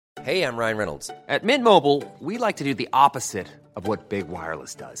Hey, I'm Ryan Reynolds. At Mint Mobile, we like to do the opposite of what Big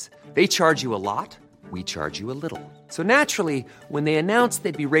Wireless does. They charge you a lot, we charge you a little. So naturally, when they announced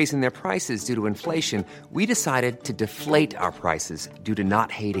they'd be raising their prices due to inflation, we decided to deflate our prices due to not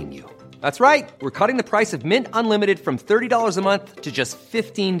hating you. That's right. We're cutting the price of Mint Unlimited from $30 a month to just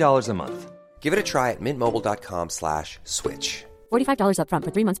 $15 a month. Give it a try at mintmobile.com/switch. $45 up front for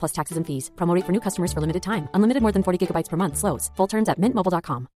 3 months plus taxes and fees. Promo rate for new customers for limited time. Unlimited more than 40 gigabytes per month. Slows full terms at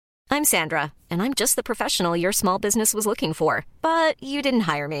mintmobile.com. I'm Sandra, and I'm just the professional your small business was looking for. But you didn't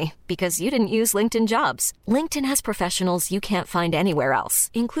hire me because you didn't use LinkedIn Jobs. LinkedIn has professionals you can't find anywhere else,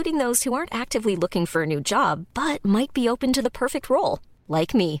 including those who aren't actively looking for a new job, but might be open to the perfect role,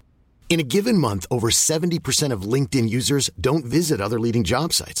 like me. In a given month, over 70% of LinkedIn users don't visit other leading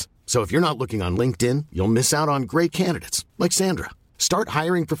job sites. So if you're not looking on LinkedIn, you'll miss out on great candidates like Sandra. Start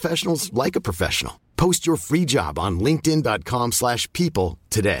hiring professionals like a professional. Post your free job on linkedin.com/people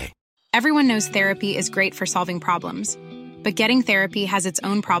today. Everyone knows therapy is great for solving problems, but getting therapy has its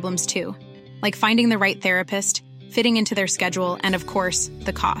own problems too, like finding the right therapist, fitting into their schedule, and of course,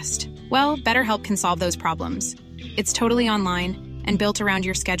 the cost. Well, BetterHelp can solve those problems. It's totally online and built around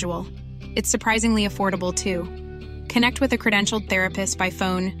your schedule. It's surprisingly affordable too. Connect with a credentialed therapist by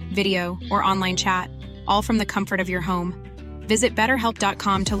phone, video, or online chat, all from the comfort of your home. Visit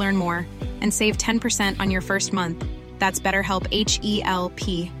BetterHelp.com to learn more and save 10% on your first month. That's BetterHelp,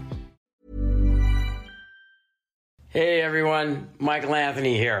 H-E-L-P. Hey everyone, Michael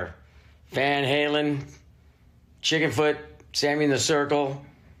Anthony here. Van Halen, Chickenfoot, Sammy in the Circle.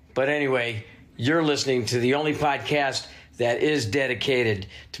 But anyway, you're listening to the only podcast that is dedicated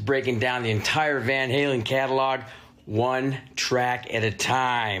to breaking down the entire Van Halen catalog one track at a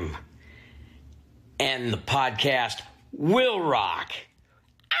time. And the podcast will rock.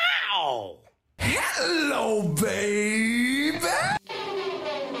 Ow! Hello, baby!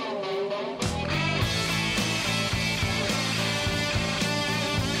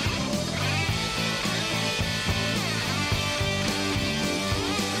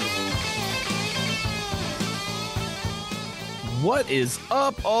 What is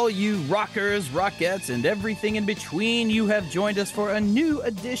up, all you rockers, rockettes, and everything in between? You have joined us for a new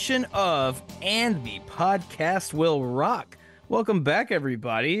edition of And the Podcast Will Rock. Welcome back,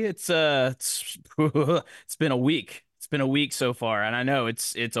 everybody. It's been a week. It's been a week so far, and I know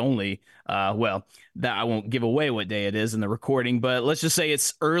it's only that I won't give away what day it is in the recording, but let's just say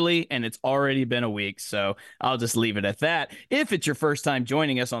it's early and it's already been a week, so I'll just leave it at that. If it's your first time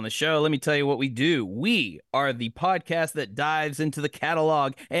joining us on the show, let me tell you what we do. We are the podcast that dives into the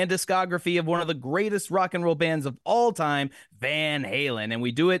catalog and discography of one of the greatest rock and roll bands of all time, Van Halen, and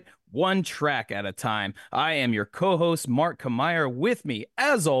we do it one track at a time. I am your co-host, Mark Kamier. With me,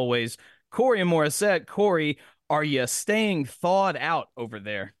 as always, Corey Morissette. Corey, are you staying thawed out over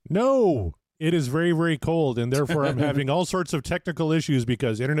there? No, it is very, very cold, and therefore I'm having all sorts of technical issues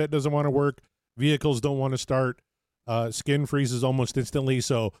because internet doesn't want to work, vehicles don't want to start, skin freezes almost instantly,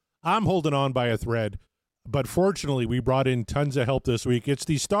 so I'm holding on by a thread. But fortunately, we brought in tons of help this week. It's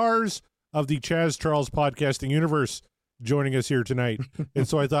the stars of the Chaz Charles podcasting universe joining us here tonight. And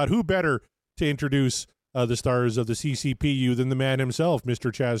so I thought, who better to introduce the stars of the CCPU than the man himself,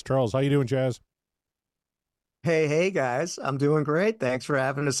 Mr. Chaz Charles. How you doing, Chaz? Hey, guys. I'm doing great. Thanks for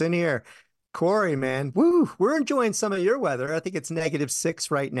having us in here. Corey, man, woo, we're enjoying some of your weather. I think it's -6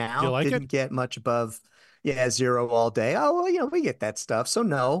 right now. You like Didn't get much above, 0 all day. Oh, well, we get that stuff. So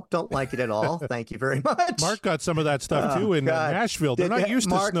no, don't like it at all. Thank you very much. Mark got some of that stuff too in Nashville. They're not used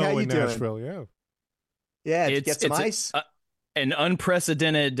to snow in Nashville. Yeah. Yeah, did you get some ice? An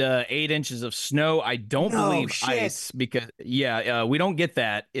unprecedented 8 inches of snow. I don't believe ice because we don't get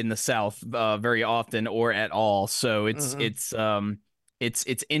that in the South very often or at all. So it's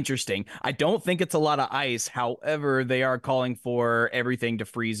interesting. I don't think it's a lot of ice. However, they are calling for everything to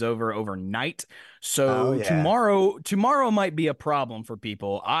freeze over overnight. So tomorrow might be a problem for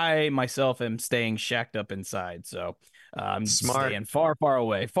people. I myself am staying shacked up inside. So I'm staying far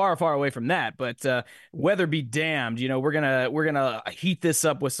away from that. But weather be damned. We're gonna heat this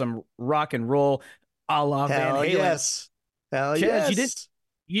up with some rock and roll, a la Van Halen. Yes. Hell Chaz, yes.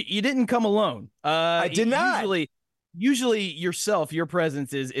 You didn't come alone. I did not. Usually yourself, your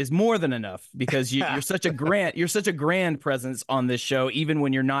presence is more than enough because you're such a grand presence on this show. Even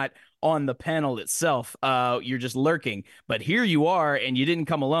when you're not on the panel itself, you're just lurking. But here you are, and you didn't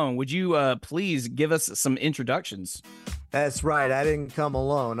come alone. Would you please give us some introductions? That's right. I didn't come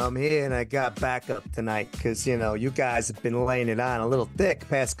alone. I'm here, and I got backup tonight because, you guys have been laying it on a little thick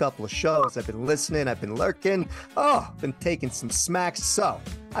past couple of shows. I've been listening. I've been lurking. Been taking some smacks. So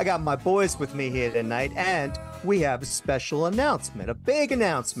I got my boys with me here tonight, and we have a special announcement, a big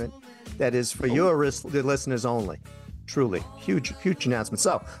announcement that is for your listeners only. Truly, huge announcement.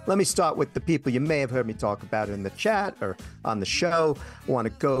 So let me start with the people you may have heard me talk about in the chat or on the show. I want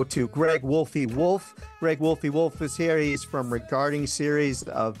to go to Greg Wolfie Wolf. Greg Wolfie Wolf is here. He's from Regarding series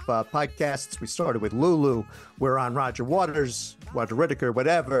of podcasts. We started with Lulu. We're on Roger Waters, Roger Whittaker,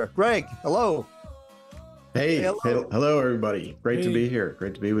 whatever. Greg, hello. Hey, hello everybody. Great to be here.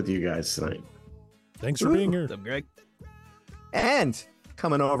 Great to be with you guys tonight. Thanks for being here. What's up, Greg? And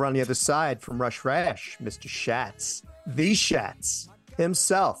coming over on the other side from Rush Rash, Mr. Schatz. The Schatz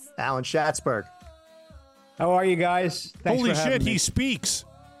himself, Alan Schatzberg. How are you guys? Thanks Holy for having shit, me. he speaks.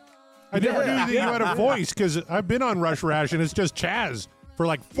 I never knew that you had a voice because I've been on Rush Rash and it's just Chaz for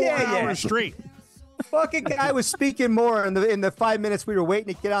like 4 hours straight. Fucking guy was speaking more in the 5 minutes we were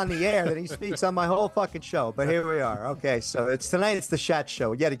waiting to get on the air than he speaks on my whole fucking show. But here we are. Okay, so tonight it's the Schatz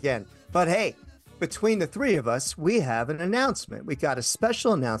show yet again. But hey, between the three of us, we have an announcement. We got a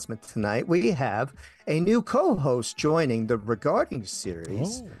special announcement tonight. We have a new co-host joining the Regarding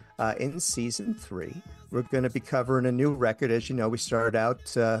series in season 3. We're going to be covering a new record. As you know, we started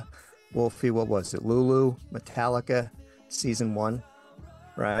out, Wolfie, what was it? Lulu, Metallica, season 1,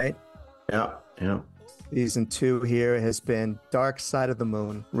 right? Yeah. Season 2 here has been Dark Side of the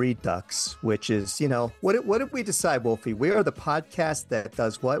Moon Redux, which is, what did we decide, Wolfie? We are the podcast that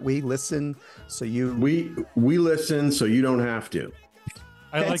does what? We listen so you... We listen so you don't have to.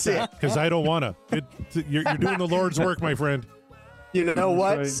 I like that because I don't want to. You're doing the Lord's work, my friend. You know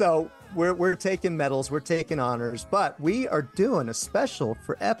what? Right. So we're taking medals, we're taking honors, but we are doing a special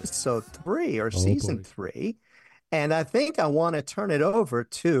for episode 3 or season 3. And I think I want to turn it over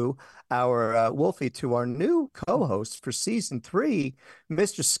to our Wolfie, to our new co-host for season 3,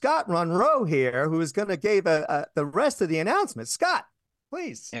 Mr. Scott Monroe here, who is going to give the rest of the announcement. Scott,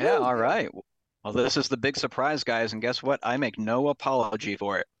 please. Yeah, all right. Well, this is the big surprise, guys, and guess what? I make no apology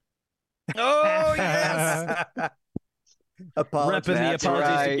for it. Oh, yes! Repping the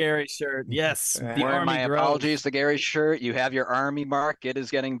apologies to Gary shirt. Yes. The Wearing Army my growth. apologies to Gary shirt. You have your Army mark. It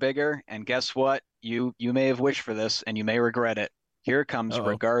is getting bigger. And guess what? You may have wished for this, and you may regret it. Here comes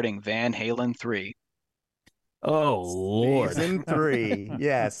Regarding Van Halen 3. Oh, Lord. Season 3,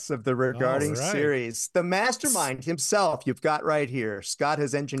 yes, of the Regarding series. The mastermind himself, you've got right here. Scott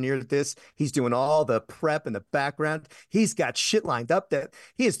has engineered this. He's doing all the prep in the background. He's got shit lined up that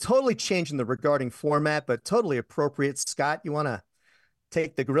he is totally changing the Regarding format, but totally appropriate. Scott, you want to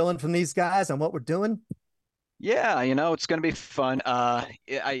take the grilling from these guys on what we're doing? Yeah, it's going to be fun. I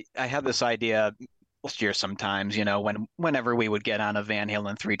had this idea last year sometimes, whenever we would get on a Van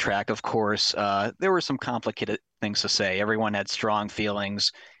Halen 3 track, of course, there were some complicated things to say. Everyone had strong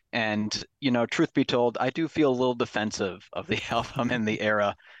feelings. And, truth be told, I do feel a little defensive of the album and the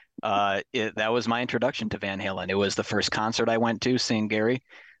era. That was my introduction to Van Halen. It was the first concert I went to, seeing Gary.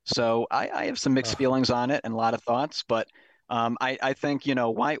 So I have some mixed feelings on it and a lot of thoughts. But I think,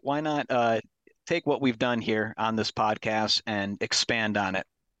 why not take what we've done here on this podcast and expand on it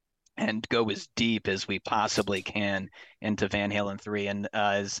and go as deep as we possibly can into Van Halen 3. And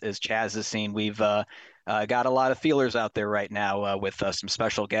as Chaz has seen, we've got a lot of feelers out there right now with some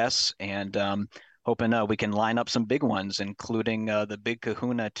special guests, and hoping we can line up some big ones, including the Big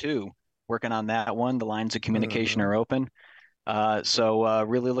Kahuna 2. Working on that one. The lines of communication are open. So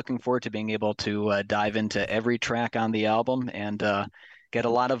really looking forward to being able to dive into every track on the album and get a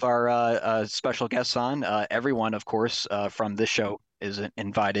lot of our special guests on. Everyone, of course, from this show is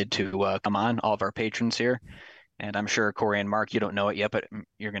invited to come on, all of our patrons here. And I'm sure Corey and Mark, you don't know it yet, but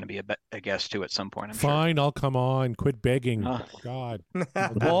you're going to be a guest too at some point. Fine, I'll come on. Quit begging. God.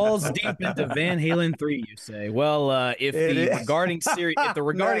 Balls deep into Van Halen 3, you say. Well, if the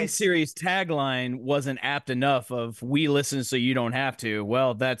Regarding series tagline wasn't apt enough of "we listen so you don't have to,"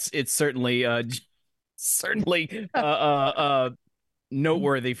 well, it's certainly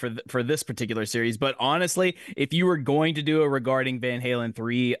noteworthy for this particular series. But honestly, if you were going to do a Regarding Van Halen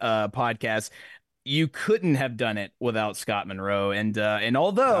 3 podcast, you couldn't have done it without Scott Monroe. And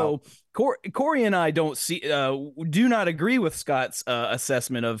although Corey and I do not agree with Scott's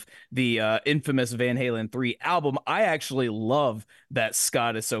assessment of the infamous Van Halen 3 album, I actually love that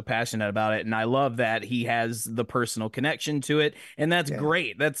Scott is so passionate about it, and I love that he has the personal connection to it, and that's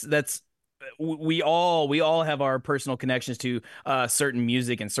great. That's we all have our personal connections to certain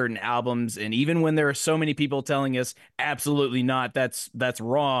music and certain albums, and even when there are so many people telling us absolutely not, that's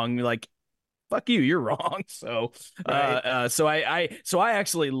wrong, like, fuck you, you're wrong. So so I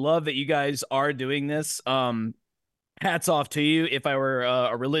actually love that you guys are doing this. hats off to you. If I were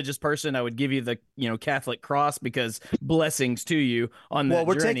a religious person, I would give you the Catholic cross, because blessings to you on that journey.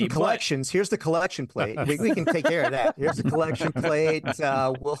 Well, we're taking collections. Here's the collection plate. We can take care of that. Here's the collection plate.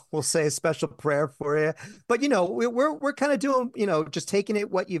 We'll say a special prayer for you. But we're kind of doing just taking it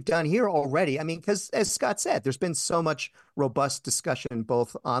what you've done here already. I mean, because as Scott said, there's been so much robust discussion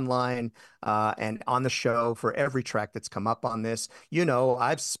both online and on the show for every track that's come up on this.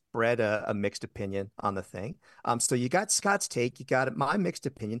 I've spread a mixed opinion on the thing. So you got Scott's take, you got my mixed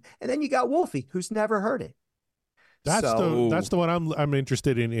opinion, and then you got Wolfie, who's never heard it. That's the one I'm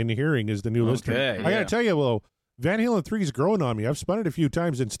interested in hearing, is the new listener. I got to tell you, well, Van Halen 3 is growing on me. I've spun it a few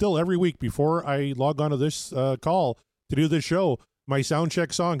times, and still every week before I log on to this call to do this show, my sound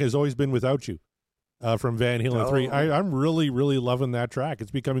check song has always been Without You from Van Halen 3. I'm really, really loving that track.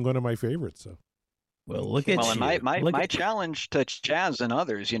 It's becoming one of my favorites. So. Well, look at you. And my challenge to Chaz and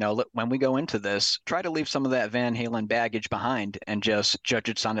others, when we go into this, try to leave some of that Van Halen baggage behind and just judge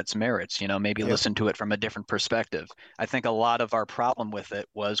it on its merits. Maybe listen to it from a different perspective. I think a lot of our problem with it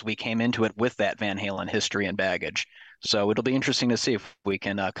was we came into it with that Van Halen history and baggage. So it'll be interesting to see if we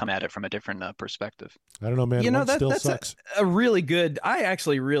can come at it from a different perspective. I don't know, man. That's sucks. A really good. I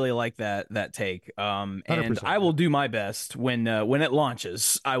actually really like that take. And I will do my best when it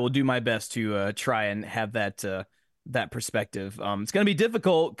launches. I will do my best to try and have that perspective. It's going to be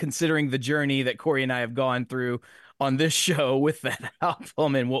difficult considering the journey that Corey and I have gone through on this show with that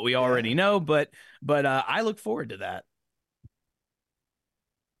album and what we already know. But I look forward to that.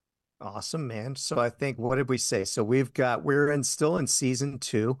 Awesome, man. So I think, what did we say? So we're still in season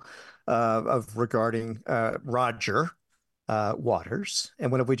 2 of regarding Roger Waters.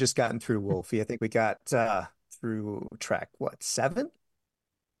 And when have we just gotten through, Wolfie? I think we got through track 7?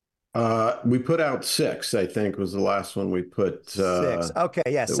 We put out 6, I think, was the last one we put. 6. Okay,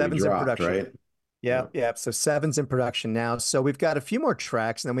 yeah, 7's in production. Right? Yeah. So 7's in production now. So we've got a few more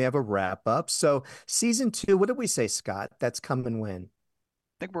tracks, and then we have a wrap up. So season 2, what did we say, Scott? That's coming when?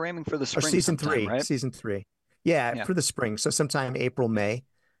 I think we're aiming for the spring. Or season 3, right? Season 3. Yeah, for the spring. So sometime April, May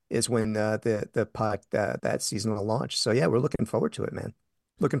is when that season will launch. So yeah, we're looking forward to it, man.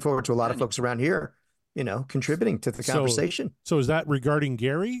 Looking forward to a lot of folks around here, contributing to the conversation. So is that regarding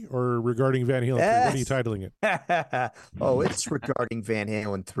Gary or regarding Van Halen 3? What are you titling it? Oh, it's regarding Van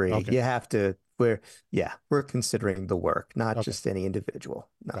Halen 3. Okay. You have to. We're considering the work, not just any individual.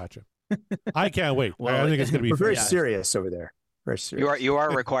 No. Gotcha. I can't wait. I think it's going to be. We're very serious over there. Very serious. You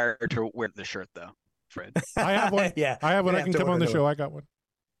are required to wear the shirt though, Fred. I have one. I have one. I can come on the show. I got one.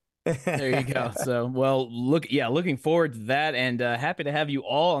 There you go. So, looking forward to that, and happy to have you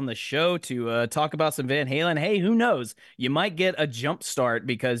all on the show to talk about some Van Halen. Hey, who knows? You might get a jump start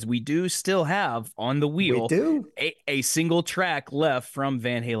because we do still have on the wheel a single track left from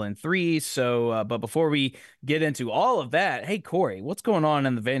Van Halen 3. So, but before we get into all of that, hey, Corey, what's going on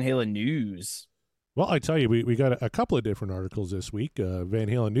in the Van Halen news? Well, I tell you, we got a couple of different articles this week. Van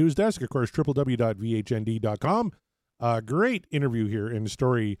Halen News Desk, of course, www.vhnd.com. Great interview here and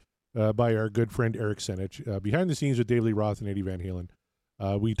story by our good friend Eric Senich, behind the scenes with Dave Lee Roth and Eddie Van Halen.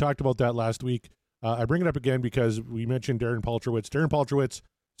 We talked about that last week. I bring it up again because we mentioned Darren Paltrowitz. Darren Paltrowitz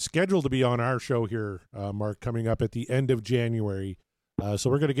scheduled to be on our show here, Mark, coming up at the end of January. So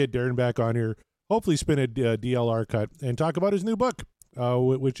we're going to get Darren back on here, hopefully spin a DLR cut, and talk about his new book,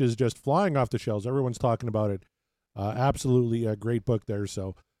 which is just flying off the shelves. Everyone's talking about it. Absolutely a great book there.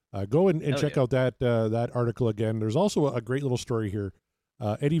 So go and check out that article again. There's also a great little story here.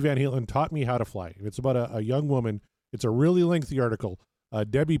 Eddie Van Halen taught me how to fly. It's about a young woman. It's a really lengthy article.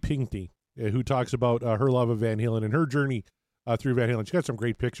 Debbie Pinkney, who talks about her love of Van Halen and her journey through Van Halen. She got some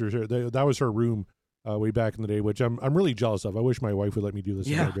great pictures here. That was her room way back in the day, which I'm really jealous of. I wish my wife would let me do this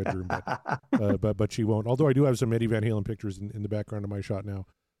in my bedroom, but she won't. Although I do have some Eddie Van Halen pictures in the background of my shot now.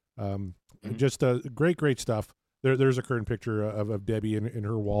 Just great stuff. There's a current picture of Debbie in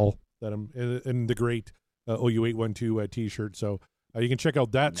her wall that I'm in the great OU812 T-shirt. So you can check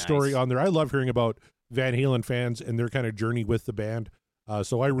out that story on there. I love hearing about Van Halen fans and their kind of journey with the band.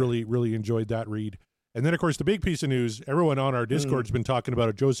 So I really enjoyed that read. And then, of course, the big piece of news, everyone on our Discord's been talking about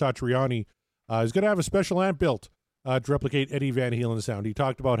it. Joe Satriani is going to have a special amp built to replicate Eddie Van Halen's sound. He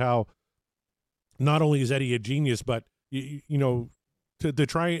talked about how not only is Eddie a genius, but, to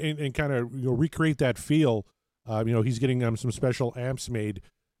try and kind of recreate that feel, he's getting some special amps made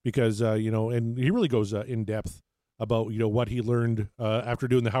because, and he really goes in depth about, what he learned after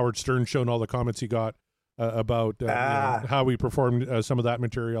doing the Howard Stern show and all the comments he got about how he performed some of that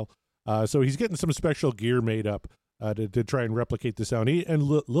material. So he's getting some special gear made up to try and replicate the sound. And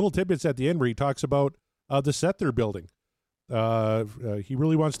little tidbits at the end where he talks about the set they're building. He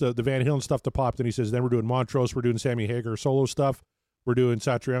really wants the Van Halen stuff to pop. Then he says, then we're doing Montrose, we're doing Sammy Hagar solo stuff, we're doing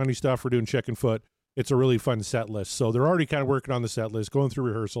Satriani stuff, we're doing Chickenfoot. It's a really fun set list. So they're already kind of working on the set list, going through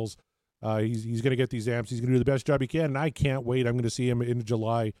rehearsals. He's going to get these amps. He's going to do the best job he can, and I can't wait. I'm going to see him in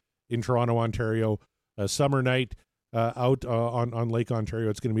July in Toronto, Ontario, a summer night out on Lake Ontario.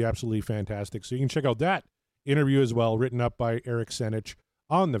 It's going to be absolutely fantastic. So you can check out that interview as well, written up by Eric Senich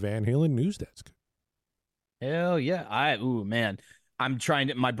on the Van Halen News Desk. Hell yeah. Man.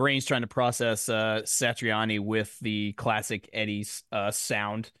 My brain's trying to process Satriani with the classic Eddie's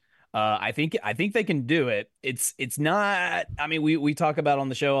sound. I think they can do it. It's not, I mean, we talk about on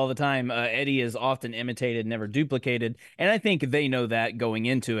the show all the time, Eddie is often imitated, never duplicated. And I think they know that going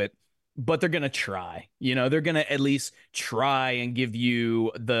into it, but they're going to try, they're going to at least try and give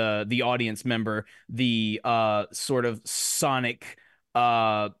you the audience member, the sort of sonic,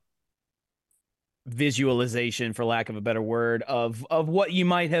 visualization, for lack of a better word, of what you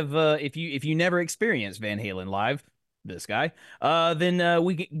might have, if you never experienced Van Halen live, this guy, then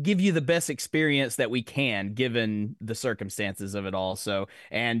we give you the best experience that we can given the circumstances of it all. So,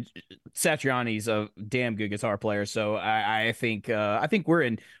 and Satriani's a damn good guitar player, so I think we're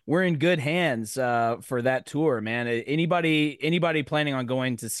in good hands for that tour, man. Anybody planning on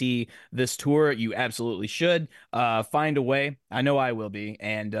going to see this tour, you absolutely should find a way. I know I will be,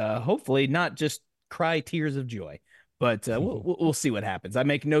 and hopefully not just cry tears of joy, but we'll see what happens. I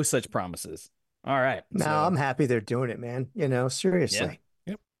make no such promises. All right. No, I'm happy they're doing it, man. Seriously.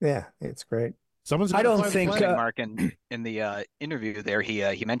 Yeah, it's great. I don't think Mark in the interview there,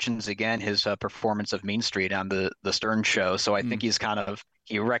 he mentions again his performance of Mean Street on the Stern show. So I think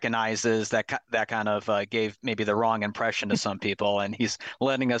he recognizes that kind of gave maybe the wrong impression to some people, and he's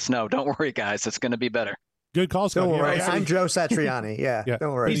letting us know, don't worry, guys, it's going to be better. Good call, Scott. Don't worry, I'm Joe Satriani. Yeah,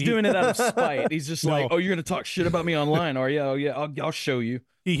 don't worry. He's doing it out of spite. He's just like, oh, you're going to talk shit about me online, are you? Oh yeah, I'll show you.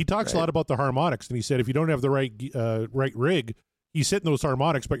 He talks a lot about the harmonics, and he said if you don't have the right rig, he's hitting those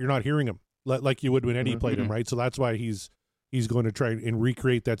harmonics, but you're not hearing them like you would when Eddie played them, right? So that's why he's going to try and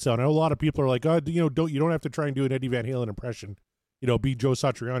recreate that sound. I know a lot of people are like, oh, you don't have to try and do an Eddie Van Halen impression, be Joe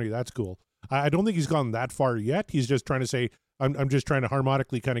Satriani. That's cool. I don't think he's gone that far yet. He's just trying to say, I'm just trying to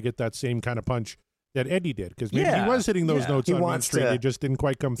harmonically kind of get that same kind of punch that Eddie did, because maybe he was hitting those notes on Main Street. They just didn't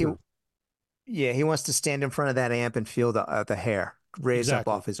quite come through. He wants to stand in front of that amp and feel the hair raise up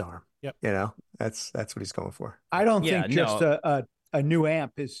off his arm. Yep. That's what he's going for. I don't think just a new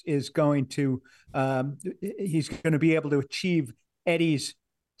amp is going to he's going to be able to achieve Eddie's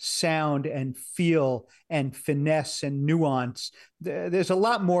sound and feel and finesse and nuance. There's a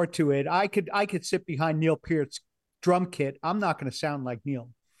lot more to it. I could sit behind Neil Peart's drum kit. I'm not going to sound like Neil.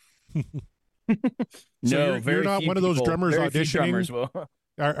 So you're not one of those drummers auditioning.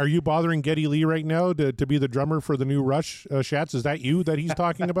 Are you bothering Geddy Lee right now to be the drummer for the new Rush, Schatz? Is that you that he's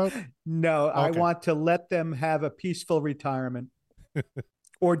talking about? No, okay. I want to let them have a peaceful retirement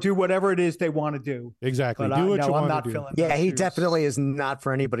or do whatever it is they want to do. Exactly. But do what you want to do. Yeah, he definitely is not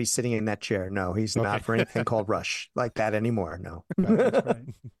for anybody sitting in that chair. No, he's not for anything called Rush like that anymore. No. That's right.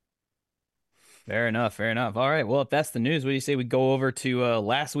 Fair enough. All right. Well, if that's the news, what do you say we go over to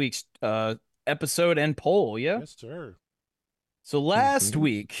last week's episode and poll? Yeah. Yes, sir. So last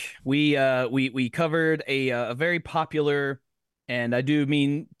week we covered a very popular, and I do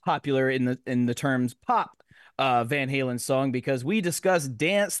mean popular in the terms pop, Van Halen song, because we discussed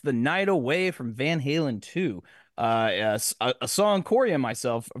 "Dance the Night Away" from Van Halen 2, a song Corey and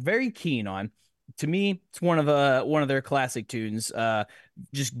myself are very keen on. To me, it's one of their classic tunes.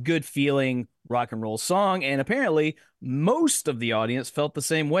 Just good feeling rock and roll song, and apparently most of the audience felt the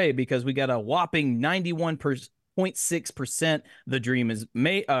same way, because we got a whopping 91.6% the dream is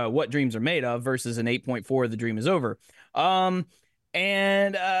made, what dreams are made of, versus an 8.4 the dream is over. And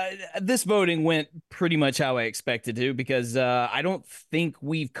this voting went pretty much how I expected to, because I don't think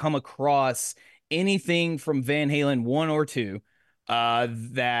we've come across anything from Van Halen 1 or 2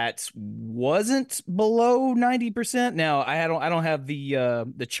 that wasn't below 90%. Now I don't have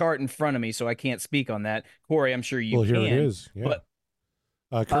the chart in front of me, so I can't speak on that. Corey, I'm sure you can. Well, here it is. Yeah.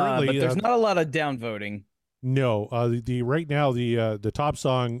 But currently, but there's not a lot of downvoting. No, the right now the top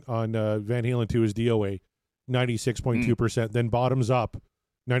song on Van Halen 2 is DOA, 96.2%. Then Bottoms Up,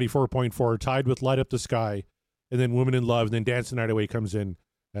 94.4, tied with Light Up the Sky, and then Women in Love, and then Dance the Night Away comes in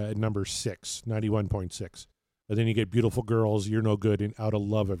at number 6, 91.6. And then you get Beautiful Girls, You're No Good, and Out of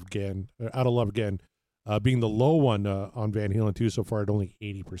Love Again, being the low one on Van Halen 2 so far at only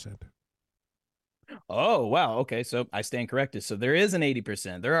 80%. Oh, wow. Okay, so I stand corrected. So there is an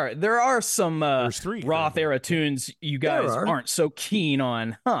 80%. There are some Roth era tunes you guys aren't so keen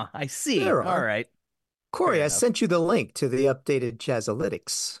on. Huh, I see. All right. Corey, I sent you the link to the updated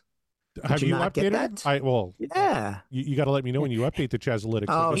Chazalytics. Have you updated it? Yeah. You got to let me know when you update the Chazalytics.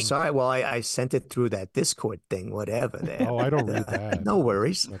 Oh, sorry. Well, I sent it through that Discord thing, whatever. There. Oh, I don't read that. No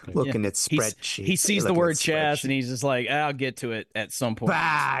worries. Okay. Looking at spreadsheets. He sees the word Chaz and he's just like, I'll get to it at some point.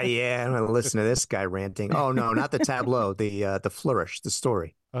 Yeah, I'm gonna listen to this guy ranting. Oh no, not the tableau, the flourish, the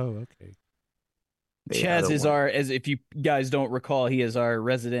story. Oh, okay. Chaz is as if you guys don't recall, he is our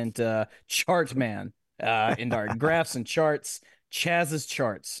resident chart man in our graphs and charts. Chaz's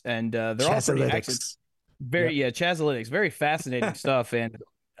charts, and they're all pretty actually Chazalytics, very fascinating stuff, and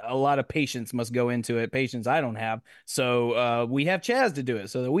a lot of patience must go into it. Patience I don't have, so we have Chaz to do it,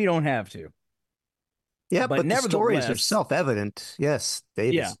 so that we don't have to. Yeah, but the stories are self-evident. Yes,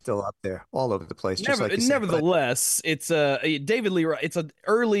 Dave is still up there, all over the place. Nevertheless, it's David Lee. It's an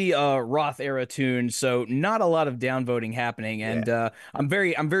early Roth era tune, so not a lot of downvoting happening, and I'm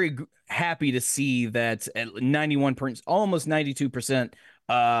very happy to see that at 91%, almost 92%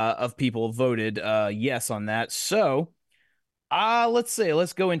 of people voted yes on that. So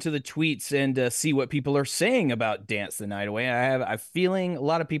let's go into the tweets and see what people are saying about Dance the Night Away. I have a feeling a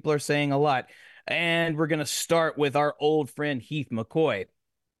lot of people are saying a lot. And we're going to start with our old friend Heath McCoy.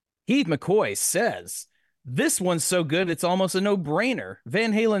 Heath McCoy says, "This one's so good, it's almost a no-brainer.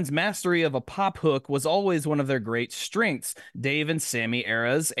 Van Halen's mastery of a pop hook was always one of their great strengths, Dave and Sammy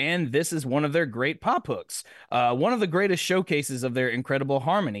eras, and this is one of their great pop hooks. One of the greatest showcases of their incredible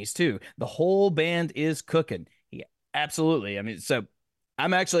harmonies, too. The whole band is cooking." Yeah, absolutely. I mean, so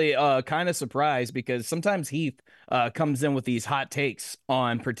I'm actually kind of surprised because sometimes Heath comes in with these hot takes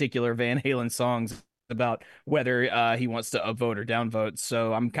on particular Van Halen songs about whether he wants to upvote or downvote.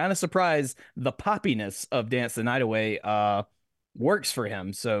 So I'm kind of surprised the poppiness of Dance the Night Away works for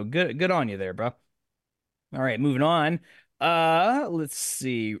him. So good on you there, bro. All right, moving on. Let's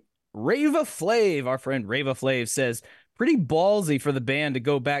see. Rava Flav, our friend Rava Flav says, "Pretty ballsy for the band to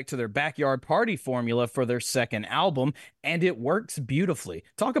go back to their backyard party formula for their second album, and it works beautifully.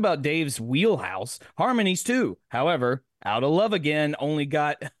 Talk about Dave's wheelhouse. Harmonies too. However, Out of Love Again only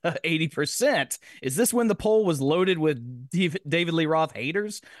got 80%. Is this when the poll was loaded with David Lee Roth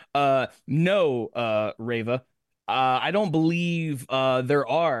haters? No, Rava. I don't believe there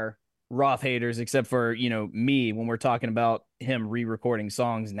are Roth haters except for, me when we're talking about him re-recording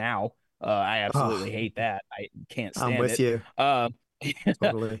songs now. I absolutely hate that. I can't stand it. I'm with you.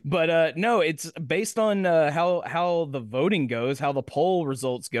 Totally. But no, it's based on how the voting goes, how the poll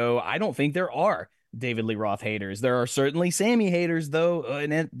results go. I don't think there are David Lee Roth haters. There are certainly Sammy haters, though,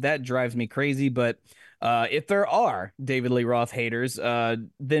 and that drives me crazy. But if there are David Lee Roth haters,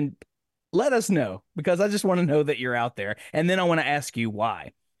 then let us know, because I just want to know that you're out there, and then I want to ask you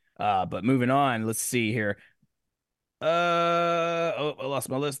why. But moving on, let's see here. I lost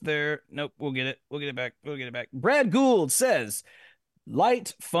my list there. Nope, we'll get it back. Brad Gould says,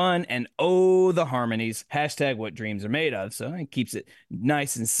 "Light, fun, and the harmonies. Hashtag what dreams are made of." So it keeps it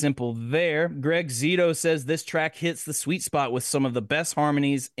nice and simple there. Greg Zito says, "This track hits the sweet spot with some of the best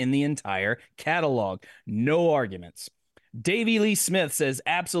harmonies in the entire catalog. No arguments." Davey Lee Smith says,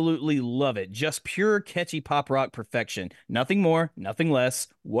 "Absolutely love it. Just pure catchy pop rock perfection. Nothing more, nothing less.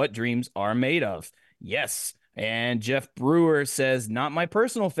 What dreams are made of." Yes. And Jeff Brewer says, "Not my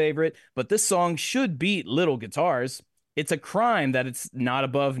personal favorite, but this song should beat Little Guitars. It's a crime that it's not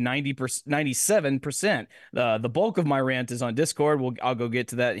above 97%. The bulk of my rant is on Discord. I'll go get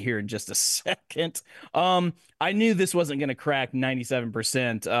to that here in just a second. I knew this wasn't going to crack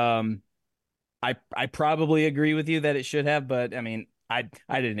 97%. I probably agree with you that it should have, but I mean, I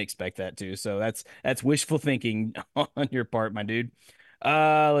didn't expect that to. So that's wishful thinking on your part, my dude.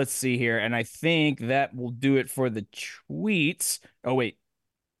 Let's see here, and I think that will do it for the tweets. Oh wait,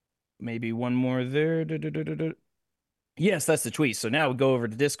 maybe one more there. Yes, that's the tweet. So now we go over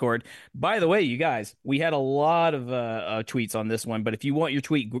to Discord. By the way, you guys, we had a lot of tweets on this one, but if you want your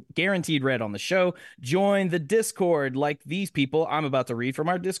tweet guaranteed read on the show, join the Discord like these people I'm about to read from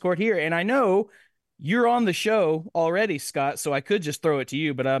our Discord here. And I know you're on the show already, Scott, so I could just throw it to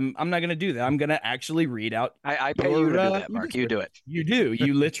you, but I'm not going to do that. I'm going to actually read out. I pay you to do that, Mark. You do it. You do.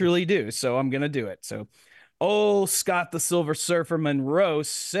 You literally do. So I'm going to do it. So, Scott the Silver Surfer Monroe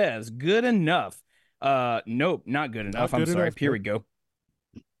says, "Good enough." Nope, not good enough. I'm sorry. Here we go.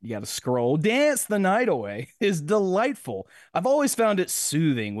 You got to scroll. "Dance the Night Away" is delightful. I've always found it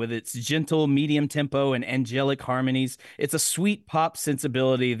soothing with its gentle medium tempo and angelic harmonies. It's a sweet pop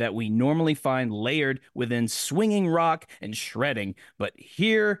sensibility that we normally find layered within swinging rock and shredding, but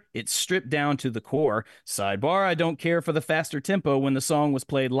here it's stripped down to the core. Sidebar, I don't care for the faster tempo when the song was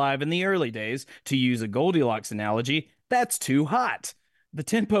played live in the early days. To use a Goldilocks analogy, that's too hot. The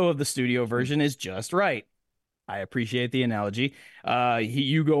tempo of the studio version is just right. I appreciate the analogy.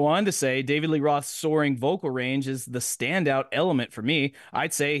 You go on to say David Lee Roth's soaring vocal range is the standout element for me.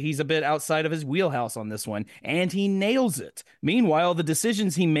 I'd say he's a bit outside of his wheelhouse on this one, and he nails it. Meanwhile, the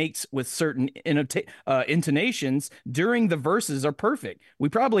decisions he makes with certain intonations during the verses are perfect. We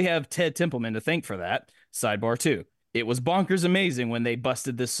probably have Ted Templeman to thank for that. Sidebar 2. It was bonkers amazing when they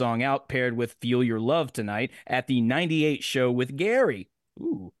busted this song out paired with Feel Your Love Tonight at the 98 show with Gary.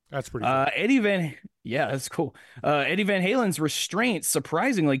 Ooh. That's pretty cool. That's cool. Eddie Van Halen's restraint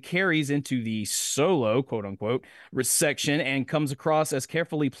surprisingly carries into the solo, quote unquote, section and comes across as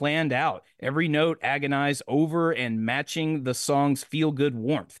carefully planned out. Every note agonized over and matching the song's feel-good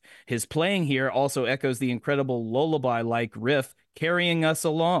warmth. His playing here also echoes the incredible lullaby-like riff carrying us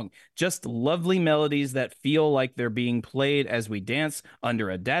along. Just lovely melodies that feel like they're being played as we dance under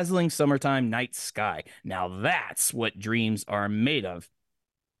a dazzling summertime night sky. Now that's what dreams are made of.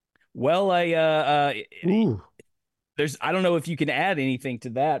 Well, there's I don't know if you can add anything to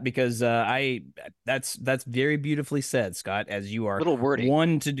that because that's very beautifully said, Scott, as you are a little wordy.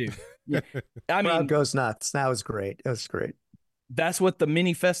 One to do. Yeah. I mean, crowd goes nuts. That was great. It was great. That's what the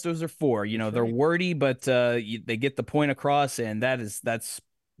manifestos are for. You know, they're wordy, but they get the point across, and that's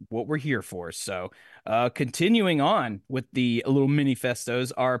what we're here for. So, continuing on with the little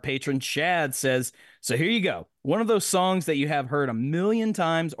manifestos, our patron Chad says, so here you go. One of those songs that you have heard a million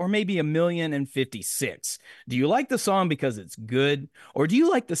times, or maybe 1,056. Do you like the song because it's good? Or do you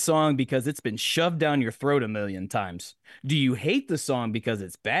like the song because it's been shoved down your throat a million times? Do you hate the song because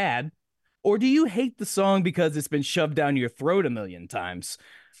it's bad? Or do you hate the song because it's been shoved down your throat a million times?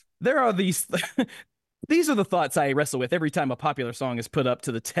 There are these these are the thoughts I wrestle with every time a popular song is put up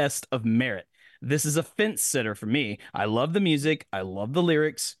to the test of merit. This is a fence sitter for me. I love the music. I love the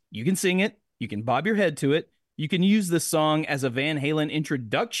lyrics. You can sing it. You can bob your head to it. You can use this song as a Van Halen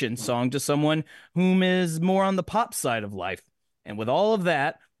introduction song to someone whom is more on the pop side of life. And with all of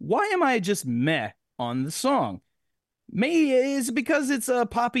that, why am I just meh on the song? Is it because it's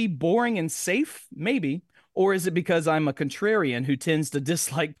poppy, boring, and safe? Maybe. Or is it because I'm a contrarian who tends to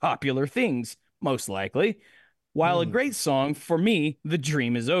dislike popular things? Most likely. While a great song, for me, the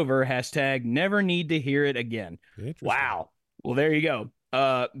dream is over. # never need to hear it again. Wow. Well, there you go.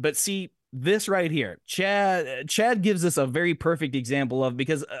 But see, this right here, Chad gives us a very perfect example of,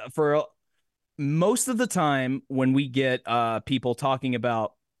 because for most of the time when we get people talking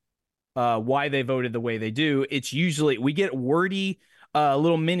about why they voted the way they do, it's usually we get wordy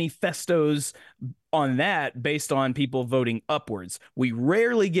little manifestos on that based on people voting upwards. We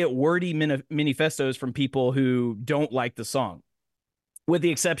rarely get wordy manifestos from people who don't like the song, with the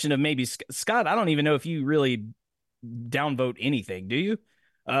exception of maybe Scott. I don't even know if you really downvote anything. Do you?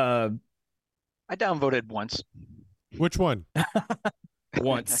 I downvoted once. Which one?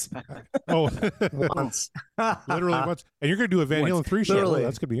 Once. Oh, once. Literally once. And you're going to do a Van Halen 3 show. Literally. Oh,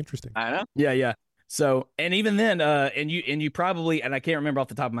 that's going to be interesting. I know. Yeah. So, and even then, and you probably, and I can't remember off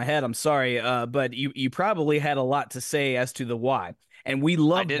the top of my head, I'm sorry, but you probably had a lot to say as to the why. And we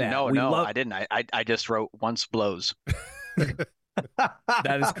love that. I didn't. I just wrote once blows.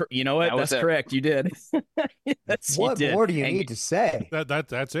 That is, you know what? That's correct. You did. Yes, what you did. more do you need to say?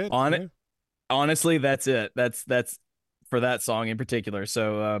 That's it. Honestly, that's it. That's for that song in particular.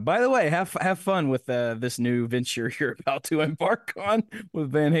 So, by the way, have fun with this new venture you're about to embark on with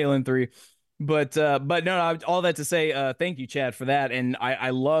Van Halen 3. But no, all that to say, thank you, Chad, for that. And I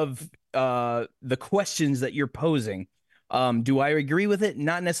love the questions that you're posing. Do I agree with it?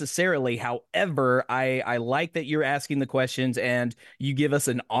 Not necessarily. However, I like that you're asking the questions and you give us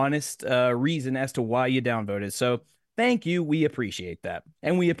an honest reason as to why you downvoted. So thank you. We appreciate that.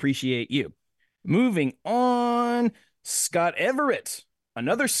 And we appreciate you. Moving on, Scott Everett,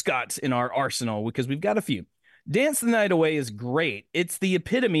 another Scott in our arsenal, because we've got a few. Dance the Night Away is great. It's the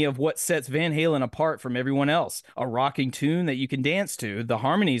epitome of what sets Van Halen apart from everyone else. A rocking tune that you can dance to. The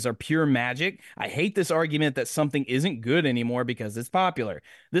harmonies are pure magic. I hate this argument that something isn't good anymore because it's popular.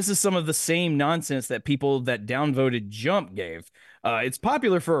 This is some of the same nonsense that people that downvoted Jump gave. It's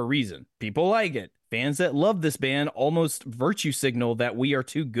popular for a reason. People like it. Fans that love this band almost virtue signal that we are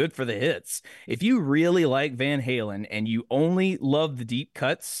too good for the hits. If you really like Van Halen and you only love the deep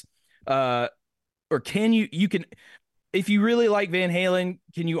cuts, or can you can, if you really like Van Halen,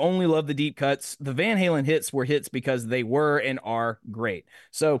 can you only love the deep cuts? The Van Halen hits were hits because they were and are great.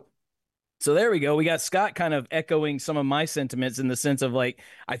 So So there we go. We got Scott kind of echoing some of my sentiments in the sense of like,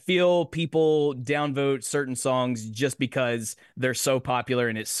 I feel people downvote certain songs just because they're so popular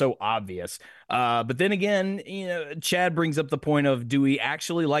and it's so obvious. But then again, Chad brings up the point of, do we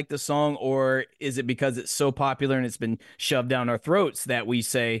actually like the song, or is it because it's so popular and it's been shoved down our throats that we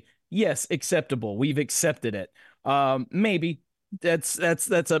say, yes, acceptable. We've accepted it. Maybe that's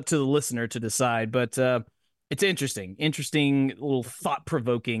up to the listener to decide. But it's interesting little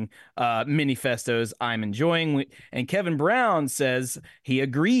thought-provoking manifestos I'm enjoying. And Kevin Brown says he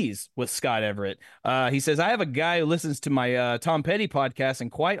agrees with Scott Everett. He says, I have a guy who listens to my Tom Petty podcast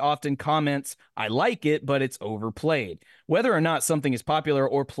and quite often comments, I like it, but it's overplayed. Whether or not something is popular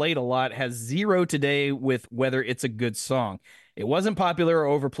or played a lot has zero today with whether it's a good song. It wasn't popular or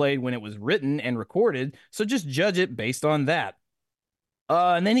overplayed when it was written and recorded, so just judge it based on that.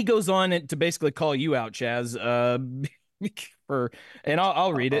 And then he goes on to basically call you out, Chaz, and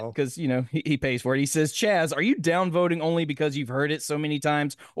I'll read it because, he pays for it. He says, Chaz, are you downvoting only because you've heard it so many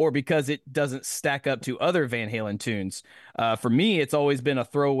times or because it doesn't stack up to other Van Halen tunes? For me, it's always been a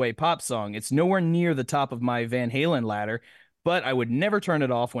throwaway pop song. It's nowhere near the top of my Van Halen ladder, but I would never turn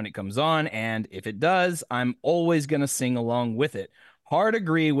it off when it comes on. And if it does, I'm always going to sing along with it. Hard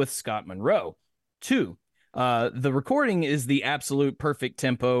agree with Scott Monroe. 2. The recording is the absolute perfect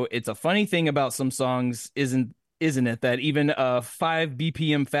tempo. It's a funny thing about some songs, isn't it, that even 5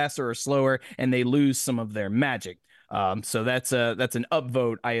 BPM faster or slower and they lose some of their magic. So that's an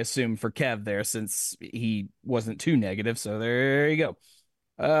upvote, I assume, for Kev there, since he wasn't too negative. So there you go.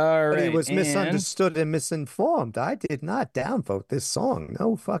 All right. But he was misunderstood and misinformed. I did not downvote this song.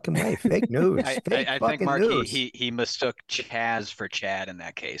 No fucking way. Fake news. I think, Mark, he mistook Chaz for Chad in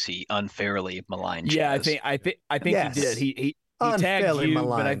that case. He unfairly maligned Chaz. Yeah, I think yes. He did. He tagged you,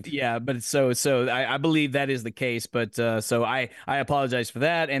 maligned. But I believe that is the case. But so I apologize for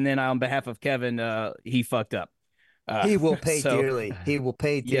that. And then on behalf of Kevin, he fucked up. He will pay dearly. He will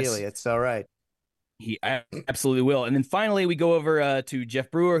pay dearly. Yes. It's all right. He absolutely will. And then finally, we go over to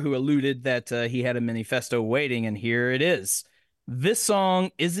Jeff Brewer, who alluded that he had a manifesto waiting, and here it is. This song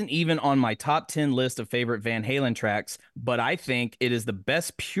isn't even on my top 10 list of favorite Van Halen tracks, but I think it is the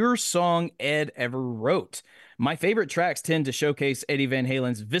best pure song Ed ever wrote. My favorite tracks tend to showcase Eddie Van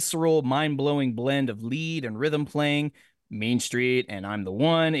Halen's visceral, mind-blowing blend of lead and rhythm playing. Mean Street and I'm the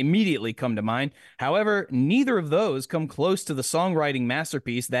One immediately come to mind. However, neither of those come close to the songwriting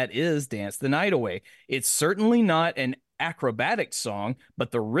masterpiece that is Dance the Night Away. It's certainly not an acrobatic song,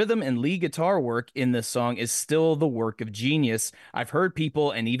 but the rhythm and lead guitar work in this song is still the work of genius. I've heard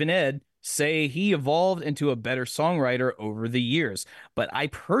people, and even Ed, say he evolved into a better songwriter over the years, but I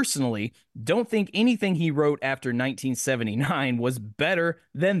personally don't think anything he wrote after 1979 was better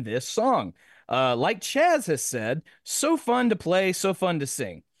than this song. Like Chaz has said, so fun to play, so fun to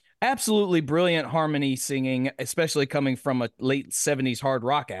sing. Absolutely brilliant harmony singing, especially coming from a late 70s hard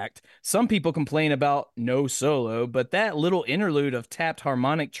rock act. Some people complain about no solo, but that little interlude of tapped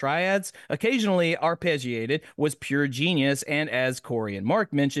harmonic triads, occasionally arpeggiated, was pure genius, and as Corey and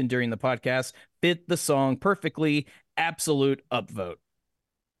Mark mentioned during the podcast, fit the song perfectly. Absolute upvote.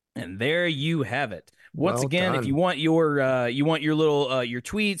 And there you have it. Once again, if you want your little your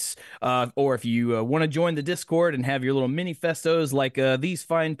tweets, or if you want to join the Discord and have your little manifestos like these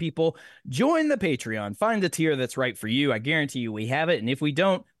fine people, join the Patreon. Find the tier that's right for you. I guarantee you we have it, and if we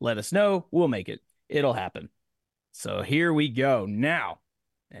don't, let us know. We'll make it. It'll happen. So here we go. Now,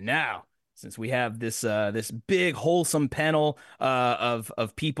 since we have this big wholesome panel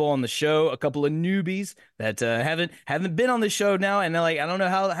of people on the show, a couple of newbies that haven't been on the show now, and I don't know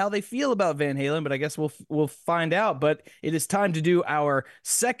how they feel about Van Halen, but I guess we'll find out. But it is time to do our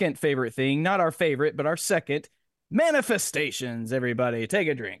second favorite thing, not our favorite, but our second, manifestations. Everybody, take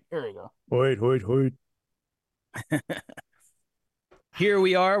a drink. There we go. Wait. Here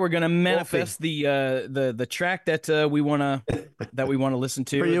we are. We're gonna manifest the track that we wanna listen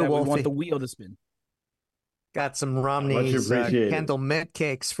to. We want the wheel to spin. Got some Romney's Kendall mint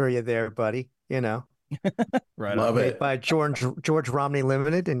cakes for you there, buddy. Right. Love it. By George Romney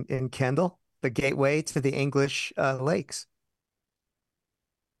Limited in Kendall, the gateway to the English lakes.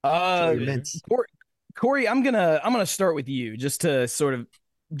 Corey, I'm gonna start with you just to sort of.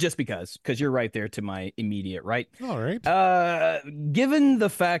 Just because you're right there to my immediate right. All right. Given the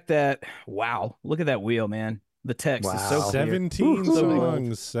fact that, wow, look at that wheel, man. The text is so 17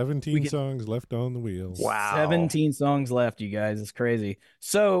 songs. 17 songs left on the wheel. Wow. 17 songs left, you guys. It's crazy.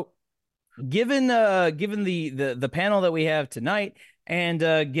 So given the panel that we have tonight, and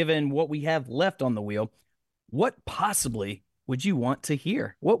given what we have left on the wheel, what possibly would you want to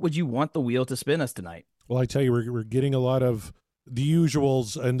hear? What would you want the wheel to spin us tonight? Well, I tell you, we're getting a lot of the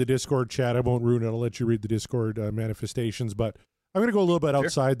usuals in the Discord chat. I won't ruin it. I'll let you read the Discord manifestations, but I'm going to go a little bit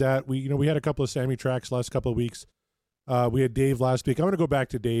outside that. We had a couple of Sammy tracks last couple of weeks. We had Dave last week. I'm going to go back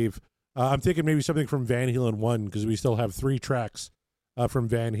to Dave. I'm thinking maybe something from Van Halen 1 because we still have 3 tracks from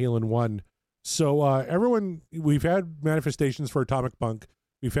Van Halen 1. So everyone, we've had manifestations for Atomic Punk.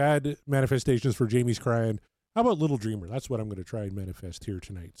 We've had manifestations for Jamie's Crying. How about Little Dreamer? That's what I'm going to try and manifest here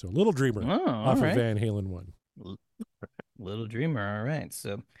tonight. So Little Dreamer off of Van Halen 1. Little Dreamer. All right.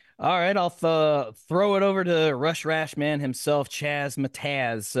 So, all right. I'll throw it over to Rush Rash Man himself, Chaz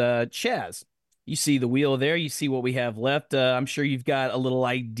Mataz. Chaz, you see the wheel there. You see what we have left. I'm sure you've got a little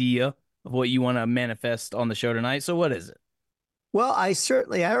idea of what you want to manifest on the show tonight. So what is it? Well, I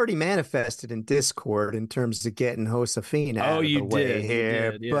already manifested in Discord in terms of getting Josefina out of the way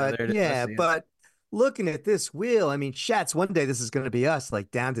here. But looking at this wheel, I mean, Shats, one day this is going to be us,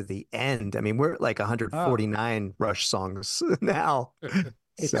 like down to the end. I mean, we're at like 149 Rush songs now.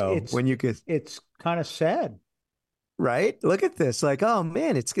 It's kind of sad. Right? Look at this. Like, oh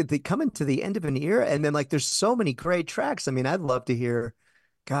man, it's good. They coming to the end of an era. And then like, there's so many great tracks. I mean, I'd love to hear,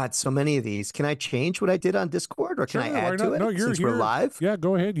 God, so many of these. Can I change what I did on Discord or can I add to it since we're live? Yeah,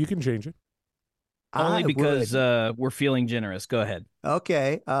 go ahead. You can change it. Only because we're feeling generous. Go ahead.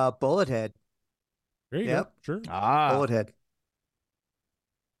 Okay. Bullethead. There you go. Sure. Bullethead.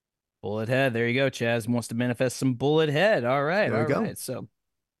 Bullethead. There you go. Chaz wants to manifest some Bullethead. All right. There we go. Right. So,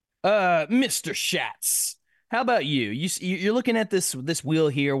 Mr. Schatz, how about you? You're looking at this wheel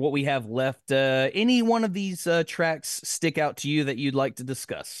here. What we have left. Any one of these tracks stick out to you that you'd like to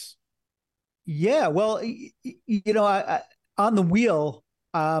discuss? Yeah. Well, I on the wheel,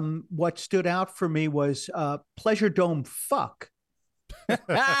 what stood out for me was Pleasure Dome Fuck.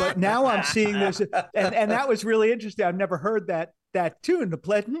 But now I'm seeing this, and that was really interesting. I've never heard that tune,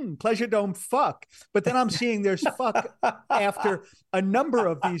 the Pleasure Dome Fuck. But then I'm seeing there's fuck after a number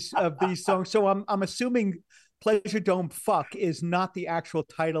of these songs. So I'm assuming Pleasure Dome Fuck is not the actual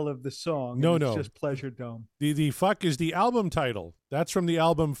title of the song. No, it's just Pleasure Dome. The fuck is the album title. That's from the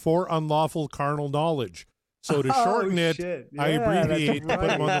album For Unlawful Carnal Knowledge. So to shorten it, I abbreviate to put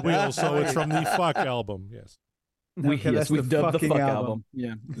them on the wheel. So it's from the Fuck album. Yes. We've dubbed the Fuck album.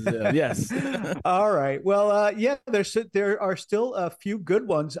 Yeah. Yes. All right. Well, there are still a few good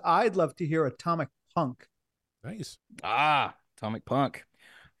ones. I'd love to hear Atomic Punk. Nice. Atomic Punk.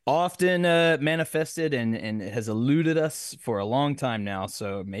 Often manifested and has eluded us for a long time now.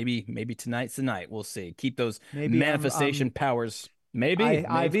 So maybe tonight's the night. We'll see. Keep those manifestation powers. Maybe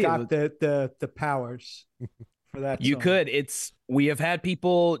I've got the powers for that. You song. could. We have had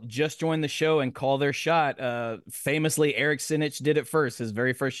people just join the show and call their shot. Famously, Eric Sinich did it first. His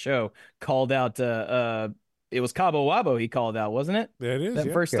very first show called out. It was Cabo Wabo. He called out, wasn't it? It is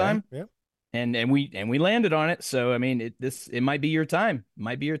that first time. Yeah. And we landed on it. So I mean, it might be your time.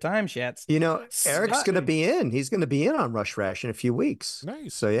 Might be your time, Shats. Eric's going to be in. He's going to be in on Rush Rash in a few weeks.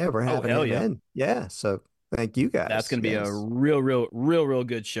 Nice. So yeah, we're having him in. Yeah. So thank you guys. That's going to be a real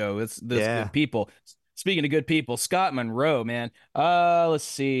good show. It's good people. Speaking of good people, Scott Monroe, man. Let's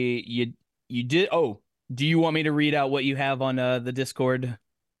see. You did. Oh, do you want me to read out what you have on the Discord?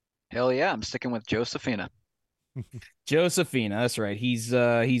 Hell yeah, I'm sticking with Josefina. Josefina, that's right. He's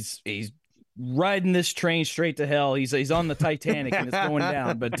riding this train straight to hell. He's on the Titanic and it's going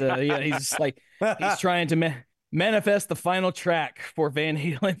down. But he's trying to manifest the final track for Van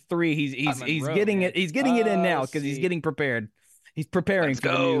Halen 3. He's getting it. He's getting it in now because he's getting prepared. He's preparing for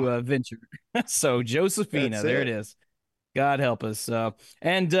the new venture. So Josefina, there it is. God help us.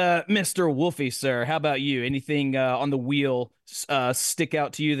 And Mr. Wolfie, sir, how about you? Anything on the wheel stick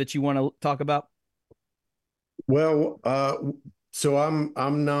out to you that you want to talk about? Well, so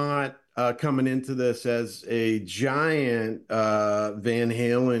I'm not coming into this as a giant Van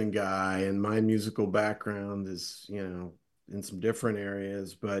Halen guy, and my musical background is, in some different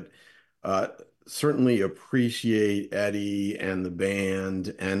areas, but certainly appreciate Eddie and the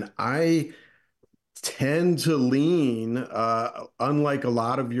band. And I tend to lean, unlike a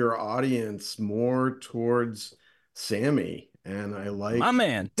lot of your audience, more towards Sammy. And I like my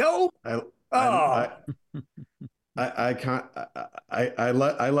man. Dope. I like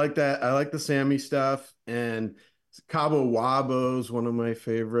that. I like the Sammy stuff, and Cabo Wabo's one of my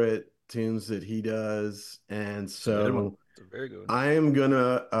favorite tunes that he does. And so very good. I am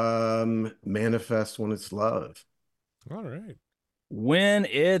gonna manifest When It's Love. All right. When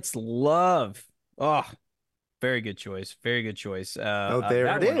It's Love. Oh, very good choice. Very good choice.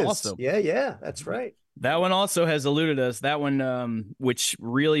 There it is. Also, yeah, that's right. That one also has eluded us. That one, which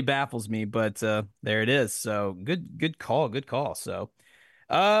really baffles me, but there it is. So good call. So,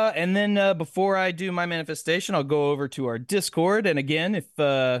 And then before I do my manifestation, I'll go over to our Discord. And again, if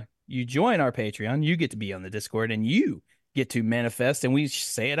you join our Patreon, you get to be on the Discord and you get to manifest, and we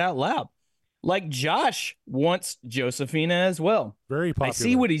say it out loud. Like Josh wants Josephina as well. Very popular. I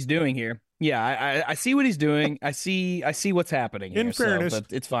see what he's doing here. Yeah, I see what he's doing. I see what's happening here. In fairness, but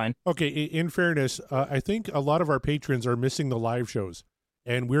it's fine. Okay, in fairness, I think a lot of our patrons are missing the live shows,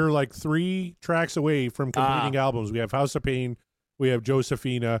 and we're like 3 tracks away from completing albums. We have House of Pain, we have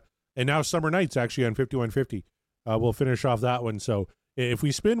Josephina, and now Summer Nights actually on 5150. We'll finish off that one. So if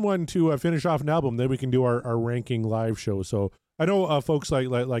we spin one to finish off an album, then we can do our ranking live show. So I know folks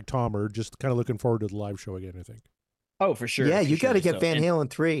like Tom are just kind of looking forward to the live show again, I think. Oh, for sure. Yeah, you got to get So- Van Halen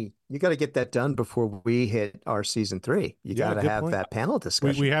 3. You got to get that done before we hit our season 3. You got to good have point. that panel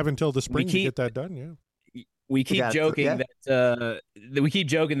discussion. We have until the spring to keep- get that done, yeah. We keep joking that we keep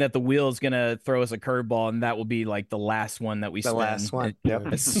joking that the wheel is gonna throw us a curveball, and that will be like the last one that we spin. last one. Yep.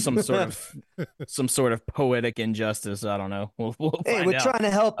 It's some sort of poetic injustice. I don't know. We'll Hey, find we're out. trying to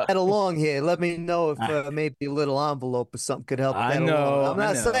help that along here. Let me know if maybe a little envelope or something could help I that know, along. I'm not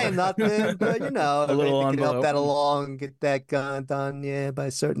I know. saying nothing, but A little anything could help envelope. that along, get that done, by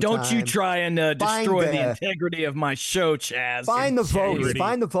a certain Don't you time. try and Find destroy the the- integrity of my show, Chaz. Find the votes. Integrity.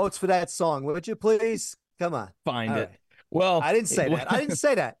 Find the votes for that song, would you please? Come on. Find All it. right. Well, I didn't say that. I didn't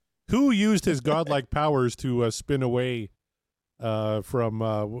say that. Who used his godlike powers to spin away from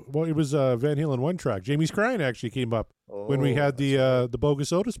well, it was Van Halen 1 track. Jamie's Crying actually came up when we had the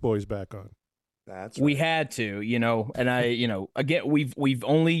Bogus Otis Boys back on. That's We had to, and again, we've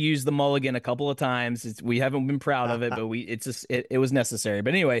only used the mulligan a couple of times. We haven't been proud of it, but it was necessary.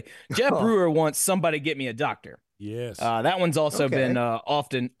 But anyway, Jeff Brewer wants Somebody Get Me a Doctor. Yes. That one's also Okay. been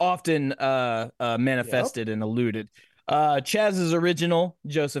often manifested and alluded. Chaz's original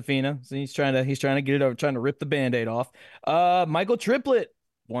Josephina. So he's trying to get it over, trying to rip the Band-Aid off. Michael Triplett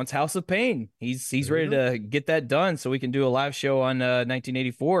wants House of Pain. He's ready to get that done so we can do a live show on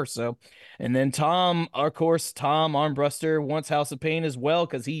 1984. So, and then Tom Armbruster wants House of Pain as well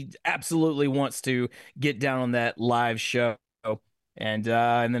because he absolutely wants to get down on that live show. And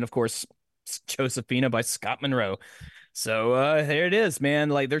then of course Josephina by Scott Monroe. So there it is, man.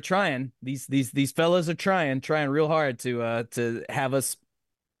 Like they're trying. These fellas are trying real hard to have us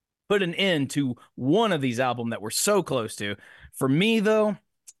put an end to one of these albums that we're so close to. For me, though,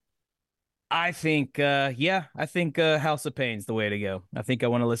 I think House of Pain's the way to go. I think I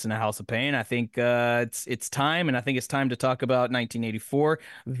want to listen to House of Pain. I think it's time, and I think it's time to talk about 1984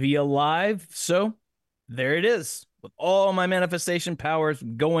 via live. So there it is, with all my manifestation powers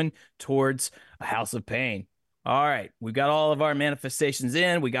going towards a House of Pain. All right, we've got all of our manifestations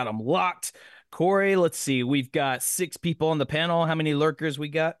in. We got them locked. Corey, let's see. We've got 6 people on the panel. How many lurkers we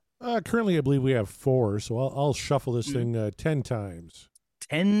got? Currently, I believe we have 4, so I'll shuffle this thing 10 times.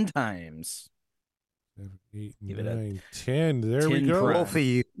 10 times. 7, 8, Give it a 9, 10. There we 10 go. prime.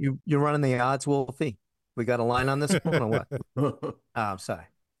 Wolfie, you're running the odds, Wolfie. We got a line on this one or what? Oh, I'm sorry.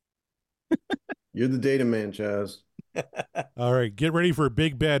 You're the data man, Chaz. All right, get ready for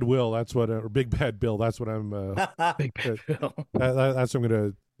Big Bad Will. That's what, or Big Bad Bill. That's what I'm. Big Bad Bill. That's what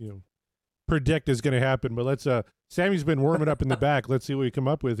I'm gonna, predict is gonna happen. But let's. Sammy's been warming up in the back. Let's see what we come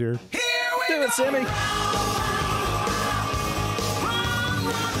up with here. Do it, Sammy.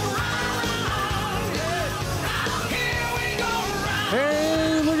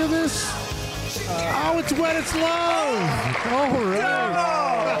 Hey, look at this! Oh, it's When It's Love. All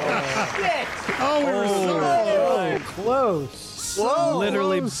right. Oh, we were so close. Whoa.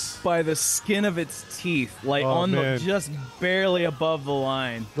 Literally close. by the skin of its teeth, like Oh, on man. just barely above the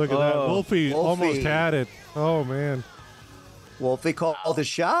line. Look at that. Oh. Wolfie almost had it. Oh man. Wolfie called a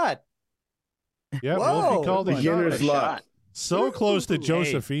shot. Yeah, Whoa. Wolfie called the Beginner's shot. luck. So close to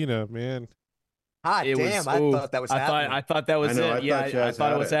Josephina, man. Hot It damn, was, I oof. thought that was happening. I thought that was I know, it. I Yeah, thought I Chaz thought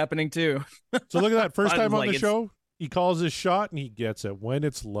it had was it. happening too. So look at that. First I time was on like, the it's- show, he calls his shot and he gets it. When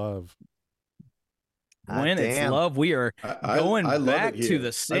it's love. Hot When it's damn. love, we are going I love back it to here. the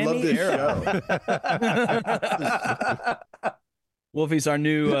I Sammy love this era. Wolfie's our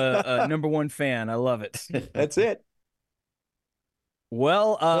new number one fan. I love it. That's it.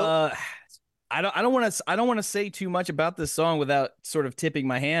 Well, I don't want to say too much about this song without sort of tipping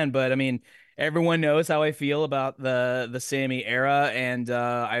my hand, but I mean, everyone knows how I feel about the Sammy era, and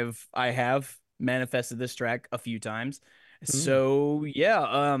I have manifested this track a few times. So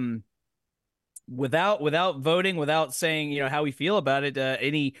yeah, without voting, without saying how we feel about it,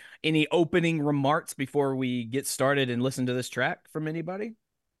 any opening remarks before we get started and listen to this track from anybody?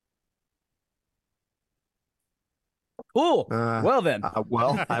 Cool. Well then.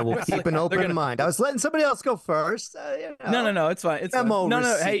 Well, I will keep an open mind. I was letting somebody else go first. No, it's fine. It's fine. No,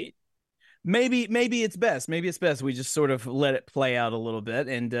 receipt. hey, maybe it's best. Maybe it's best we just sort of let it play out a little bit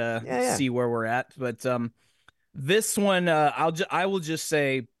and see where we're at. But this one, I will just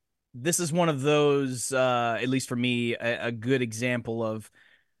say, this is one of those, at least for me, a good example of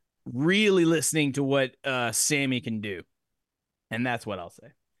really listening to what Sammy can do, and that's what I'll say.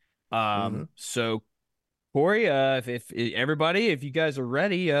 So. Corey, if everybody, if you guys are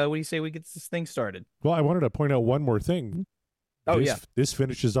ready, what do you say we get this thing started? Well, I wanted to point out one more thing. This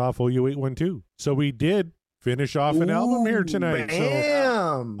finishes off OU812. So we did finish off an album here tonight.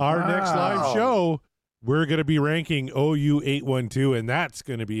 Bam. So our next live show, we're going to be ranking OU812, and that's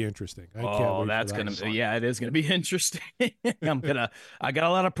going to be interesting. I can't wait. That's going to be, it is going to be interesting. I got a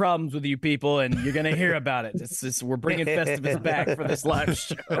lot of problems with you people, and you're going to hear about it. We're bringing Festivus back for this live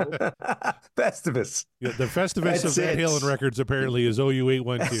show. Festivus. Yeah, the Festivus of Van Halen records apparently is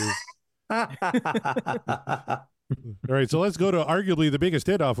OU812. All right, so let's go to arguably the biggest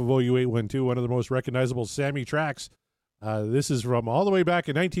hit off of OU812, one of the most recognizable Sammy tracks. This is from all the way back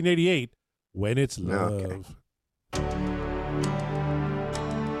in 1988. When It's Love. Okay.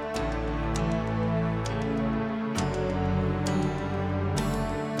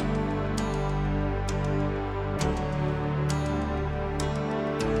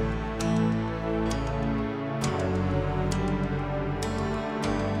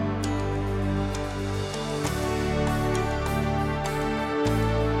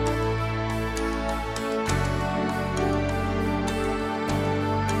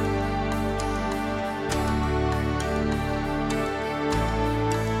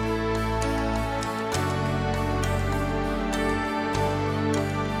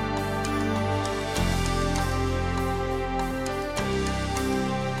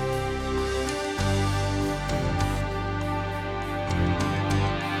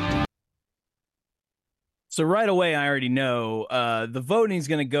 So right away, I already know the voting is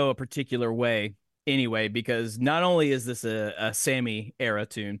going to go a particular way anyway, because not only is this a Sammy era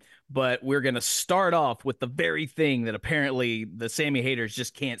tune, but we're going to start off with the very thing that apparently the Sammy haters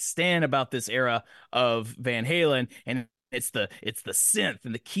just can't stand about this era of Van Halen, and it's the synth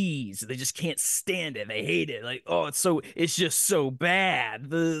and the keys. They just can't stand it. They hate it. Like, it's just so bad.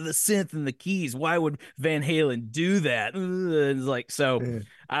 The synth and the keys. Why would Van Halen do that? It's like, so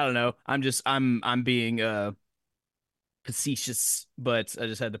I don't know. I'm being facetious, but I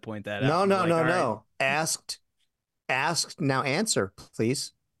just had to point that out. No. Asked, now answer,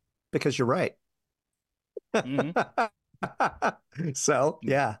 please, because you're right. So,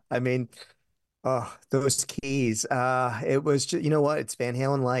 yeah, I mean, those keys. It was just, you know what? It's Van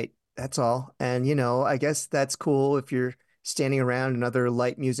Halen light. That's all. And, I guess that's cool if you're standing around and other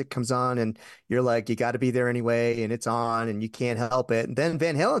light music comes on and you're like, you got to be there anyway, and it's on and you can't help it. And then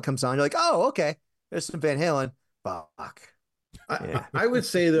Van Halen comes on. You're like, oh, okay, there's some Van Halen. Fuck. Yeah. I would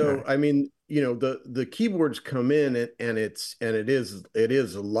say though, I mean, the keyboards come in and it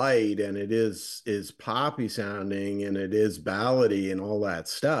is light and it is poppy sounding and it is ballady and all that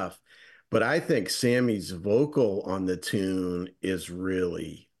stuff. But I think Sammy's vocal on the tune is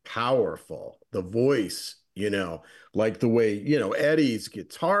really powerful. The voice, like the way, Eddie's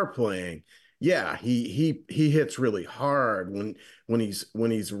guitar playing. Yeah, he hits really hard when he's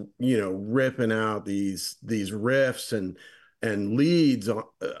ripping out these riffs and leads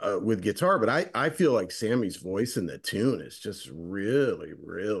with guitar. But I feel like Sammy's voice in the tune is just really,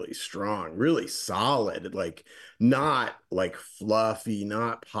 really strong, really solid, like not like fluffy,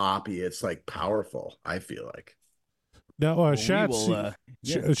 not poppy. It's like powerful, I feel like. Now, Schatz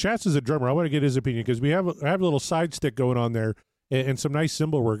is a drummer. I want to get his opinion because we have a little side stick going on there and some nice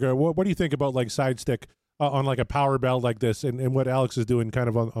cymbal work. What do you think about like side stick on like a power ballad like this and what Alex is doing kind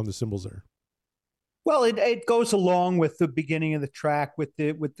of on the cymbals there? Well, it goes along with the beginning of the track with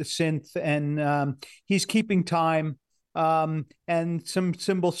the synth, and he's keeping time, and some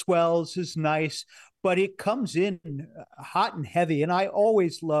cymbal swells is nice, but it comes in hot and heavy. And I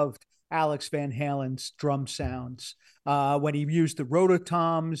always loved Alex Van Halen's drum sounds when he used the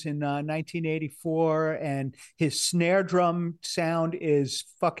rototoms in 1984, and his snare drum sound is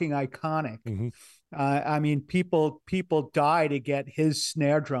fucking iconic. Mm-hmm. I mean, people die to get his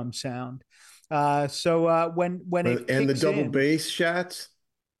snare drum sound. So when it and the double in, bass shots,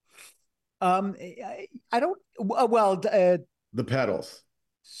 I don't the pedals,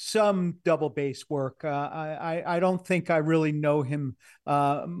 some double bass work. I don't think I really know him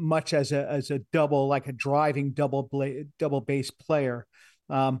much as a double, like a driving double bass player.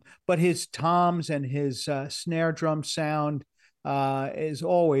 But his toms and his snare drum sound is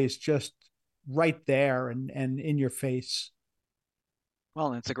always just right there and in your face.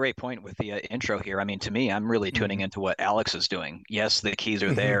 Well, it's a great point with the intro here. I mean, to me, I'm really tuning into what Alex is doing. Yes, the keys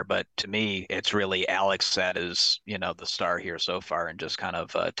are there, but to me, it's really Alex that is, the star here so far and just kind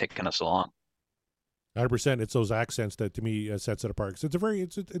of taking us along. 100%. It's those accents that to me sets it apart. So it's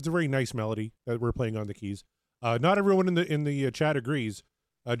a very nice melody that we're playing on the keys. Not everyone in the chat agrees.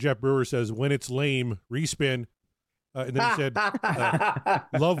 Jeff Brewer says, when it's lame, respin. And then he said,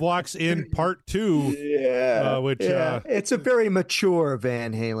 Love Walks In Part 2. Yeah. Which it's a very mature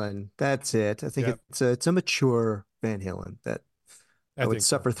Van Halen. That's it. I think it's a mature Van Halen that I would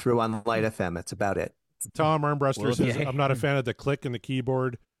suffer through on Light FM. That's about it. Tom Armbruster says, I'm not a fan of the click in the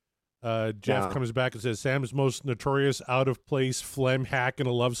keyboard. Jeff comes back and says, Sam's most notorious out-of-place phlegm hack in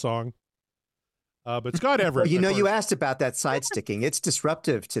a love song. But Scott Everett. You asked about that side sticking. It's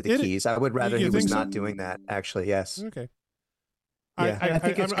disruptive to the keys. I would rather he was not doing that, actually. Yes. Okay. Yeah.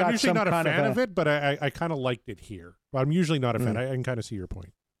 I'm usually not a fan of it, but I kind of liked it here. But I'm usually not a fan. I can kind of see your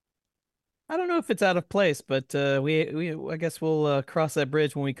point. I don't know if it's out of place, but I guess we'll cross that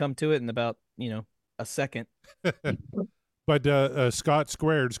bridge when we come to it in about a second. But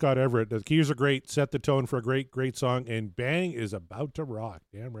Scott Everett, the keys are great. Set the tone for a great song, and Bang is about to rock.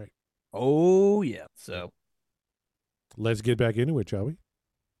 Damn right. Oh, yeah. So let's get back into it, shall we?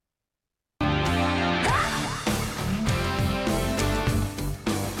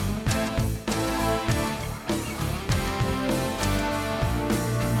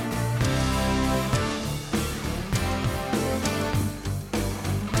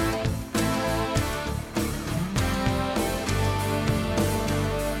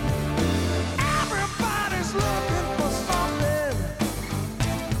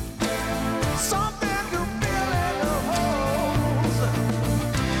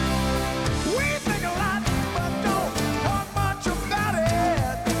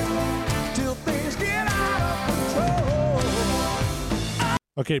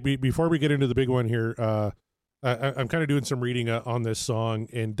 Okay, before we get into the big one here, I'm kind of doing some reading on this song,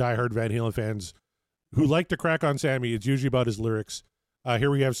 and diehard Van Halen fans who like to crack on Sammy, it's usually about his lyrics.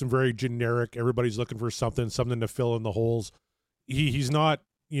 Here we have some very generic, everybody's looking for something to fill in the holes. He's not,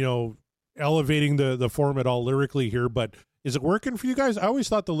 elevating the form at all lyrically here, but is it working for you guys? I always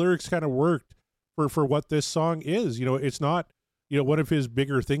thought the lyrics kind of worked for what this song is. It's not, one of his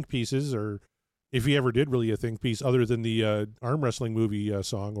bigger think pieces, or if he ever did really a think piece other than the arm wrestling movie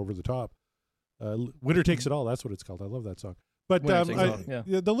song Over the Top. Winter Takes It All, that's what it's called. I love that song. But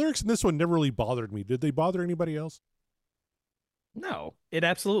the lyrics in this one never really bothered me. Did they bother anybody else? No, it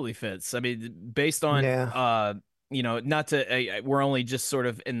absolutely fits. I mean, based on, not to, we're only just sort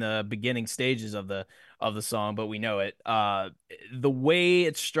of in the beginning stages of the song, but we know it. The way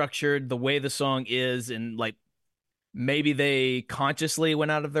it's structured, the way the song is, and like, maybe they consciously went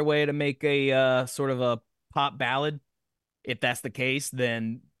out of their way to make a sort of a pop ballad. If that's the case,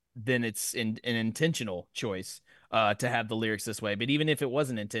 then it's an intentional choice to have the lyrics this way. But even if it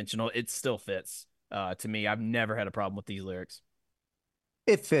wasn't intentional, it still fits to me. I've never had a problem with these lyrics.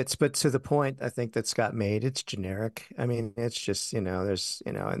 It fits, but to the point I think that Scott made, it's generic. I mean, it's just, there's,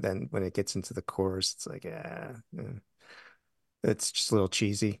 and then when it gets into the chorus, it's like, it's just a little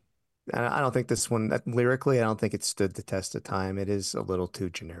cheesy. I don't think this one, lyrically, I don't think it stood the test of time. It is a little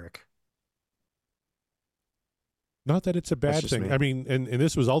too generic. Not that it's a bad thing. Me. I mean, and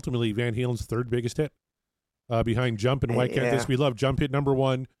this was ultimately Van Halen's third biggest hit, behind Jump and Why Can't This Be Love. Jump hit number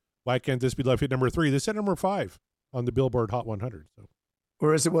 1. Why Can't This Be Love hit number 3. This hit number 5 on the Billboard Hot 100. So.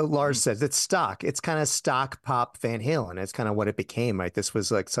 Or is it what Lars says? It's stock. It's kind of stock pop Van Halen. It's kind of what it became, right? This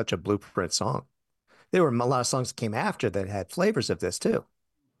was like such a blueprint song. There were a lot of songs that came after that had flavors of this too.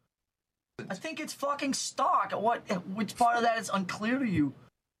 I think it's fucking stock. Which part of that is unclear to you?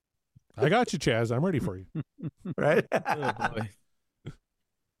 I got you, Chaz. I'm ready for you. Right? Oh, boy.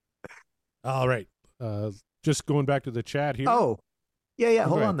 All right. Just going back to the chat here. Oh, yeah.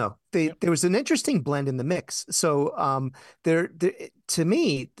 Hold on, though. There was an interesting blend in the mix. So there to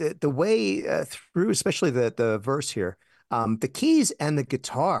me, the way through, especially the verse here, the keys and the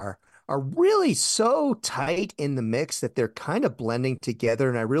guitar are really so tight in the mix that they're kind of blending together.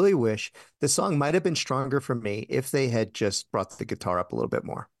 And I really wish the song might have been stronger for me if they had just brought the guitar up a little bit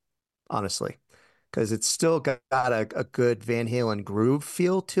more, honestly, because it's still got a good Van Halen groove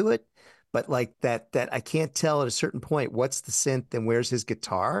feel to it. But like that I can't tell at a certain point what's the synth and where's his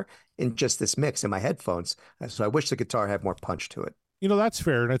guitar in just this mix in my headphones. So I wish the guitar had more punch to it. That's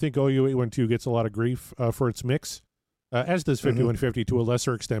fair. And I think OU812 gets a lot of grief for its mix. As does 5150 to a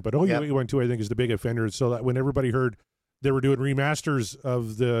lesser extent, but OU812 I think is the big offender. So that when everybody heard they were doing remasters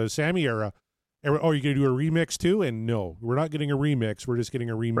of the Sammy era, you're going to do a remix too? And no, we're not getting a remix. We're just getting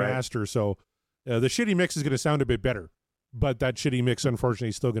a remaster. Right. So The shitty mix is going to sound a bit better, but that shitty mix, unfortunately,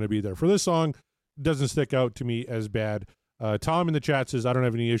 is still going to be there. For this song, doesn't stick out to me as bad. Tom in the chat says, I don't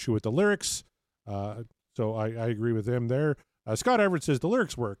have any issue with the lyrics. So I agree with him there. Scott Everett says the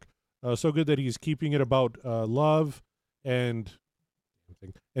lyrics work. So good that he's keeping it about love and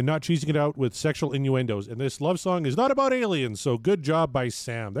not cheesing it out with sexual innuendos. And this love song is not about aliens, so good job by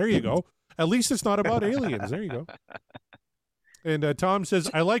Sam. There you go. At least it's not about aliens. There you go. And Tom says,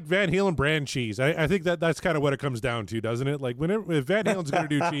 I like Van Halen brand cheese. I think that's kind of what it comes down to, doesn't it? Like, if Van Halen's going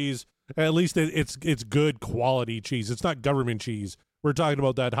to do cheese, at least it's good quality cheese. It's not government cheese. We're talking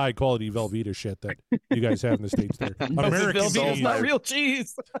about that high quality Velveeta shit that you guys have in the States there. American Velveeta's not real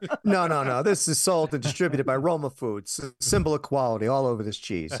cheese. No. This is sold and distributed by Roma Foods. Symbol of quality all over this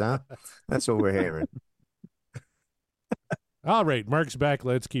cheese, huh? That's what we're hearing. All right, Mark's back.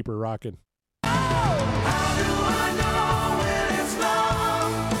 Let's keep her rocking.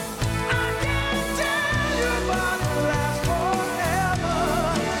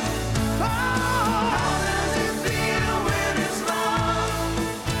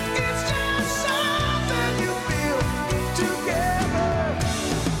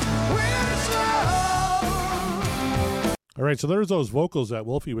 All right, so there's those vocals that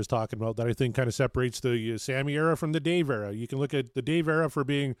Wolfie was talking about that I think kind of separates the Sammy era from the Dave era. You can look at the Dave era for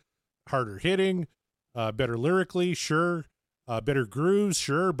being harder hitting, better lyrically, sure, better grooves,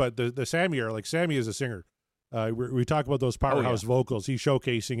 sure, but the Sammy era, like Sammy is a singer. We talk about those powerhouse vocals. He's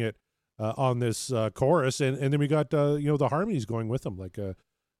showcasing it on this chorus, and then we got the harmonies going with them. Like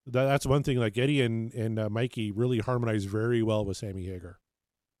that's one thing. Like Eddie and Mikey really harmonize very well with Sammy Hagar.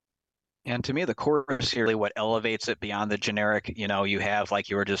 And to me, the chorus here really what elevates it beyond the generic. You have, like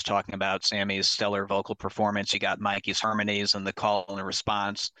you were just talking about, Sammy's stellar vocal performance. You got Mikey's harmonies and the call and the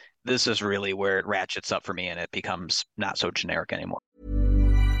response. This is really where it ratchets up for me, and it becomes not so generic anymore.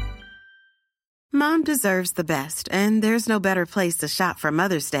 Mom deserves the best, and there's no better place to shop for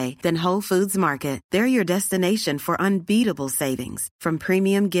Mother's Day than Whole Foods Market. They're your destination for unbeatable savings, from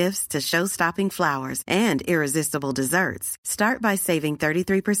premium gifts to show-stopping flowers and irresistible desserts. Start by saving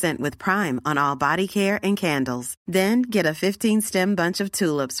 33% with Prime on all body care and candles. Then get a 15-stem bunch of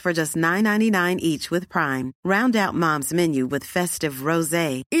tulips for just $9.99 each with Prime. Round out Mom's menu with festive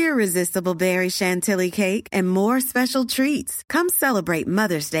rosé, irresistible berry chantilly cake, and more special treats. Come celebrate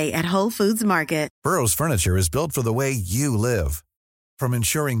Mother's Day at Whole Foods Market. Burrow's furniture is built for the way you live. From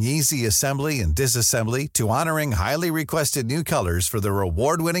ensuring easy assembly and disassembly to honoring highly requested new colors for their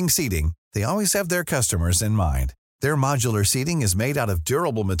award-winning seating, they always have their customers in mind. Their modular seating is made out of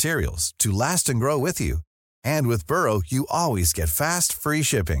durable materials to last and grow with you. And with Burrow, you always get fast, free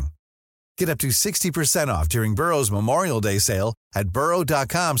shipping. Get up to 60% off during Burrow's Memorial Day sale at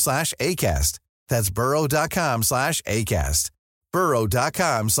burrow.com/ACAST. That's burrow.com/ACAST.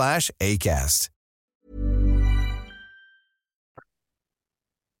 burrow.com/ACAST.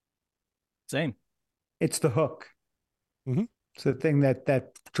 Same. It's the hook. Mm-hmm. It's the thing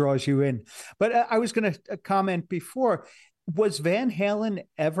that draws you in. But I was going to comment before. Was Van Halen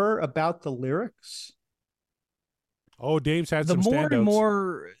ever about the lyrics? Oh, Dave's had some standouts. The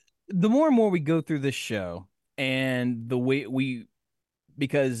more and more we go through this show, and the way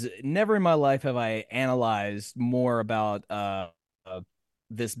because never in my life have I analyzed more about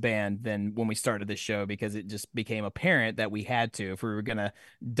this band than when we started this show, because it just became apparent that we had to if we were going to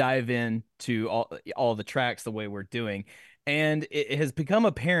dive into all the tracks the way we're doing. And it has become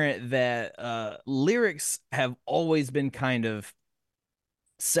apparent that lyrics have always been kind of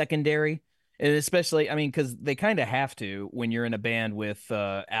secondary, and especially, I mean, because they kind of have to when you're in a band with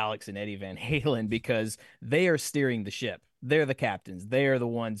Alex and Eddie Van Halen, because they are steering the ship. They're the captains. They are the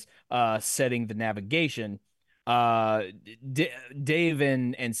ones setting the navigation. Dave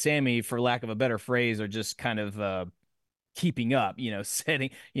and Sammy, for lack of a better phrase, are just kind of keeping up, setting,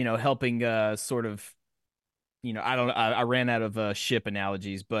 helping sort of, I ran out of ship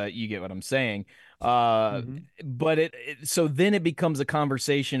analogies, but you get what I'm saying. But so then it becomes a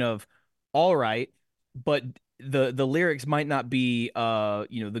conversation of, all right, but the lyrics might not be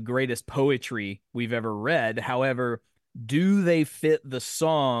the greatest poetry we've ever read. However, do they fit the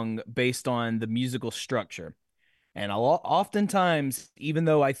song based on the musical structure? And oftentimes, even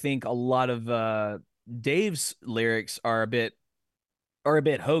though I think a lot of Dave's lyrics are a bit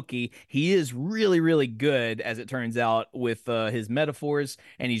hokey, he is really, really good, as it turns out, with his metaphors,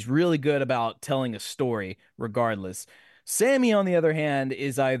 and he's really good about telling a story regardless. Sammy, on the other hand,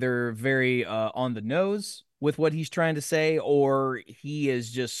 is either very on the nose with what he's trying to say, or he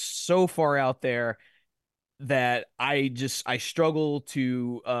is just so far out there that I struggle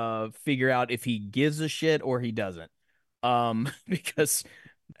to figure out if he gives a shit or he doesn't. Because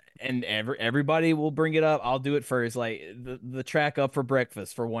and everybody will bring it up. I'll do it first. Like the track Up for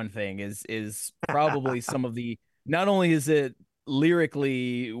Breakfast, for one thing, is probably some of the, not only is it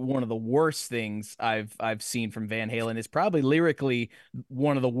lyrically one of the worst things I've seen from Van Halen, it's probably lyrically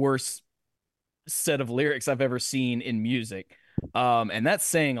one of the worst set of lyrics I've ever seen in music. And that's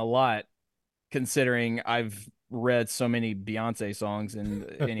saying a lot, considering I've read so many Beyonce songs. And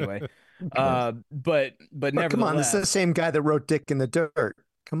anyway, but nevertheless, come on, this is the same guy that wrote Dick in the Dirt.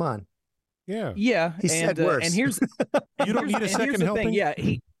 Come on. Yeah, he said worse. And here's you don't need a second helping. Yeah,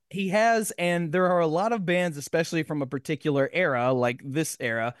 he has, and there are a lot of bands, especially from a particular era, like this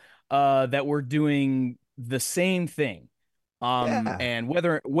era, that were doing the same thing. And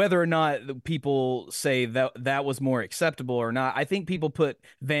whether or not people say that was more acceptable or not, I think people put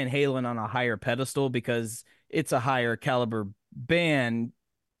Van Halen on a higher pedestal because it's a higher caliber band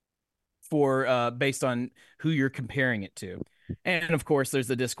for based on who you're comparing it to. And of course, there's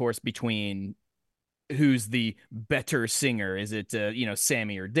the discourse between who's the better singer. Is it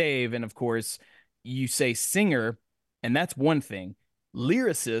Sammy or Dave? And of course, you say singer, and that's one thing.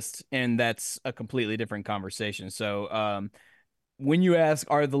 Lyricist, and that's a completely different conversation. So when you ask,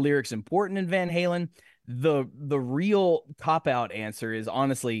 are the lyrics important in Van Halen? The real cop-out answer is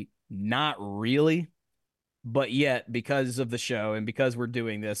honestly not really. But yet, because of the show and because we're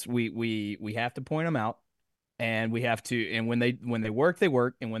doing this, we have to point them out, and we have to. And when they work, they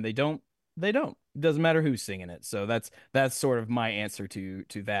work, and when they don't, they don't. It doesn't matter who's singing it. So that's sort of my answer to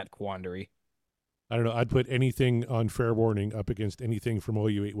that quandary. I don't know. I'd put anything on Fair Warning up against anything from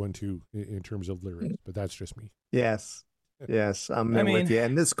OU812 in terms of lyrics, but that's just me. Yes. I'm with you.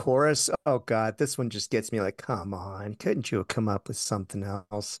 And this chorus, oh God, this one just gets me like, come on, couldn't you have come up with something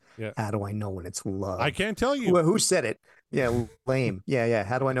else? Yeah. How do I know when it's love? I can't tell you. Who said it? Yeah, lame. Yeah.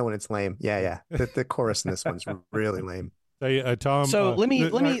 How do I know when it's lame? Yeah. The chorus in this one's really lame. Hey, Tom. So let me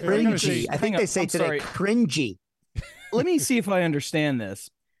cringy. I think they say today cringy. Let me see if I understand this.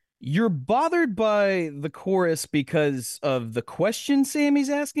 You're bothered by the chorus because of the question Sammy's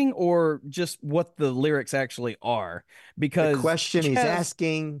asking, or just what the lyrics actually are? Because the question he's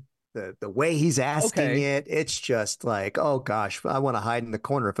asking, the way he's asking it, it's just like, oh gosh, I want to hide in the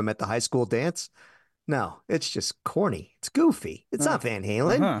corner if I'm at the high school dance. No, it's just corny. It's goofy. It's not Van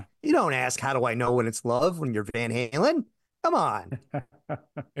Halen. You don't ask, how do I know when it's love when you're Van Halen? Come on.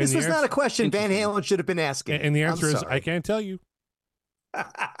 This was not a question Van Halen should have been asking. And the answer is, I can't tell you.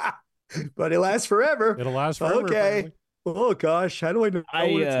 But it lasts forever. It'll last forever. Okay. Apparently. Oh gosh, how do I know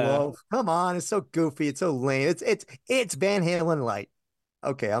when it's love? Come on, it's so goofy. It's so lame. It's Van Halen light.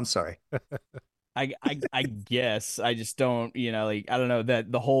 Okay, I'm sorry. I guess I just don't, I don't know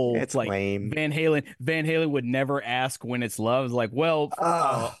that the whole it's like lame. Van Halen would never ask when it's love. It's like, well,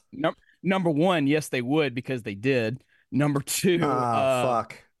 number one, yes, they would because they did. Number two,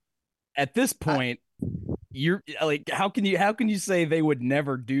 fuck. At this point, you're like, how can you say they would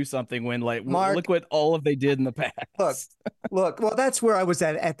never do something when, like, Mark, look what all of they did in the past. Look, well, that's where I was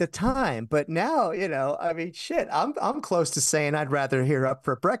at the time, but now, I mean, shit, I'm close to saying I'd rather hear Up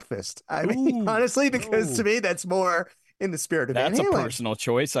for Breakfast. I mean, honestly, because to me that's more in the spirit of Van Halen. That's a personal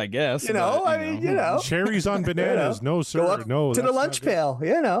choice, I guess. Cherries on bananas. No, sir. Go up no. To the lunch pail.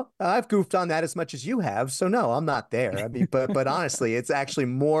 I've goofed on that as much as you have. So no, I'm not there. I mean, but honestly, it's actually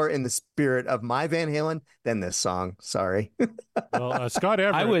more in the spirit of my Van Halen than this song. Sorry. Well, Scott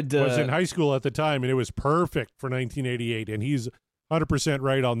Everett was in high school at the time, and it was perfect for 1988. And he's 100%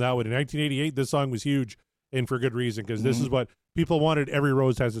 right on that one. In 1988, this song was huge, and for good reason, because this is what people wanted. Every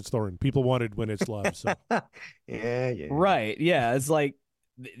rose has its thorn. People wanted when it's love. So. Yeah. Right. Yeah. It's like,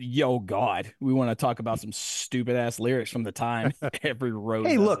 yo, God, we want to talk about some stupid ass lyrics from the time. Every rose.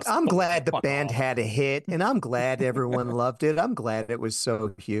 Hey, look, I'm glad the band had a hit, and I'm glad everyone loved it. I'm glad it was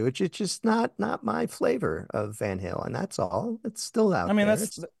so huge. It's just not my flavor of Van Halen. That's all. It's still out. I mean, there.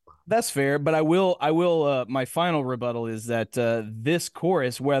 that's fair, but I will my final rebuttal is that this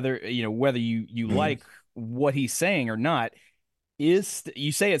chorus, whether you like what he's saying or not, is,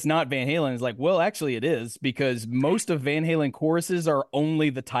 you say it's not Van Halen. It's like, well, actually it is, because most of Van Halen choruses are only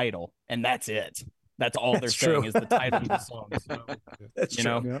the title, and that's it. That's all they're saying is the title of the song. So, that's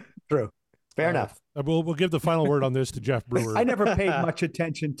true. Yep. True. Fair enough. We'll give the final word on this to Jeff Brewer. I never paid much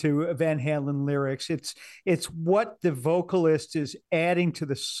attention to Van Halen lyrics. It's what the vocalist is adding to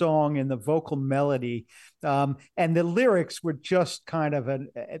the song and the vocal melody, and the lyrics were just kind of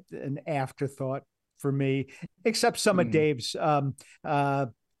an afterthought for me, except some of Dave's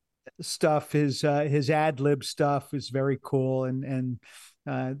stuff. His ad lib stuff is very cool, and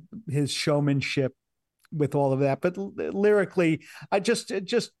his showmanship with all of that. But lyrically, I just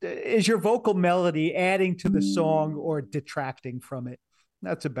is your vocal melody adding to the song or detracting from it?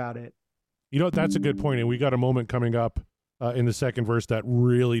 That's about it. You know, that's a good point. And we got a moment coming up in the second verse that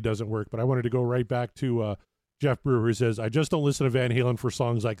really doesn't work. But I wanted to go right back to Jeff Brewer, who says, I just don't listen to Van Halen for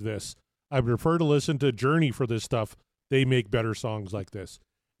songs like this. I prefer to listen to Journey for this stuff. They make better songs like this.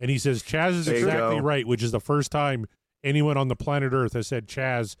 And he says, Chaz is exactly right, which is the first time anyone on the planet Earth has said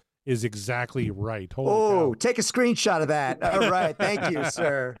Chaz is exactly right. Holy cow. Take a screenshot of that. All right. Thank you,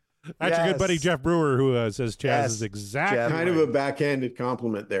 sir. That's your good buddy Jeff Brewer, who says Chaz is exactly Jeff, kind of a backhanded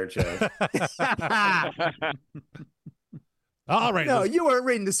compliment there, Chaz. All right. No, you weren't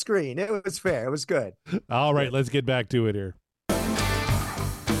reading the screen. It was fair. It was good. All right, let's get back to it here.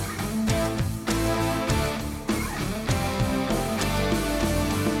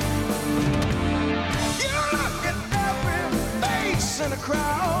 In a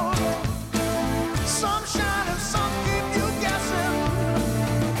crowd, some shining, some keep you guessing,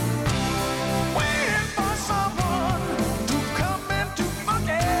 waiting for someone to come into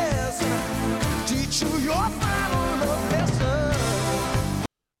focus, teach you your final love lesson.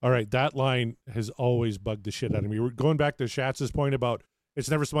 All right, that line has always bugged the shit out of me. We're going back to Schatz's point about it's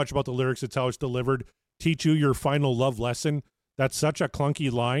never so much about the lyrics, it's how it's delivered. Teach you your final love lesson. That's such a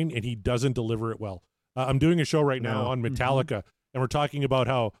clunky line, and he doesn't deliver it well. I'm doing a show right now on Metallica, and we're talking about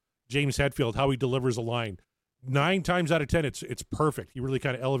how James Hetfield, how he delivers a line. 9 times out of 10, it's perfect. He really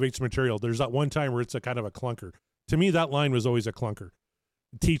kind of elevates the material. There's that one time where it's a kind of a clunker. To me, that line was always a clunker.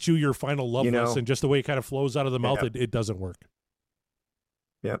 Teach you your final love lesson, just the way it kind of flows out of the mouth, it doesn't work.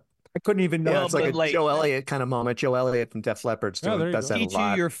 Yep. I couldn't even know. It's like a Joe Elliott kind of moment. Joe Elliott from Def Leppard does that a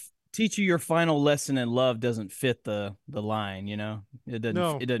lot. Teach you your final lesson in love doesn't fit the line, you know. It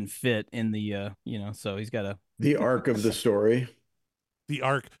doesn't fit in the so he's got the arc of the story. The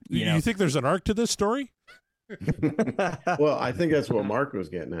arc. You think there's an arc to this story? Well, I think that's what Mark was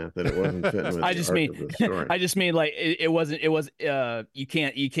getting at, that it wasn't fitting with the arc of the story. I just mean like it wasn't. You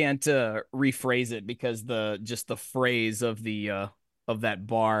can't rephrase it because the phrase of of that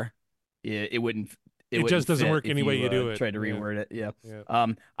bar, it wouldn't. It just doesn't work any way you do it. Try to reword it. Yeah.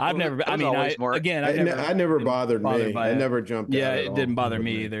 I never bothered me. I never jumped. Yeah, it didn't bother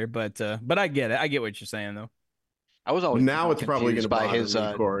me either. But I get it. I get what you're saying though. I was always now it's probably going to bother his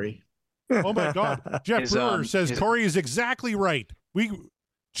me, Corey. Oh my God, Jeff Brewer says Corey is exactly right.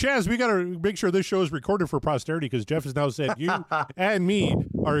 Chaz, we got to make sure this show is recorded for posterity because Jeff has now said you and me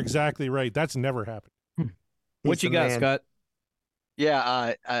are exactly right. That's never happened. What you got, Scott?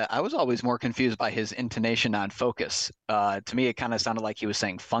 Yeah, I was always more confused by his intonation on focus. To me, it kind of sounded like he was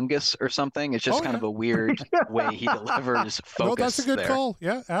saying fungus or something. It's just kind of a weird way he delivers focus. No, that's a good call.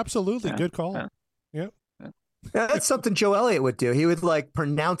 Yeah, absolutely. Yeah. Good call. Yeah. Yeah, that's something Joe Elliott would do. He would like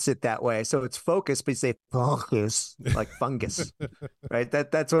pronounce it that way. So it's focus, but he'd say focus, like fungus, right?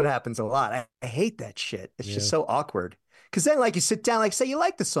 That's what happens a lot. I hate that shit. It's just so awkward. Because then like you sit down, like say you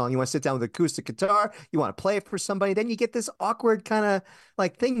like the song, you want to sit down with acoustic guitar, you want to play it for somebody, then you get this awkward kind of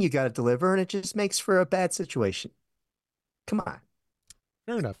like thing you got to deliver, and it just makes for a bad situation. Come on.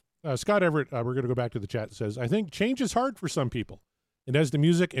 Fair enough. Scott Everett, we're going to go back to the chat, says, I think change is hard for some people. And as the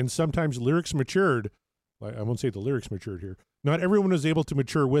music and sometimes lyrics matured, I won't say the lyrics matured here, not everyone is able to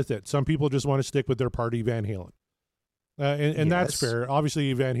mature with it. Some people just want to stick with their party Van Halen. And that's fair.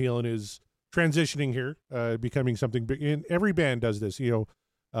 Obviously, Van Halen is transitioning here, becoming something big. And every band does this,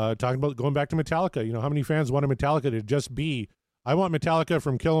 talking about going back to Metallica. How many fans wanted Metallica to just be, I want Metallica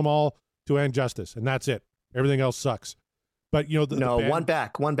from Kill 'Em All to End Justice, and that's it. Everything else sucks. But, the band... one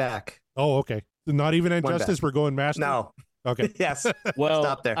back. Oh, okay. Not even End Justice? Back. We're going master? No. Okay. Yes. Well,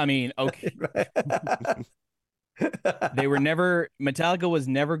 stop there. I mean, okay. Metallica was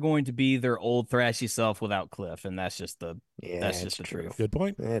never going to be their old thrashy self without Cliff, and that's just the truth. Good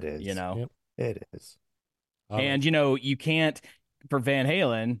point. It is. Yep. It is. And you can't, for Van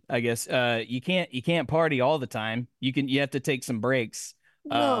Halen, I guess, you can't party all the time. You have to take some breaks.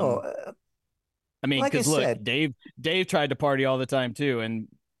 No. I mean, because look, Dave tried to party all the time too, and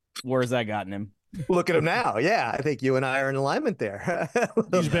where's that gotten him? Look at him now. Yeah, I think you and I are in alignment there.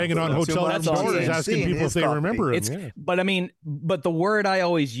 He's banging on hotel room doors, asking people if they remember him. But the word I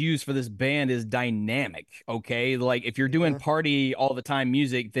always use for this band is dynamic. Okay, like if you're doing party all the time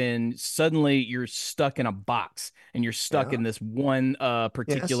music, then suddenly you're stuck in a box and you're stuck in this one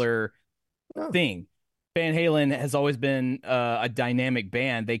particular thing. Van Halen has always been a dynamic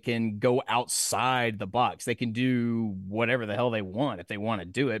band. They can go outside the box. They can do whatever the hell they want if they want to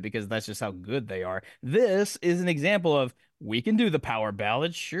do it, because that's just how good they are. This is an example of, we can do the power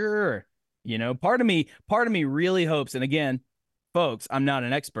ballad. Sure. Part of me really hopes. And again, folks, I'm not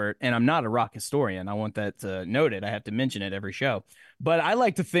an expert and I'm not a rock historian. I want that noted. I have to mention it every show. But I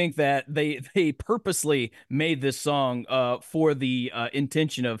like to think that they purposely made this song for the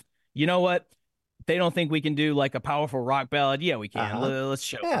intention of, you know what? They don't think we can do like a powerful rock ballad. Yeah, we can. Let's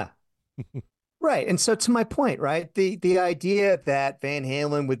show. Yeah. Right. And so to my point, right, the idea that Van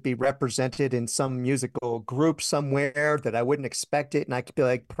Halen would be represented in some musical group somewhere that I wouldn't expect it, and I could be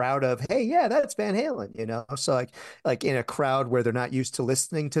like proud of, hey, yeah, that's Van Halen, you know. So like in a crowd where they're not used to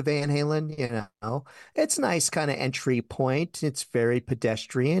listening to Van Halen, you know, it's a nice kind of entry point. It's very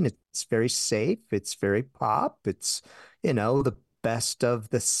pedestrian, it's very safe, it's very pop, it's, you know, the best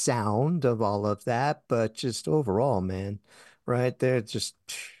of the sound of all of that, but just overall, man, right? They're just,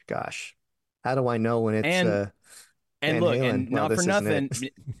 gosh. How do I know when it's and look, Halen? And not for nothing,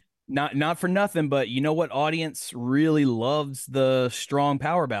 not for nothing, but you know what audience really loves the strong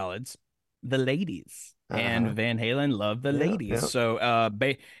power ballads? The ladies. And Van Halen loved the ladies. So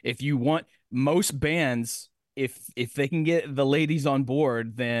if you want most bands, if they can get the ladies on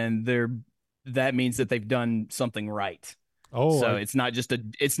board, then that means that they've done something right. Oh, so it's not just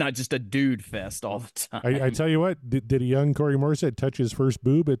a dude fest all the time. I tell you what, did a young Corey Morissette touch his first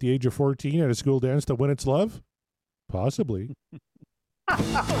boob at the age of 14 at a school dance to win its love? Possibly. All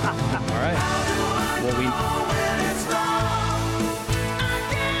right. Well,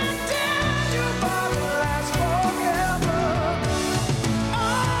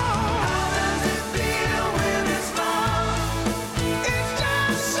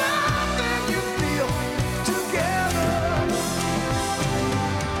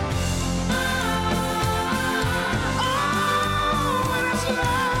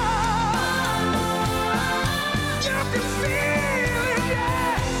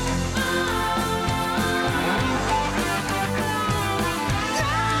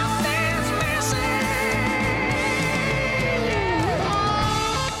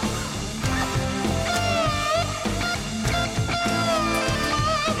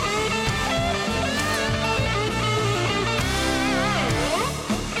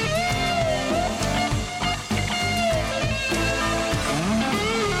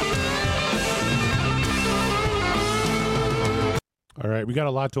 All right, we got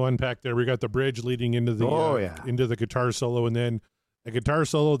a lot to unpack there. We got the bridge leading into the into the guitar solo, and then a guitar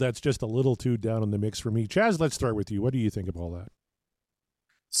solo that's just a little too down in the mix for me. Chaz, let's start with you. What do you think of all that?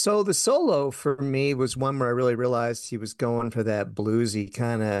 So the solo for me was one where I really realized he was going for that bluesy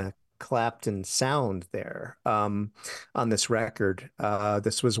kind of Clapton sound there on this record.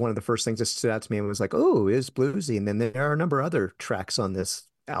 This was one of the first things that stood out to me and was like, oh, it is bluesy. And then there are a number of other tracks on this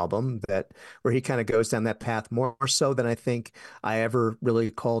album where he kind of goes down that path more so than I think I ever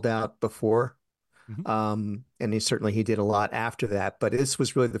really called out before. And he did a lot after that, but this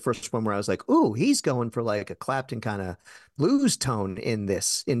was really the first one where I was like, ooh, he's going for like a Clapton kind of blues tone in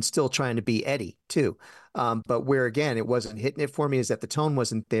this, and still trying to be Eddie too. But where again it wasn't hitting it for me is that the tone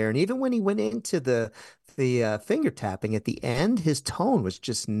wasn't there. And even when he went into the finger tapping at the end, his tone was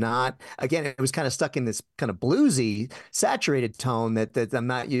just not, again, it was kind of stuck in this kind of bluesy saturated tone that I'm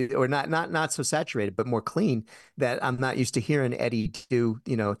not used, or not so saturated, but more clean, that I'm not used to hearing Eddie do,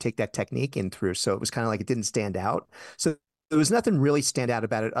 you know, take that technique in through. So it was kind of like it didn't stand out. So there was nothing really stand out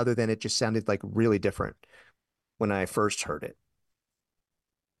about it other than it just sounded like really different when I first heard it.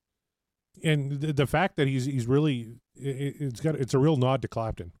 And the fact that he's really, it's a real nod to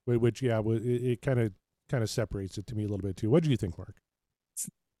Clapton, which it kind of separates it to me a little bit too. What do you think, Mark?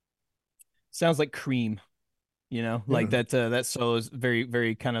 Sounds like Cream, you know, like that solo is very,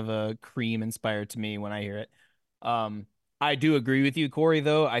 very kind of a Cream inspired to me when I hear it. I do agree with you, Corey,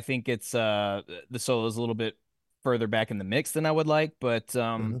 though. I think it's the solo is a little bit further back in the mix than I would like, but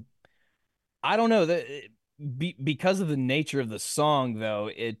I don't know that because of the nature of the song, though,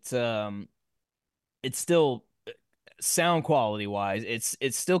 it's still sound quality wise,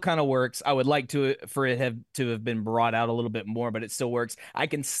 it still kind of works. I would like for it to have been brought out a little bit more, but it still works. I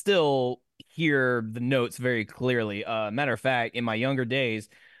can still hear the notes very clearly. Matter of fact, in my younger days,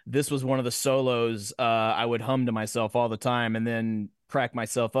 this was one of the solos I would hum to myself all the time, and then crack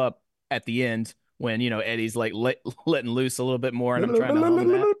myself up at the end when, you know, Eddie's like letting loose a little bit more, and I'm trying to hum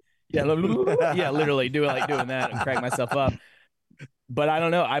that. Yeah, literally doing that and crack myself up. But I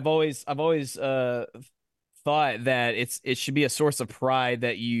don't know. I've always thought that it should be a source of pride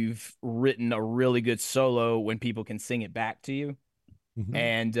that you've written a really good solo when people can sing it back to you.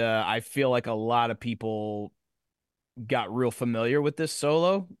 And I feel like a lot of people got real familiar with this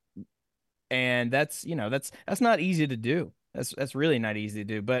solo, and that's not easy to do. That's really not easy to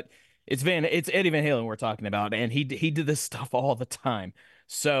do. But it's Eddie Van Halen we're talking about, and he did this stuff all the time.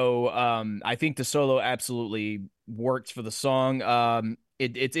 So I think the solo absolutely works for the song.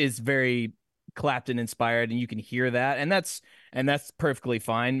 It is very Clapton inspired, and you can hear that, and that's perfectly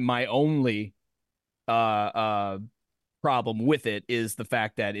fine. My only problem with it is the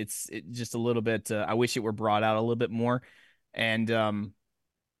fact that it's just a little bit. I wish it were brought out a little bit more, and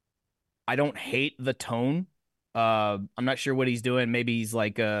I don't hate the tone. I'm not sure what he's doing. Maybe he's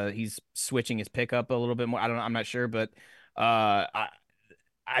like he's switching his pickup a little bit more. I don't know. I'm not sure, but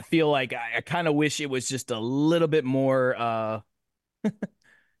I feel like I kind of wish it was just a little bit more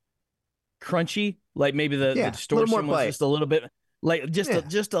crunchy. Like maybe the distortion was just a little bit, like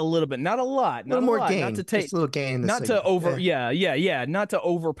just a little bit, not a lot, not a more lot, gain, not to take just a little gain, not to over, not to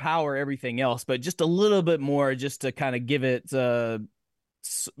overpower everything else, but just a little bit more, just to kind of give it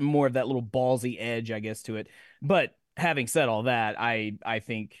more of that little ballsy edge, I guess, to it. But having said all that, I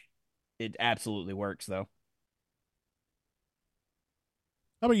think it absolutely works, though.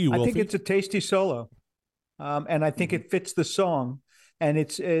 How about you, Wolfie? I think it's a tasty solo, and I think it fits the song. And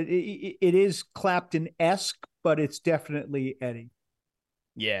it is Clapton-esque, but it's definitely Eddie.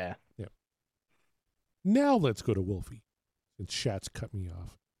 Yeah. Now let's go to Wolfie. Since Shat's cut me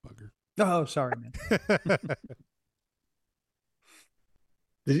off, bugger. Oh, sorry, man.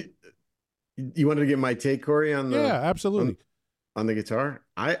 You wanted to get my take, Corey, on the absolutely on the guitar?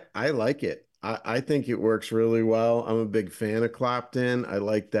 I like it. I think it works really well. I'm a big fan of Clapton. I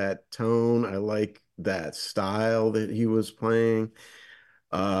like that tone. I like that style that he was playing.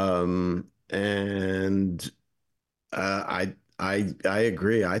 And I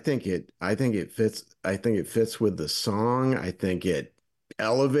agree. I think it fits. I think it fits with the song. I think it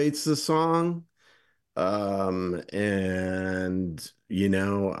elevates the song. And when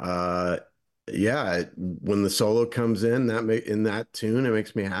the solo comes in in that tune, it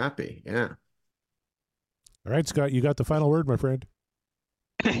makes me happy. Yeah. All right, Scott, you got the final word, my friend.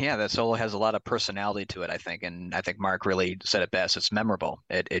 Yeah, that solo has a lot of personality to it, I think, and I think Mark really said it best. It's memorable.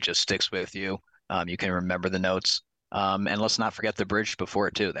 It just sticks with you. You can remember the notes. And let's not forget the bridge before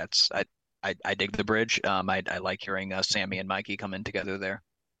it too. I dig the bridge. I like hearing Sammy and Mikey come in together there.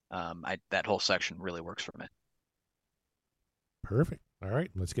 That whole section really works for me. Perfect. All right,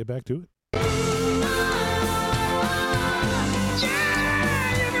 let's get back to it.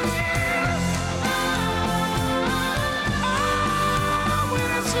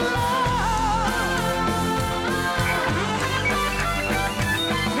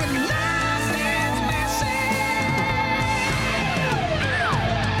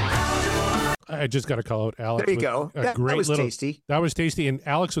 I just got to call out Alex. There you go. That was tasty. That was tasty. And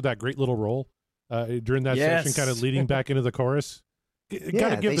Alex with that great little roll during that section, kind of leading back into the chorus.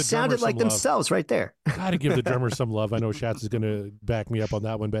 Gotta give they the sounded like themselves right there. Got to give the drummer some love. I know Schatz is going to back me up on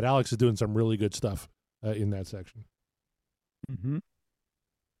that one, but Alex is doing some really good stuff in that section. Mm-hmm.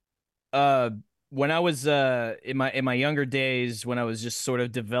 When I was in my younger days, when I was just sort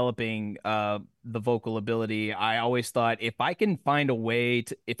of developing the vocal ability, I always thought if I can find a way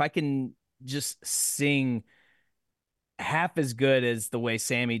to, if I can just sing half as good as the way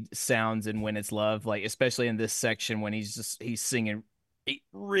Sammy sounds in When It's Love, like especially in this section when he's singing,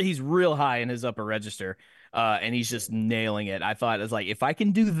 he's real high in his upper register, and he's just nailing it. I thought, it's like, if I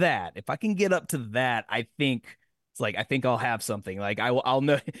can do that, if I can get up to that, I think I'll have something. Like I'll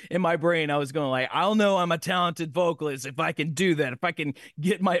know in my brain, I was going like, I'll know I'm a talented vocalist if I can do that, if I can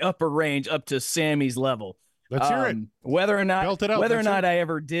get my upper range up to Sammy's level. Let's hear it. Whether or not I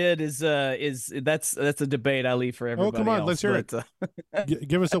ever did is that's a debate I leave for everybody. Oh, come on, else. let's hear it.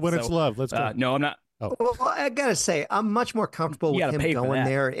 Give us a When It's Love. Let's go. No, I'm not. Oh. Well, I gotta say, I'm much more comfortable with him going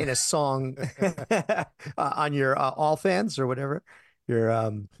there in a song on your All Fans or whatever. Your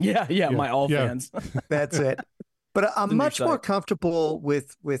my All Fans. That's it. But I'm much more comfortable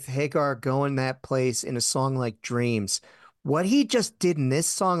with Hagar going that place in a song like Dreams. What he just did in this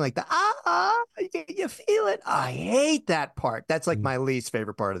song, like you feel it. I hate that part. That's like my least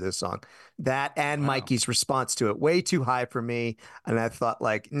favorite part of this song. That and Mikey's response to it, way too high for me. And I thought,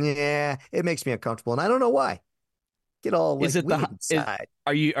 like, yeah, it makes me uncomfortable, and I don't know why. Get all like, is it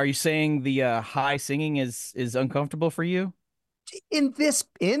are you saying the high singing is uncomfortable for you? In this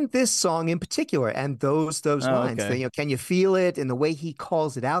song in particular, and those lines, okay. Can you feel it? And the way he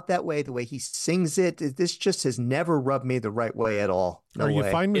calls it out that way, the way he sings it, this just has never rubbed me the right way at all. No Are you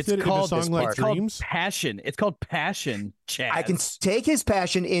way. fine with it in a song like Dreams? Passion. It's called Passion, Chad. I can take his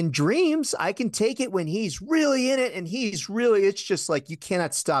passion in Dreams. I can take it when he's really in it, and it's just like you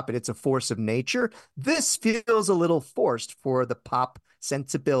cannot stop it. It's a force of nature. This feels a little forced for the pop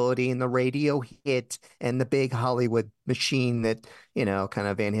sensibility and the radio hit and the big Hollywood machine that, kind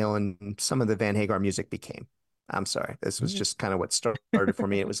of Van Halen and some of the Van Hagar music became. I'm sorry. This was just kind of what started for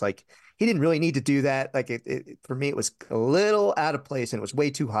me. It was like he didn't really need to do that. Like for me, it was a little out of place and it was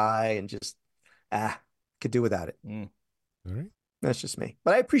way too high and just could do without it. All right. That's just me.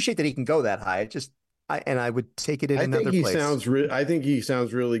 But I appreciate that he can go that high. I would take it in another place. I think he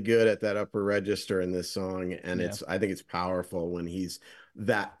sounds really good at that upper register in this song, and I think it's powerful when he's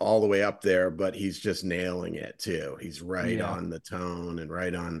that all the way up there, but he's just nailing it too. He's right on the tone and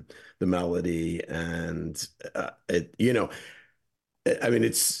right on the melody, and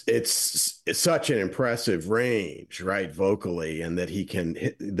it's such an impressive range, right, vocally, and that he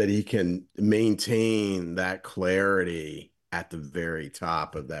can maintain that clarity at the very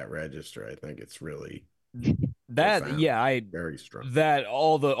top of that register. I think it's really very strong. That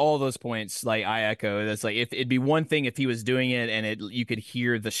all those points, like I echo. That's like if it'd be one thing if he was doing it and you could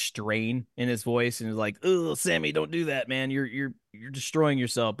hear the strain in his voice and it's like, oh, Sammy, don't do that, man. You're destroying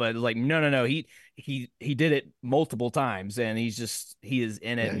yourself. But like, no. He did it multiple times and he is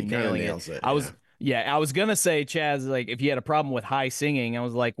in it and nailing it. I was gonna say, Chaz, like if you had a problem with high singing, I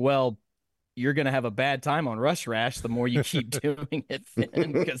was like, well, you're going to have a bad time on Rush Rash the more you keep doing it,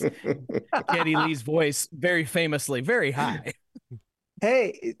 Finn, because Geddy Lee's voice, very famously, very high.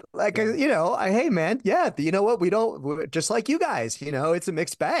 Hey, like, hey, man. Yeah. You know what? We're just like you guys, it's a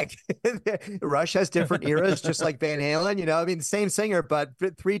mixed bag. Rush has different eras, just like Van Halen, the same singer, but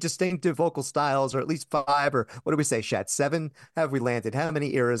 3 distinctive vocal styles, or at least 5, or what do we say, Shat? 7? Have we landed? How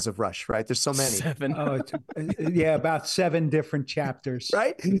many eras of Rush, right? There's so many. 7. Oh, about 7 different chapters.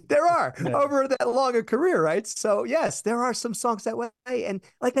 Right? There are over that long a career, right? So, yes, there are some songs that way. And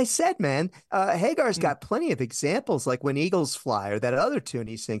like I said, man, Hagar's got plenty of examples, like When Eagles Fly or that other tune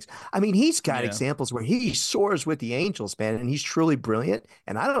he sings. I mean, he's got examples where he soars with the angels, man, and he's truly brilliant.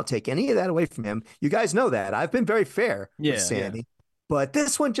 And I don't take any of that away from him. You guys know that. I've been very fair with Sammy. But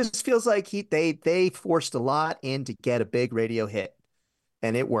this one just feels like they forced a lot in to get a big radio hit.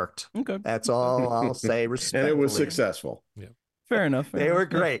 And it worked. Okay. That's all I'll say. And it was successful. Yeah. Fair enough. They were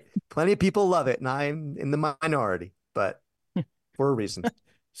great. Plenty of people love it, and I'm in the minority, but for a reason.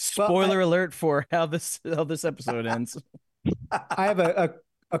 Spoiler alert for how this episode ends. I have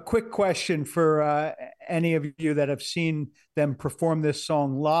a quick question for any of you that have seen them perform this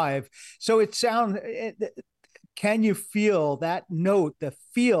song live. So can you feel that note? The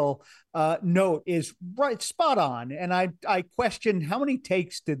feel note is right spot on. And I question, how many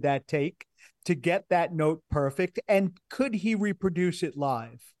takes did that take to get that note perfect? And could he reproduce it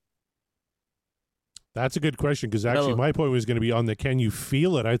live? That's a good question, because actually my point was going to be on the can you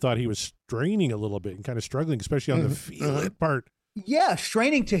feel it? I thought he was straining a little bit and kind of struggling, especially on the feel it part. Yeah,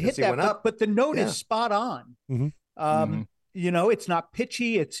 straining to hit that, but the note is spot on. It's not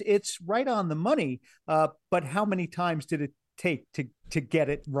pitchy, it's right on the money. But how many times did it take to get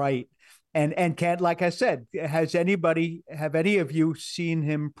it right? And can, like I said, have any of you seen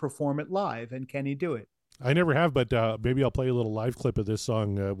him perform it live, and can he do it? I never have, but maybe I'll play a little live clip of this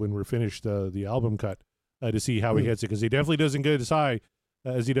song when we're finished the album cut to see how he hits it, because he definitely doesn't get as high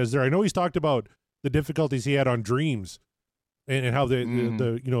as he does there. I know he's talked about the difficulties he had on Dreams and how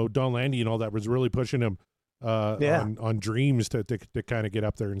the Don Landy and all that was really pushing him on Dreams to kind of get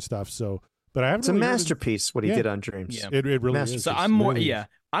up there and stuff. So, but I haven't. It's a masterpiece what he did on Dreams. Yeah. It really is. So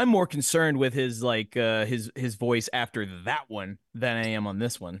I'm more concerned with his his voice after that one than I am on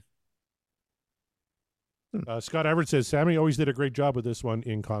this one. Scott Everett says Sammy always did a great job with this one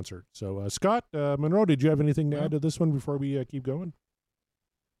in concert. So, Scott Monroe, did you have anything to add to this one before we keep going?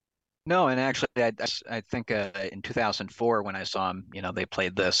 No, and actually, I think in 2004 when I saw him, they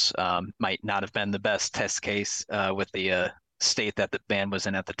played this. Might not have been the best test case with the state that the band was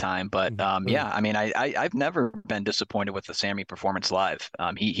in at the time, but I mean, I've never been disappointed with the Sammy performance live.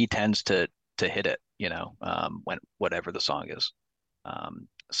 He tends to hit it, when whatever the song is.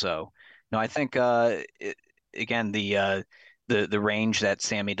 So. No, I think again the range that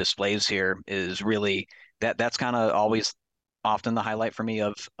Sammy displays here is really that's kind of always often the highlight for me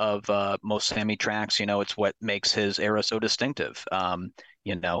of most Sammy tracks. It's what makes his era so distinctive.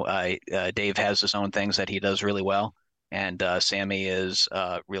 Dave has his own things that he does really well, and Sammy is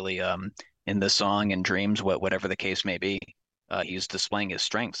really in this song and Dreams, whatever the case may be, he's displaying his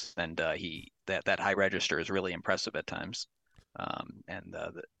strengths, and that high register is really impressive at times.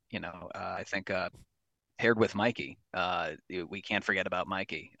 I think paired with Mikey, we can't forget about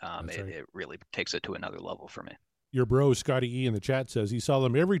Mikey. It really takes it to another level for me. Your bro, Scotty E, in the chat says he saw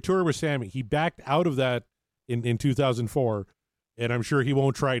them every tour with Sammy. He backed out of that in 2004, and I'm sure he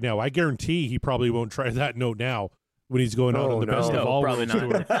won't try it now. I guarantee he probably won't try that note now when he's going out on the best of all probably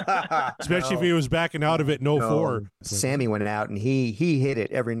worlds tour. Especially if he was backing out of it in 04. Sammy went out and he hit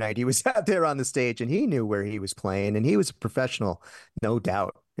it every night. He was out there on the stage and he knew where he was playing and he was a professional, no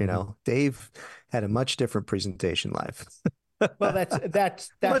doubt. You know, Dave had a much different presentation live. Well, that's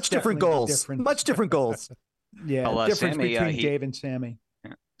much different goals. Much different goals. Yeah, Well, difference Sammy, between he- Dave and Sammy.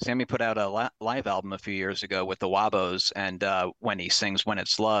 Sammy put out a live album a few years ago with the Wabos, and when he sings "When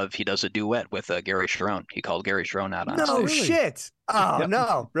It's Love," he does a duet with Gary Cherone. He called Gary Cherone out on No stage. shit. Oh Yep.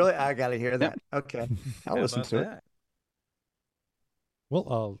 no, really? I gotta hear that. Okay, I'll listen to it.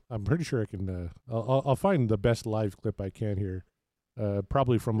 Well, I'm pretty sure I can. I'll find the best live clip I can here,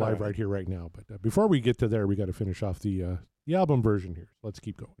 probably from live right here, right now. But before we get to there, we got to finish off the album version here. Let's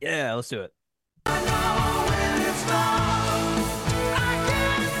keep going. Yeah, let's do it.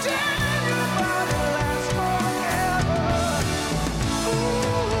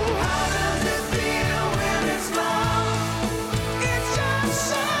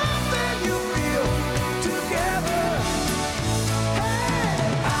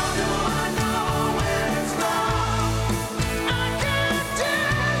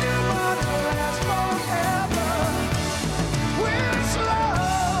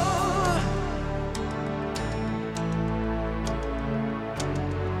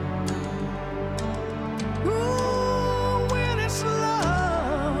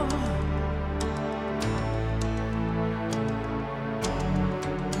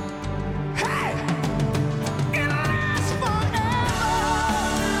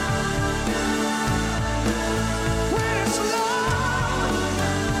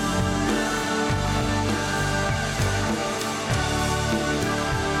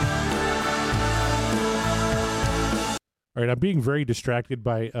 All right, I'm being very distracted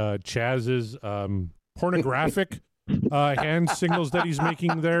by Chaz's pornographic hand signals that he's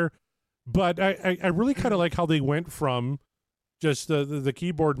making there. But I really kind of like how they went from just the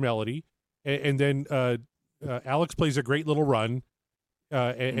keyboard melody, and then Alex plays a great little run,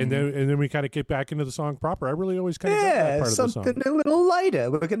 and then we kind of get back into the song proper. I really always kind of like that part of the song. Something a little lighter.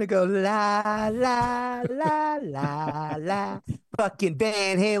 We're gonna go la la la la la. Fucking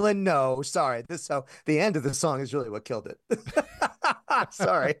Van Halen. No, sorry. The end of the song is really what killed it.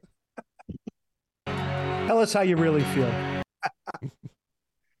 Sorry. Tell us how you really feel.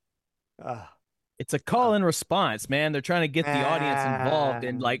 It's a call and response, man. They're trying to get the audience involved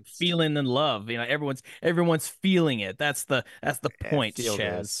and like feeling in love. You know, everyone's feeling it. That's the point, feel Chaz.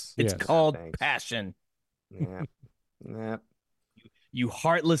 this. It's Yes. called Thanks. passion. Yeah. Yeah. You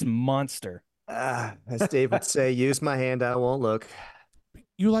heartless monster. As Dave would say, use my hand, I won't look.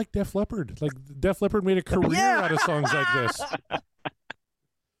 You like Def Leppard? Like Def Leppard made a career out of songs like this.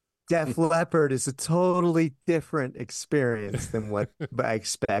 Def Leppard is a totally different experience than what I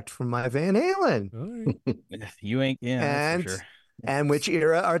expect from my Van Halen. You ain't, yeah, and that's for sure. and which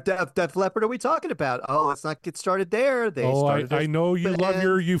era are Def Leppard are we talking about? Oh, let's not get started there. They started I know you love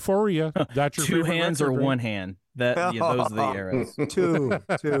your Euphoria. That's your Two favorite hands record, or right? one hand. That those are the eras.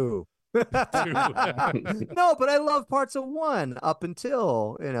 Two. No, but I love parts of one up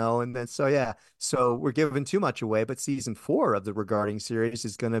until, and then so we're giving too much away, but season 4 of the Regarding series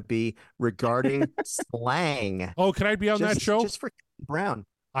is going to be Regarding Slang. Oh, can I be on that show? Just for Brown.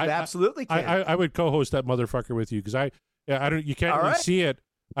 I absolutely can. I would co-host that motherfucker with you because I don't. You can't All really right. see it.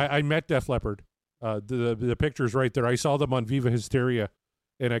 I met Def Leppard. The picture's right there. I saw them on Viva Hysteria,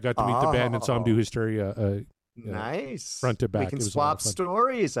 and I got to meet the band and saw them do Hysteria. Nice. Front to back. We can It was a lot swap of fun.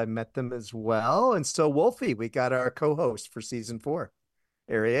 stories. I met them as well. And so Wolfie, we got our co-host for season 4.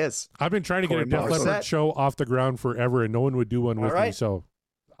 There he is. I've been trying to get a Corey Def Morissette. Leppard show off the ground forever, and no one would do one All with me. right. So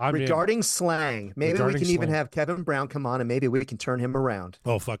I'm in. Regarding slang, maybe Regarding we can even slang. have Kevin Brown come on and maybe we can turn him around.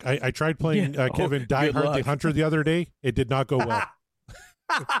 Oh fuck! I tried playing Yeah. Kevin Oh, Die good Hard the luck. Hunter the other day. It did not go well.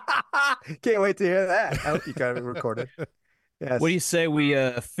 Can't wait to hear that. I hope you got it recorded. Yes. What do you say we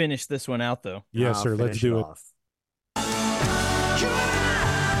finish this one out though? Yes, I'll sir. Let's finish do it. off.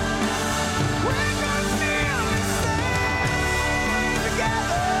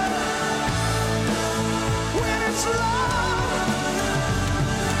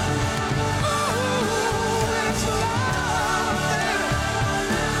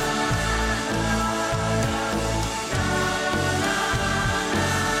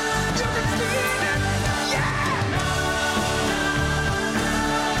 Yeah.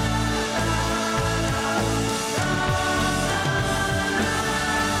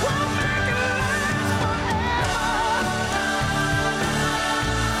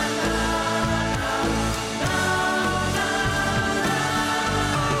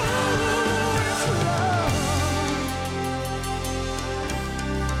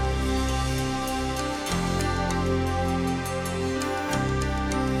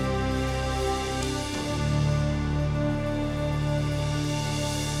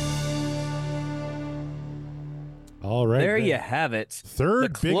 All right. There you have it.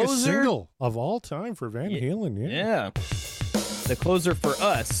 Third biggest single of all time for Van Halen. Yeah. The closer for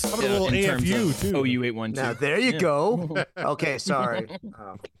us. How about a little AFU, too? OU812. Now, there you go. Okay, sorry.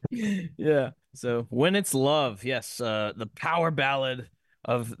 Oh. Yeah. So When It's Love, yes, the power ballad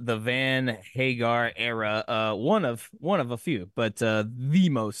of the Van Hagar era, one of a few, but the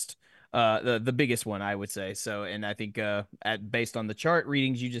most the biggest one, I would say. So, and I think based on the chart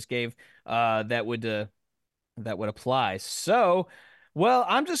readings you just gave, that would apply. So, well,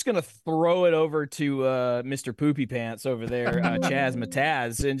 I'm just gonna throw it over to Mr. Poopy Pants over there, Chaz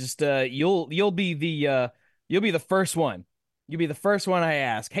Mataz, and just you'll be the first one. You'll be the first one I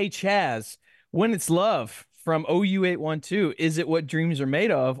ask. Hey, Chaz, When It's Love from OU812, is it what dreams are made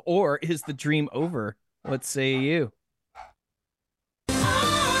of, or is the dream over? What say you?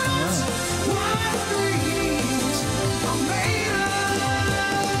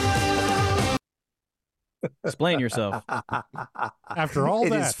 Explain yourself. After all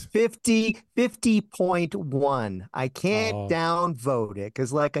it that. It is 50.1. I can't downvote it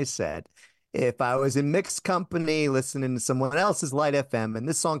because, like I said, if I was in mixed company listening to someone else's Light FM and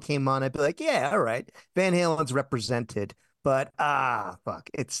this song came on, I'd be like, yeah, all right, Van Halen's represented. But, fuck,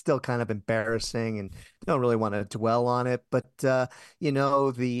 it's still kind of embarrassing and don't really want to dwell on it. But, the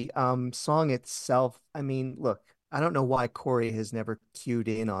song itself, I mean, look, I don't know why Corey has never cued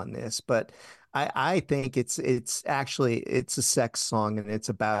in on this, but I think it's a sex song and it's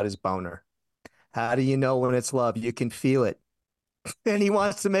about his boner. How do you know when it's love? You can feel it. And he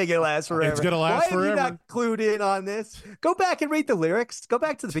wants to make it last forever. It's going to last forever. Why have you not clued in on this? Go back and read the lyrics. Go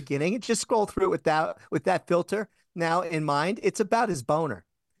back to the beginning and just scroll through it with that filter now in mind. It's about his boner.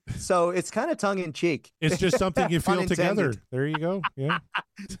 So it's kind of tongue in cheek. It's just something you feel together. There you go. Yeah.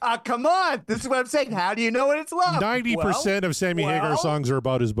 Come on. This is what I'm saying. How do you know when it's love? 90% of Sammy Hagar songs are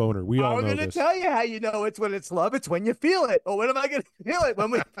about his boner. We all know this. I'm going to tell you how you know it's when it's love. It's when you feel it. Well, when am I going to feel it?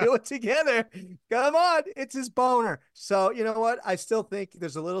 When we feel it together. Come on. It's his boner. So, you know what? I still think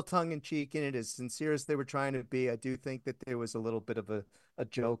there's a little tongue in cheek in it. As sincere as they were trying to be, I do think that there was a little bit of a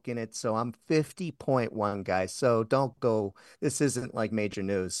joke in it. So I'm 50.1, guys. So don't go. This isn't like major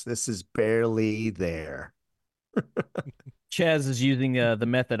news. This is barely there. Chaz is using the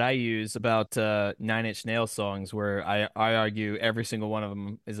method I use about Nine Inch Nails songs, where I argue every single one of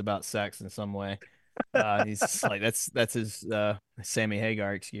them is about sex in some way. He's just like that's his Sammy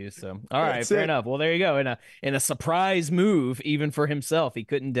Hagar excuse. So all right, fair enough. Well, there you go. In a surprise move, even for himself, he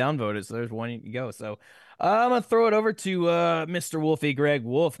couldn't downvote it. So there's one to go. So I'm gonna throw it over to Mr. Wolfie, Greg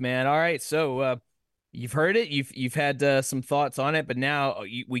Wolf, man. All right, so you've heard it. You've had some thoughts on it, but now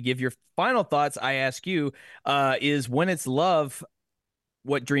we give your final thoughts. I ask you, is When It's Love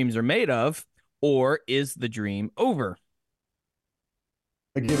what dreams are made of, or is the dream over?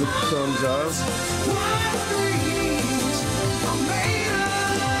 I give it the thumbs up.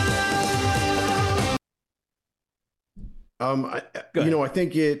 I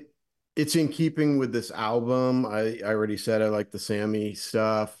think it's in keeping with this album. I already said I like the Sammy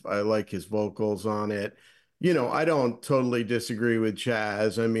stuff. I like his vocals on it. I don't totally disagree with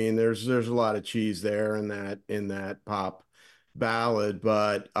Chaz. I mean, there's a lot of cheese there in that pop ballad,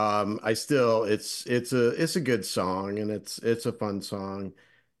 but I still it's a good song and it's a fun song.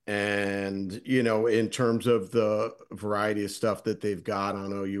 And in terms of the variety of stuff that they've got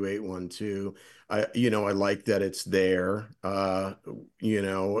on OU812, I like that it's there, and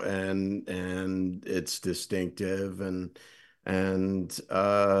it's distinctive and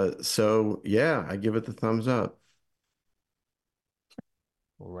so yeah, I give it the thumbs up.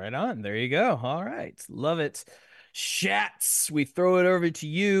 Right on. There you go. All right. Love it. Shats, we throw it over to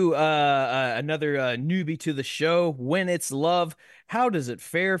you. Another newbie to the show. When It's Love, how does it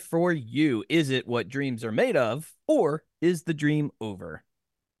fare for you? Is it what dreams are made of, or is the dream over?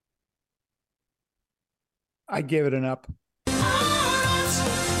 I give it an up.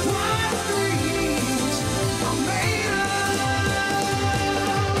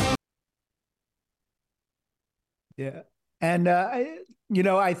 Yeah. And, I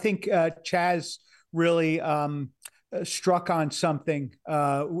think Chaz really struck on something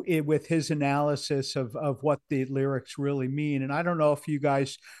with his analysis of what the lyrics really mean. And I don't know if you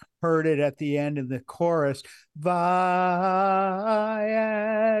guys heard it at the end of the chorus, Viagra.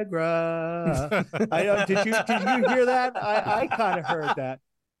 Did you hear that? I kind of heard that.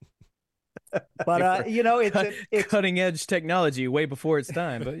 But it's cutting edge technology way before its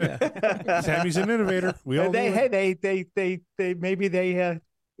time. But yeah, Sammy's an innovator. We all they maybe they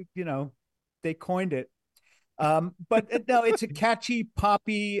coined it. But no, it's a catchy,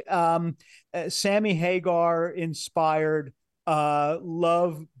 poppy, Sammy Hagar inspired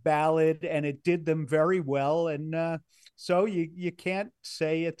love ballad, and it did them very well. And so you can't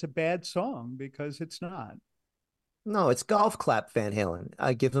say it's a bad song because it's not. No, it's golf clap Van Halen.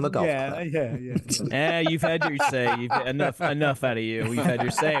 I give them a golf clap. Yeah. You've had your say. You've enough out of you. We've had your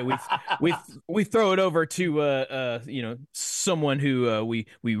say. We throw it over to someone who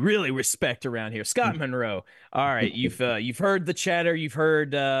we really respect around here, Scott Monroe. All right, you've heard the chatter. You've heard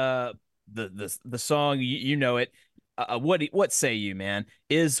the song. You know it. What say you, man?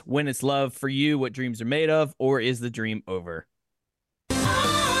 Is When It's Love for you what dreams are made of, or is the dream over?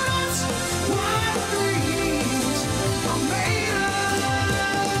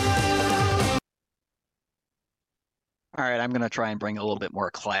 All right, I'm going to try and bring a little bit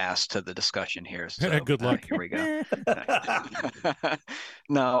more class to the discussion here. So, good luck. Here we go.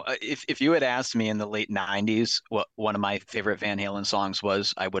 No, if you had asked me in the late 90s what one of my favorite Van Halen songs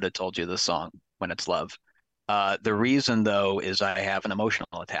was, I would have told you the song When It's Love. The reason, though, is I have an emotional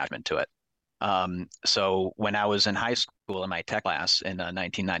attachment to it. So when I was in high school in my tech class in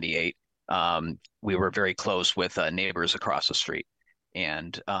 1998, we were very close with neighbors across the street.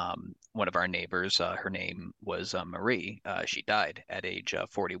 And one of our neighbors, her name was Marie. She died at age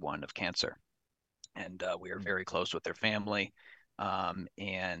 41 of cancer. And we were very close with their family.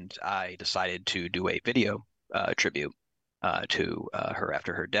 And I decided to do a video tribute to her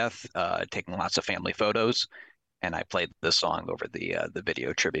after her death, taking lots of family photos. And I played this song over the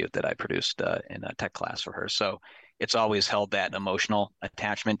video tribute that I produced in a tech class for her. So it's always held that emotional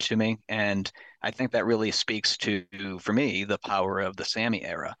attachment to me. And I think that really speaks to, for me, the power of the Sammy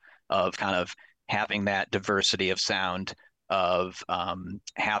era, of kind of having that diversity of sound, of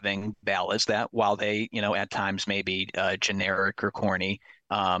having ballads that, while they, at times may be generic or corny,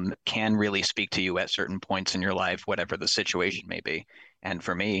 can really speak to you at certain points in your life, whatever the situation may be. And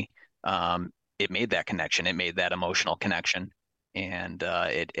for me, it made that connection. It made that emotional connection. And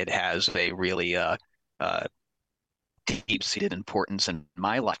it has a really deep-seated importance in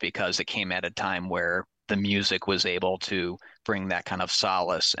my life, because it came at a time where the music was able to bring that kind of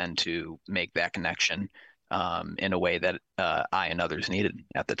solace and to make that connection in a way that I and others needed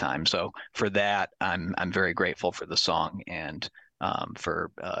at the time. So for that, I'm very grateful for the song and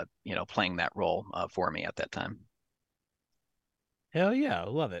for playing that role for me at that time. Hell yeah, I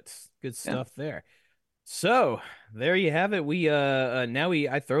love it. Good stuff there. So there you have it. We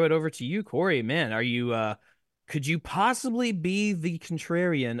I throw it over to you, Corey. Man, are you could you possibly be the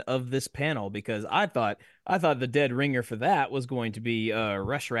contrarian of this panel? Because I thought the dead ringer for that was going to be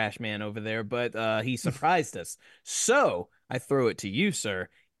Rush Rash Man over there, but he surprised us. So I throw it to you, sir.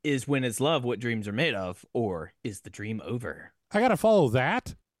 Is When It's Love what dreams are made of, or is the dream over? I gotta follow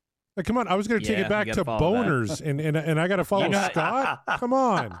that. Like, come on, I was going to take it back to boners, and I got to follow Scott? Come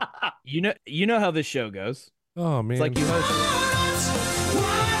on. You know how this show goes. Oh, man. It's like you hosted.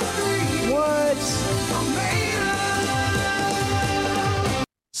 What?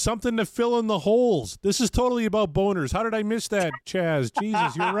 Something to fill in the holes. This is totally about boners. How did I miss that, Chaz?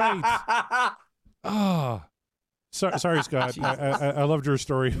 Jesus, you're right. Sorry, Scott. I loved your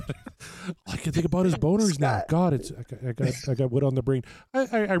story. I can think about his boners now. God, I got wood on the brain.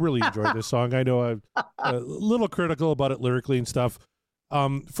 I really enjoyed this song. I know I'm a little critical about it lyrically and stuff.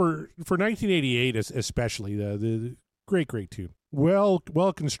 For 1988, especially the great tune, well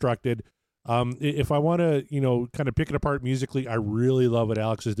constructed. If I want to kind of pick it apart musically, I really love what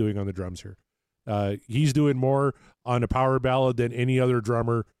Alex is doing on the drums here. He's doing more on a power ballad than any other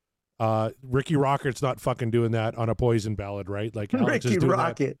drummer. Ricky Rocket's not fucking doing that on a Poison ballad, right? Like Alex Ricky is doing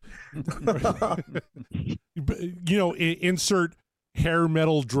Rocket. Insert hair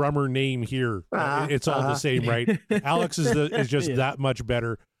metal drummer name here. It's all the same, right? Alex is just that much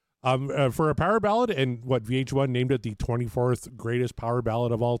better. For a power ballad, and what VH1 named it the 24th greatest power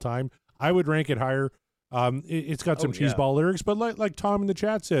ballad of all time, I would rank it higher. It's got some cheeseball lyrics, but like Tom in the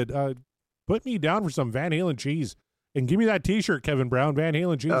chat said, put me down for some Van Halen cheese. And give me that T-shirt, Kevin Brown, Van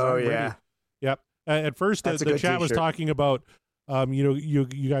Halen jeans. Oh, yeah. ready. Yep. At first, the chat was talking about, you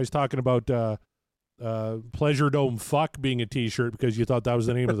guys talking about Pleasure Dome Fuck being a T-shirt because you thought that was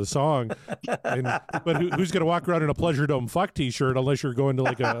the name of the song. But who's going to walk around in a Pleasure Dome Fuck T-shirt unless you're going to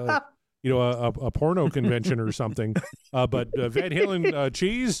like a porno convention or something? But Van Halen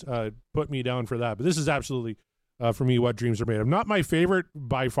cheese, put me down for that. But this is absolutely, for me, what dreams are made of. Not my favorite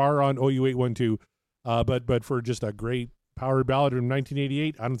by far on OU812. But for just a great power ballad from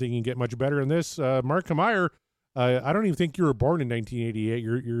 1988, I don't think you can get much better than this. Mark Kamier, I don't even think you were born in 1988.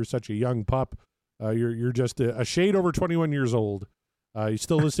 You're such a young pup. You're just a shade over 21 years old. You're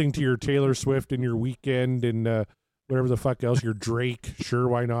still listening to your Taylor Swift and your Weekend and whatever the fuck else. Your Drake, sure,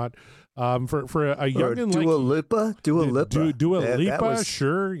 why not? For a youngin' Dua Lipa, Dua Lipa, was,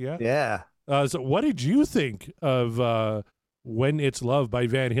 sure, yeah. Yeah. So what did you think of When It's Love by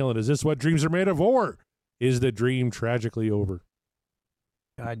Van Halen? Is this what dreams are made of, or is the dream tragically over?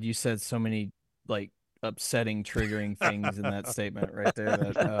 God, you said so many like upsetting, triggering things in that statement right there.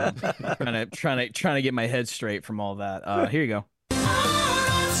 That trying to get my head straight from all that. Here you go.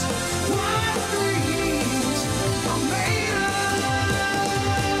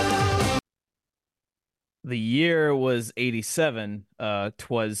 The year was 87.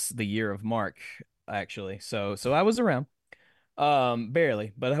 'Twas the year of Mark, actually. So I was around.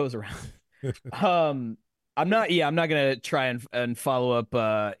 Barely, but I was around. I'm not gonna try and follow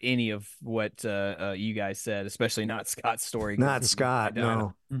up any of what you guys said, especially not Scott's story. Not Scott,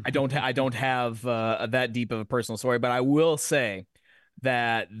 no. I don't have that deep of a personal story, but I will say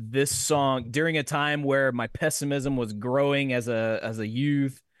that this song, during a time where my pessimism was growing as a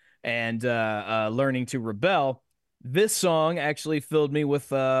youth and learning to rebel, this song actually filled me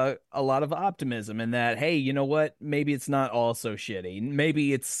with a lot of optimism, and that, hey, you know what? Maybe it's not all so shitty.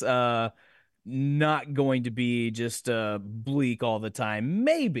 Maybe it's not going to be just bleak all the time.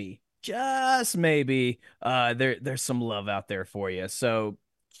 Maybe, just maybe, there's some love out there for you. So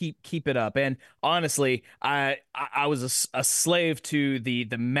keep it up. And honestly, I was a slave to the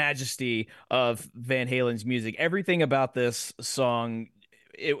majesty of Van Halen's music. Everything about this song,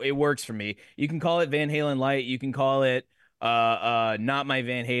 it works for me. You can call it Van Halen light, you can call it not my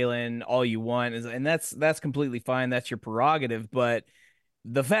Van Halen, all you want, and that's completely fine. That's your prerogative. But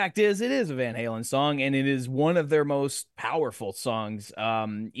the fact is, it is a Van Halen song, and it is one of their most powerful songs.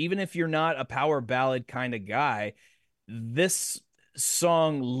 Even if you're not a power ballad kind of guy, this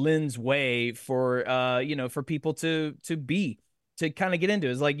song lends way for for people to kind of get into.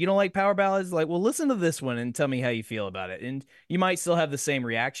 It's like, you don't like power ballads? Like, well, listen to this one and tell me how you feel about it. And you might still have the same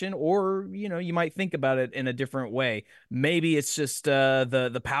reaction, or, you might think about it in a different way. Maybe it's just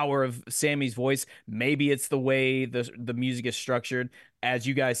the power of Sammy's voice. Maybe it's the way the music is structured. As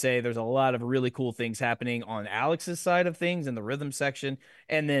you guys say, there's a lot of really cool things happening on Alex's side of things in the rhythm section.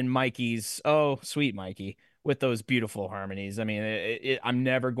 And then Mikey's, oh, sweet Mikey, with those beautiful harmonies. I mean, I'm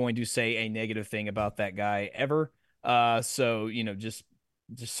never going to say a negative thing about that guy ever. So just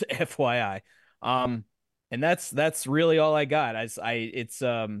FYI. And that's really all I got. It's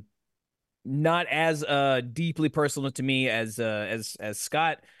not as deeply personal to me as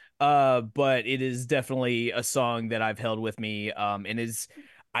Scott, but it is definitely a song that I've held with me, and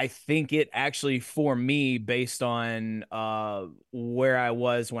I think it actually, for me, based on where I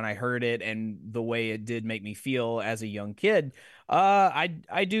was when I heard it and the way it did make me feel as a young kid, I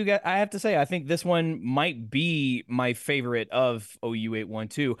have to say, I think this one might be my favorite of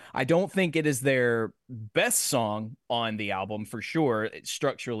OU812. I don't think it is their best song on the album, for sure,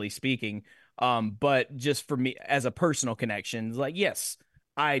 structurally speaking, but just for me as a personal connection, like, yes,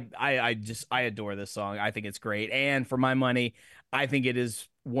 I adore this song. I think it's great, and for my money, I think it is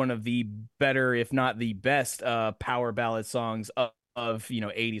one of the better, if not the best, power ballad songs of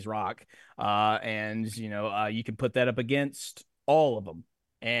 80s rock. And you can put that up against all of them,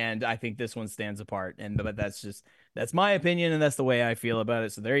 and I think this one stands apart. But that's my opinion, and that's the way I feel about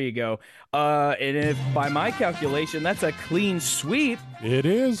it. So there you go. And if by my calculation, that's a clean sweep. It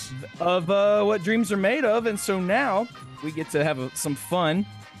is of what dreams are made of, and so now we get to have some fun.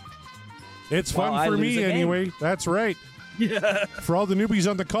 It's fun for me anyway. That's right. Yeah. For all the newbies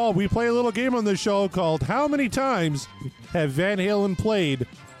on the call, we play a little game on the show called How Many Times Have Van Halen Played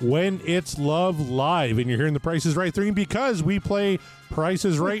When It's Love Live? And you're hearing the Price is Right theme because we play Price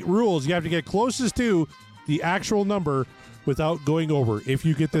is Right rules. You have to get closest to the actual number without going over. If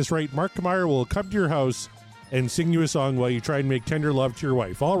you get this right, Mark Kmeyer will come to your house and sing you a song while you try and make tender love to your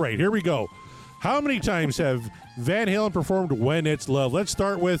wife. All right, here we go. How many times have Van Halen performed When It's Love? Let's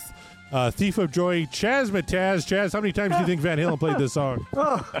start with Thief of Joy, Chaz Mataz. Chaz, how many times do you think Van Halen played this song?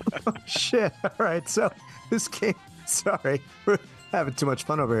 Oh, shit. All right. So this game, sorry, we're having too much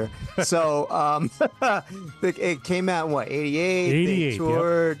fun over here. So it came out in what, 88? 88. They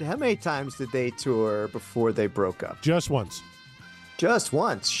toured. Yep. How many times did they tour before they broke up? Just once. Just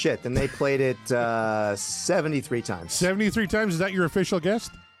once. Shit. Then they played it 73 times. 73 times? Is that your official guess?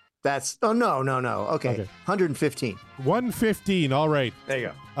 That's no. Okay. 115. 115. All right. There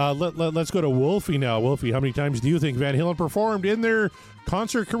you go. Let's go to Wolfie now. Wolfie, how many times do you think Van Halen performed in their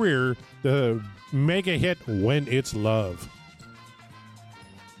concert career the mega hit When It's Love?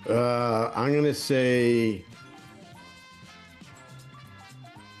 I'm going to say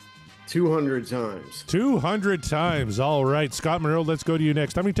 200 times. 200 times. All right. Scott Monroe, let's go to you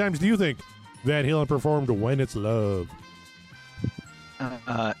next. How many times do you think Van Halen performed When It's Love?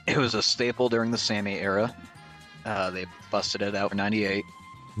 It was a staple during the Sammy era. They busted it out in '98.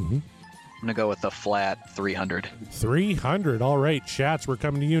 Mm-hmm. I'm gonna go with the flat 300. 300. All right, Chats, we're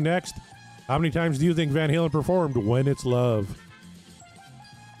coming to you next. How many times do you think Van Halen performed When It's Love?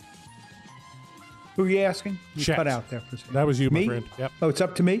 Who are you asking? You Chats. cut out there for a second. That was you, me? my friend. Yep. Oh, it's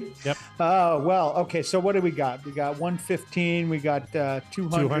up to me? Yep. Oh, well, okay. So what do we got? We got 115. We got 200.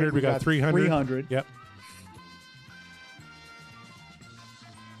 200. We got 300. 300. Yep.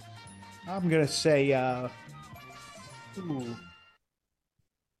 I'm going to say...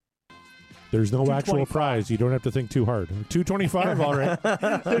 There's no actual prize. You don't have to think too hard. 225. All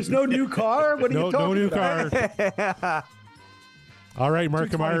right. There's no new car? What are you talking No new about? car. All right,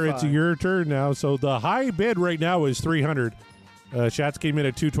 Markimeyer, it's your turn now. So the high bid right now is 300. Shots came in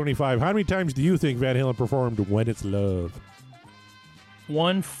at 225. How many times do you think Van Halen performed When It's Love?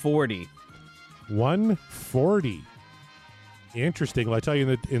 140. 140. Interesting. Well, I tell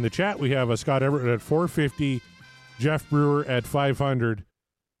you, in the chat, we have Scott Everett at 450, Jeff Brewer at 500.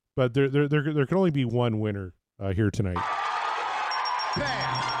 But there can only be one winner here tonight.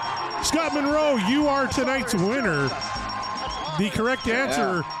 Scott Monroe, you are tonight's winner. The correct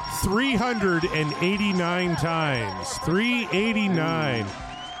answer, 389 times. 389.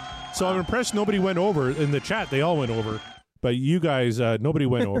 So I'm impressed nobody went over. In the chat, they all went over. But you guys, nobody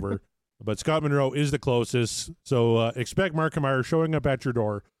went over. But Scott Monroe is the closest. So expect Markimeyer showing up at your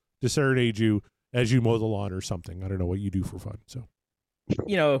door to serenade you as you mow the lawn or something. I don't know what you do for fun. So,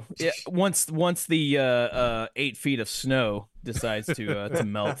 you know, once the 8 feet of snow decides to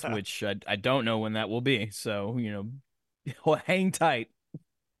melt, which I don't know when that will be. So, you know, hang tight.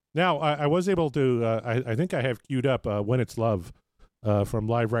 Now, I was able to, I think I have queued up When It's Love from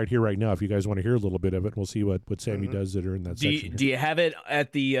Live Right Here, Right Now. If you guys want to hear a little bit of it, we'll see what Sammy does that are in that section. Do you have it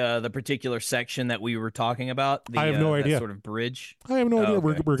at the particular section that we were talking about? I have no idea. That sort of bridge? I have no idea.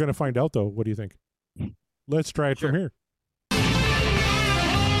 Okay. We're going to find out, though. What do you think? Let's try it from here.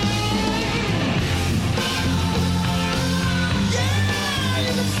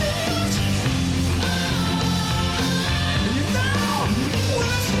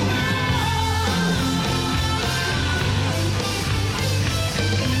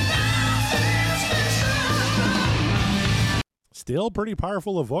 Still pretty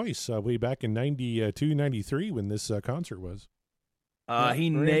powerful a voice way back in 92, 93 when this concert was. He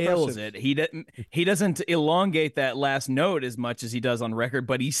nails it. He doesn't elongate that last note as much as he does on record,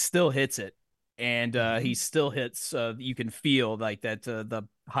 but he still hits it. And he still hits, you can feel like that, the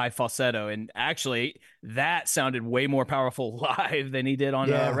high falsetto. And actually, that sounded way more powerful live than he did on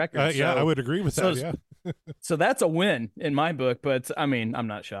record. Yeah, I would agree with that, yeah. So that's a win in my book, but I mean, I'm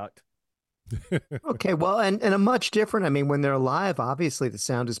not shocked. Okay, well, and a much different. I mean, when they're live, obviously the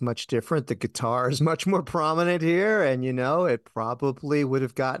sound is much different. The guitar is much more prominent here, and it probably would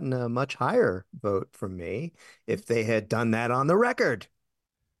have gotten a much higher vote from me if they had done that on the record.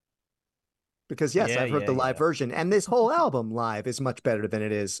 Because yes, I've heard the live version, and this whole album live is much better than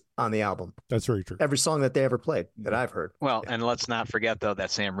it is on the album. That's very true. Every song that they ever played that I've heard. Well, and let's not forget though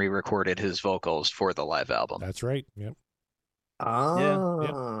that Sam re-recorded his vocals for the live album. That's right. Yep.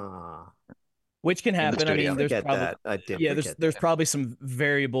 Ah. Which can happen. I mean, there's probably there's probably some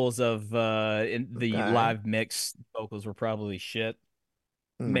variables of in the live mix. Vocals were probably shit.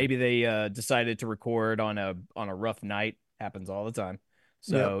 Maybe they decided to record on a rough night. Happens all the time.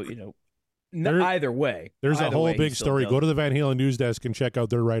 So either way, there's a whole big story. Go to the Van Halen news desk and check out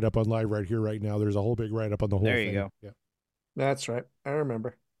their write up on Live Right Here, Right Now. There's a whole big write up on the whole thing. There you go. Yeah. That's right. I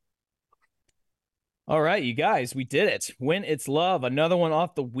remember. All right, you guys, we did it. When It's Love, another one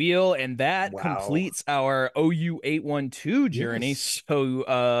off the wheel, and that completes our OU 812 journey. Yes.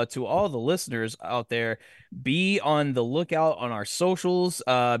 So to all the listeners out there, be on the lookout on our socials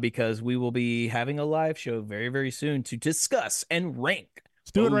because we will be having a live show very, very soon to discuss and rank.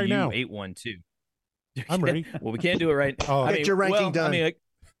 Let's do it right now. 812. I'm ready. Well, we can't do it right now. Get your ranking done. I mean,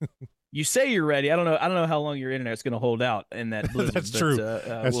 you say you're ready. I don't know how long your internet's going to hold out in that blizzard. That's true.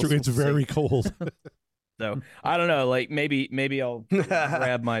 That's true. It's very cold. So I don't know. Like maybe I'll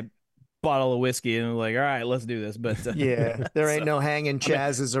grab my bottle of whiskey and all right, let's do this. But there ain't no hanging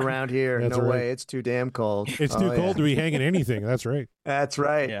Chazzes around here. No way. It's too damn cold. It's too cold to be hanging anything. That's right. That's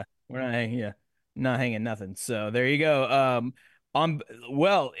right. Yeah, we're not hanging. Yeah, not hanging nothing. So there you go.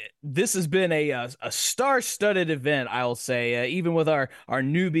 Well, this has been a star-studded event, I'll say. Even with our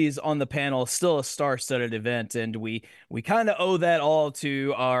newbies on the panel, still a star-studded event, and we kind of owe that all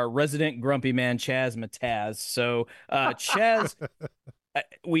to our resident grumpy man, Chaz Mataz. So, Chaz,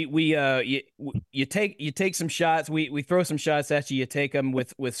 you take some shots. We throw some shots at you. You take them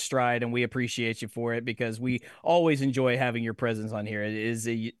with stride, and we appreciate you for it because we always enjoy having your presence on here. It is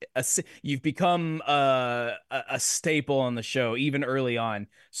you've become a staple on the show even early on.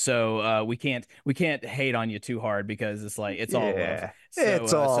 So we can't hate on you too hard because it's like it's all love. So,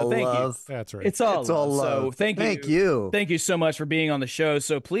 it's all thank love. You. That's right. It's all love. love. So thank you so much for being on the show.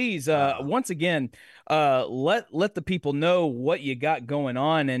 So please, once again, let the people know what you got going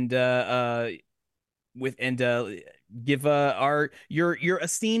on and give your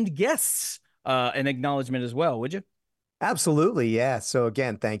esteemed guests an acknowledgement as well, would you? Absolutely, yeah. So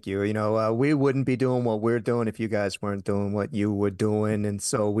again, thank you. We wouldn't be doing what we're doing if you guys weren't doing what you were doing, and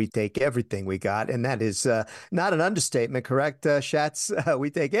so we take everything we got, and that is not an understatement, correct, Schatz?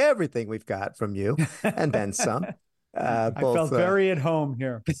 We take everything we've got from you, and then some. I felt very at home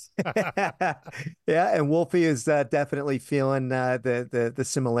here. Yeah, and Wolfie is definitely feeling the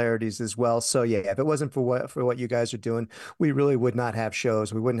similarities as well. So yeah, if it wasn't for what you guys are doing, we really would not have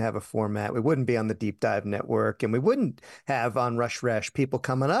shows. We wouldn't have a format. We wouldn't be on the Deep Dive Network, and we wouldn't have on Rush Rash people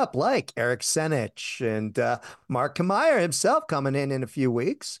coming up like Eric Senich and Mark Kamier himself coming in a few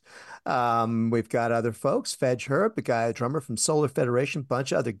weeks. We've got other folks, Fedge Herb, the guy, drummer from Solar Federation,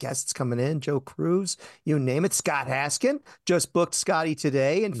 bunch of other guests coming in, Joe Cruz, you name it. Scott Haskin just booked Scotty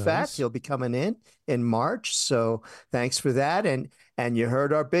today. In fact, he'll be coming in March. So thanks for that. And you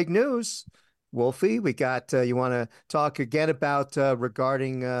heard our big news, Wolfie. We got, you want to talk again about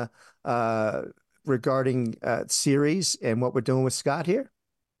regarding series and what we're doing with Scott here?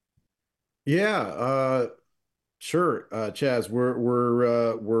 Yeah, sure, Chaz.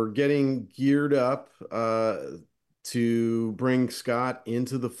 We're getting geared up to bring Scott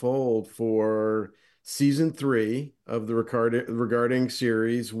into the fold for season 3 of the Regarding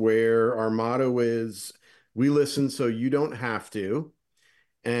series, where our motto is "We listen so you don't have to,"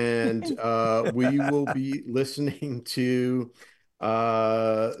 and we will be listening to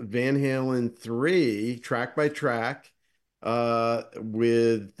Van Halen 3 track by track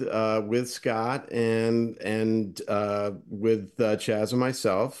with Scott and with Chaz and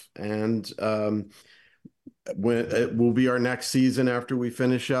myself, and when it will be our next season after we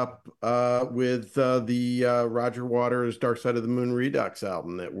finish up with the Roger Waters Dark Side of the Moon Redux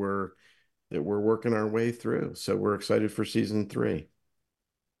album that we're working our way through. So we're excited for season 3.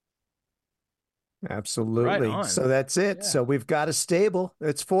 Absolutely. Right, so that's it. Yeah. So we've got a stable.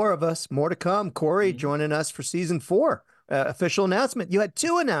 It's 4 of us. More to come. Corey joining us for season 4. Official announcement. You had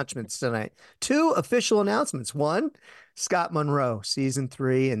 2 announcements tonight. 2 official announcements. One, Scott Monroe, season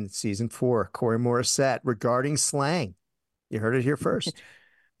 3 and season 4. Corey Morissette regarding slang. You heard it here first.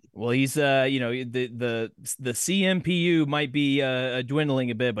 Well, he's the CMPU might be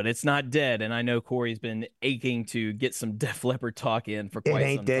dwindling a bit, but it's not dead. And I know Corey's been aching to get some Def Leppard talk in for quite some time.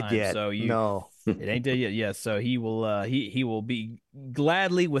 It ain't dead yet. So no, it ain't dead yet. Yeah, so he will be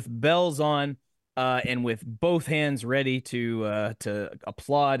gladly with bells on. And with both hands ready to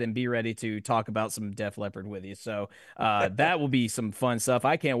applaud and be ready to talk about some Def Leppard with you. So that will be some fun stuff.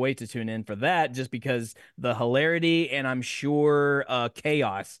 I can't wait to tune in for that, just because the hilarity and I'm sure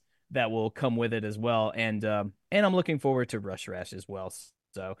chaos that will come with it as well. And I'm looking forward to Rush Rash as well.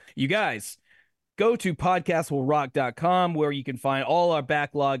 So you guys, go to podcastwillrock.com, where you can find all our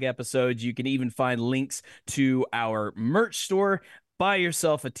backlog episodes. You can even find links to our merch store. Buy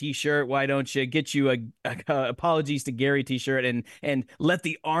yourself a t-shirt. Why don't you get you a Apologies to Gary t-shirt and let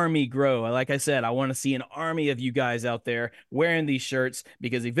the army grow. Like I said, I want to see an army of you guys out there wearing these shirts,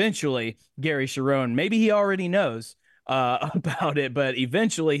 because eventually Gary Cherone, maybe he already knows about it, but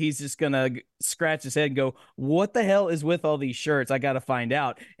eventually he's just gonna scratch his head and go, what the hell is with all these shirts? I gotta find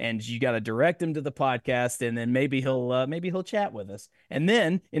out. And you gotta direct him to the podcast, and then maybe he'll chat with us, and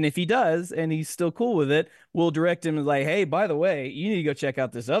if he does and he's still cool with it, we'll direct him like, hey, by the way, you need to go check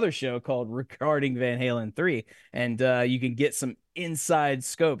out this other show called Regarding Van Halen 3, and you can get some inside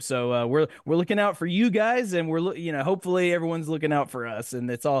scope. So we're looking out for you guys, and hopefully everyone's looking out for us, and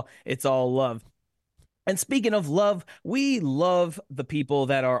it's all love. And speaking of love, we love the people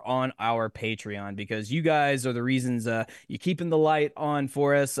that are on our Patreon, because you guys are the reasons you're keeping the light on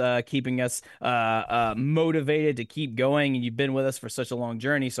for us, keeping us motivated to keep going. And you've been with us for such a long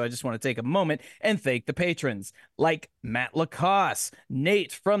journey. So I just want to take a moment and thank the patrons like Matt Lacoste,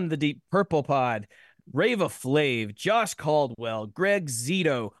 Nate from the Deep Purple Pod, Rava Flav, Josh Caldwell, Greg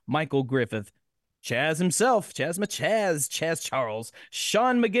Zito, Michael Griffith, Chaz himself, Chaz Charles,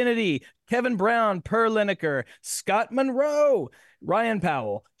 Sean McGinnity, Kevin Brown, Per Lineker, Scott Monroe, Ryan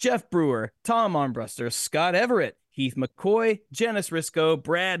Powell, Jeff Brewer, Tom Armbruster, Scott Everett, Heath McCoy, Janice Risco,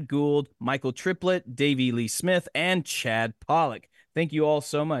 Brad Gould, Michael Triplett, Davey Lee Smith, and Chad Pollock. thank you all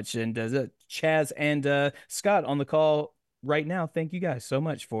so much. And Chaz and Scott on the call right now, thank you guys so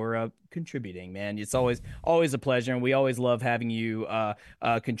much for contributing, man. It's always a pleasure, and we always love having you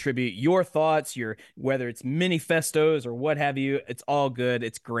contribute your thoughts, whether it's mini festos or what have you. It's all good.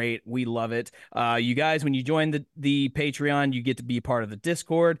 It's great. We love it. You guys, when you join the Patreon, you get to be part of the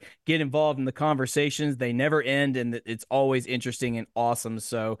Discord, get involved in the conversations. They never end, and it's always interesting and awesome.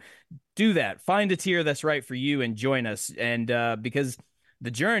 So do that. Find a tier that's right for you and join us. And because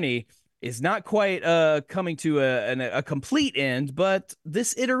the journey is not quite coming to a complete end, but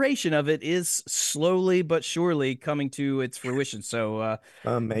this iteration of it is slowly but surely coming to its fruition. So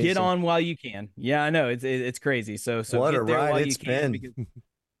get on while you can. Yeah, I know it's crazy. So what get a there ride while it's you can. been.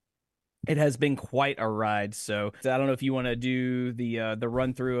 It has been quite a ride. So I don't know if you want to do the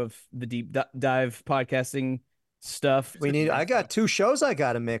run through of the deep dive podcasting stuff. I got 2 shows I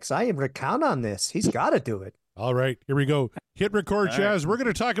got to mix. I am going to count on this. He's got to do it. All right, here we go. Hit record, All Chaz. right. We're going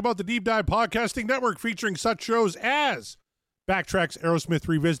to talk about the Deep Dive Podcasting Network featuring such shows as Backtracks Aerosmith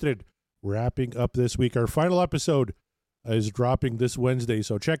Revisited. Wrapping up this week. Our final episode is dropping this Wednesday,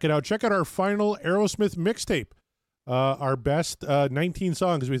 so check it out. Check out our final Aerosmith mixtape. Our best 19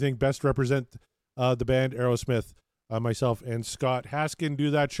 songs we think best represent the band Aerosmith. Myself and Scott Haskin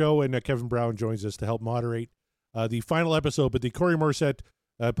do that show, and Kevin Brown joins us to help moderate the final episode. But the Corey Morissette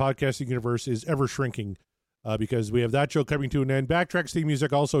podcasting universe is ever shrinking. Because we have that show coming to an end. Backtracks theme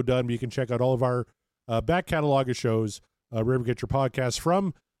music also done. But you can check out all of our back catalog of shows wherever you get your podcasts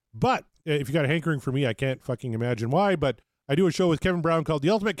from. But if you got a hankering for me, I can't fucking imagine why. But I do a show with Kevin Brown called The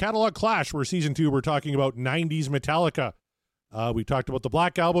Ultimate Catalog Clash, where season 2 we're talking about 90s Metallica. We talked about the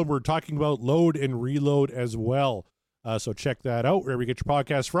Black Album. We're talking about Load and Reload as well. So check that out wherever you get your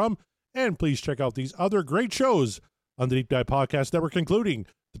podcasts from. And please check out these other great shows on the Deep Dive Podcast Network, including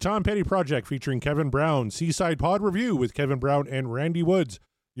The Tom Petty Project featuring Kevin Brown, Seaside Pod Review with Kevin Brown and Randy Woods,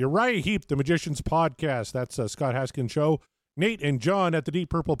 Uriah Heep, The Magicians Podcast, that's Scott Haskin Show, Nate and John at the Deep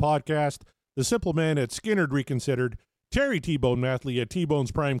Purple Podcast, The Simple Man at Skinnerd Reconsidered, Terry T-Bone Mathley at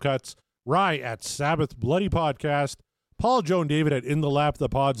T-Bone's Prime Cuts, Rye at Sabbath Bloody Podcast, Paul, Joe, and David at In the Lap the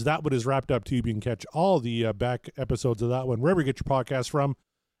Pods. That one is wrapped up too. You can catch all the back episodes of that one wherever you get your podcasts from.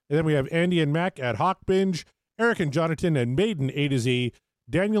 And then we have Andy and Mac at Hawk Binge, Eric and Jonathan and Maiden A to Z,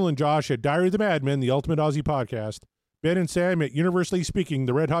 Daniel and Josh at Diary of the Madmen, the Ultimate Aussie Podcast, Ben and Sam at Universally Speaking,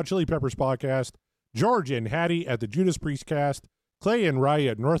 the Red Hot Chili Peppers Podcast, George and Hattie at the Judas Priest Cast, Clay and Rye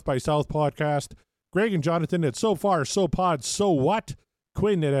at North by South Podcast, Greg and Jonathan at So Far, So Pod, So What,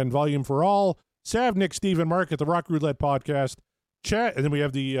 Quinn at End Volume for All, Sav, Nick, Steve, and Mark at the Rock Roulette Podcast, and then we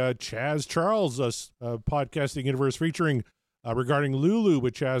have the Chaz Charles podcasting universe featuring Regarding Lulu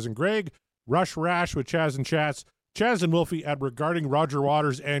with Chaz and Greg, Rush Rash with Chaz and Chats, Chaz and Wolfie at Regarding Roger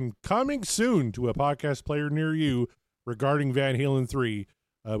Waters, and coming soon to a podcast player near you, Regarding Van Halen 3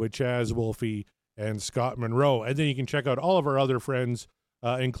 with Chaz, Wolfie, and Scott Monroe. And then you can check out all of our other friends,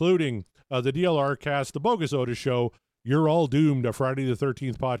 including the DLR Cast, the Bogus Otis Show, You're All Doomed, a Friday the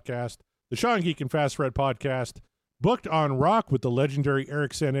 13th podcast, the Sean Geek and Fast Fred podcast, Booked on Rock with the legendary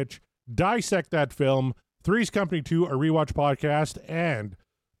Eric Senich, Dissect That Film, Three's Company 2, a rewatch podcast, and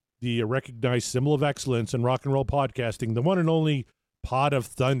the recognized symbol of excellence in rock and roll podcasting, the one and only Pod of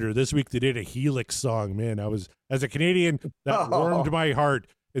Thunder. This week they did a Helix song. Man, as a Canadian, that warmed my heart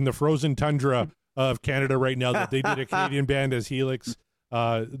in the frozen tundra of Canada right now that they did a Canadian band as Helix.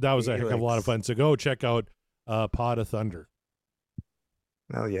 That was a heck of a lot of fun. So go check out Pod of Thunder.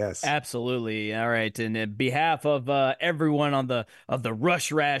 Oh, yes. Absolutely. All right. And on behalf of everyone on the Rush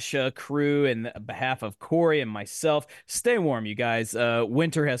Rash crew, and on behalf of Corey and myself, stay warm, you guys.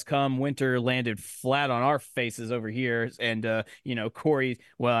 Winter has come. Winter landed flat on our faces over here. And, Corey,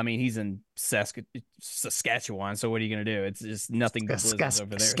 well, I mean, he's in Saskatchewan, so what are you going to do? It's just nothing but blizzards over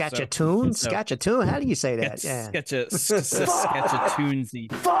there. Saskatchewan? Saskatchewan? How do you say that? Saskatchewans-y.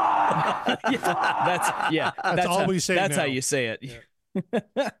 That's all we say. That's how you say it. Yeah.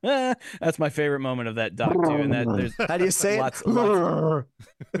 That's my favorite moment of that doc too, and that there's how do you say lots.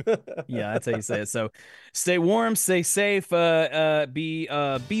 Yeah, that's how you say it. So stay warm, stay safe, be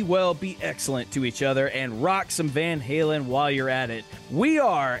well, be excellent to each other, and rock some Van Halen while you're at it. We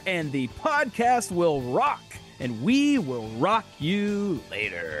are, and the podcast will rock, and we will rock you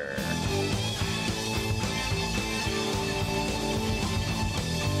later.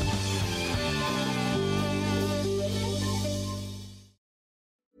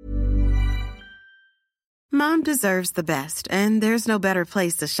 Mom Mom deserves the best, and there's no better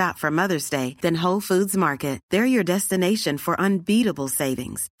place to shop for Mother's Day than Whole Foods Market. They're your destination for unbeatable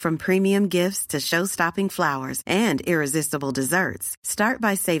savings, from premium gifts to show-stopping flowers and irresistible desserts. Start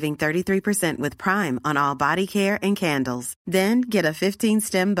by saving 33% with Prime on all body care and candles. Then get a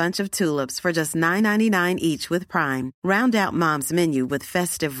 15-stem bunch of tulips for just $9.99 each with Prime. Round out Mom's menu with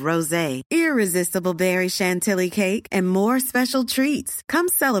festive rosé, irresistible berry chantilly cake, and more special treats. Come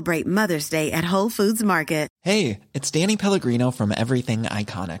celebrate Mother's Day at Whole Foods Market. Hey, it's Danny Pellegrino from Everything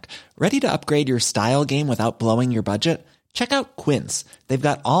Iconic. Ready to upgrade your style game without blowing your budget? Check out Quince. They've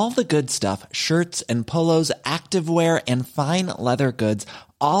got all the good stuff, shirts and polos, activewear, and fine leather goods,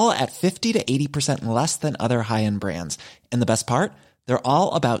 all at 50 to 80% less than other high-end brands. And the best part? They're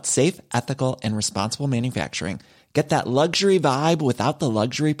all about safe, ethical, and responsible manufacturing. Get that luxury vibe without the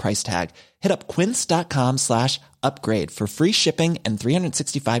luxury price tag. Hit up quince.com/upgrade for free shipping and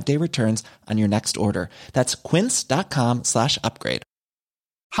 365-day returns on your next order. That's quince.com/upgrade.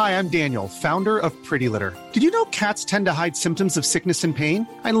 Hi, I'm Daniel, founder of Pretty Litter. Did you know cats tend to hide symptoms of sickness and pain?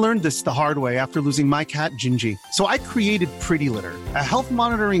 I learned this the hard way after losing my cat, Gingy. So I created Pretty Litter, a health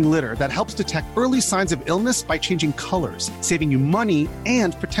monitoring litter that helps detect early signs of illness by changing colors, saving you money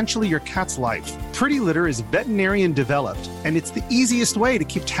and potentially your cat's life. Pretty Litter is veterinarian developed, and it's the easiest way to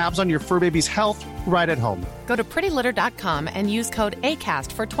keep tabs on your fur baby's health right at home. Go to prettylitter.com and use code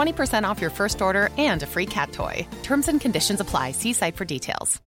ACAST for 20% off your first order and a free cat toy. Terms and conditions apply. See site for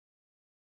details.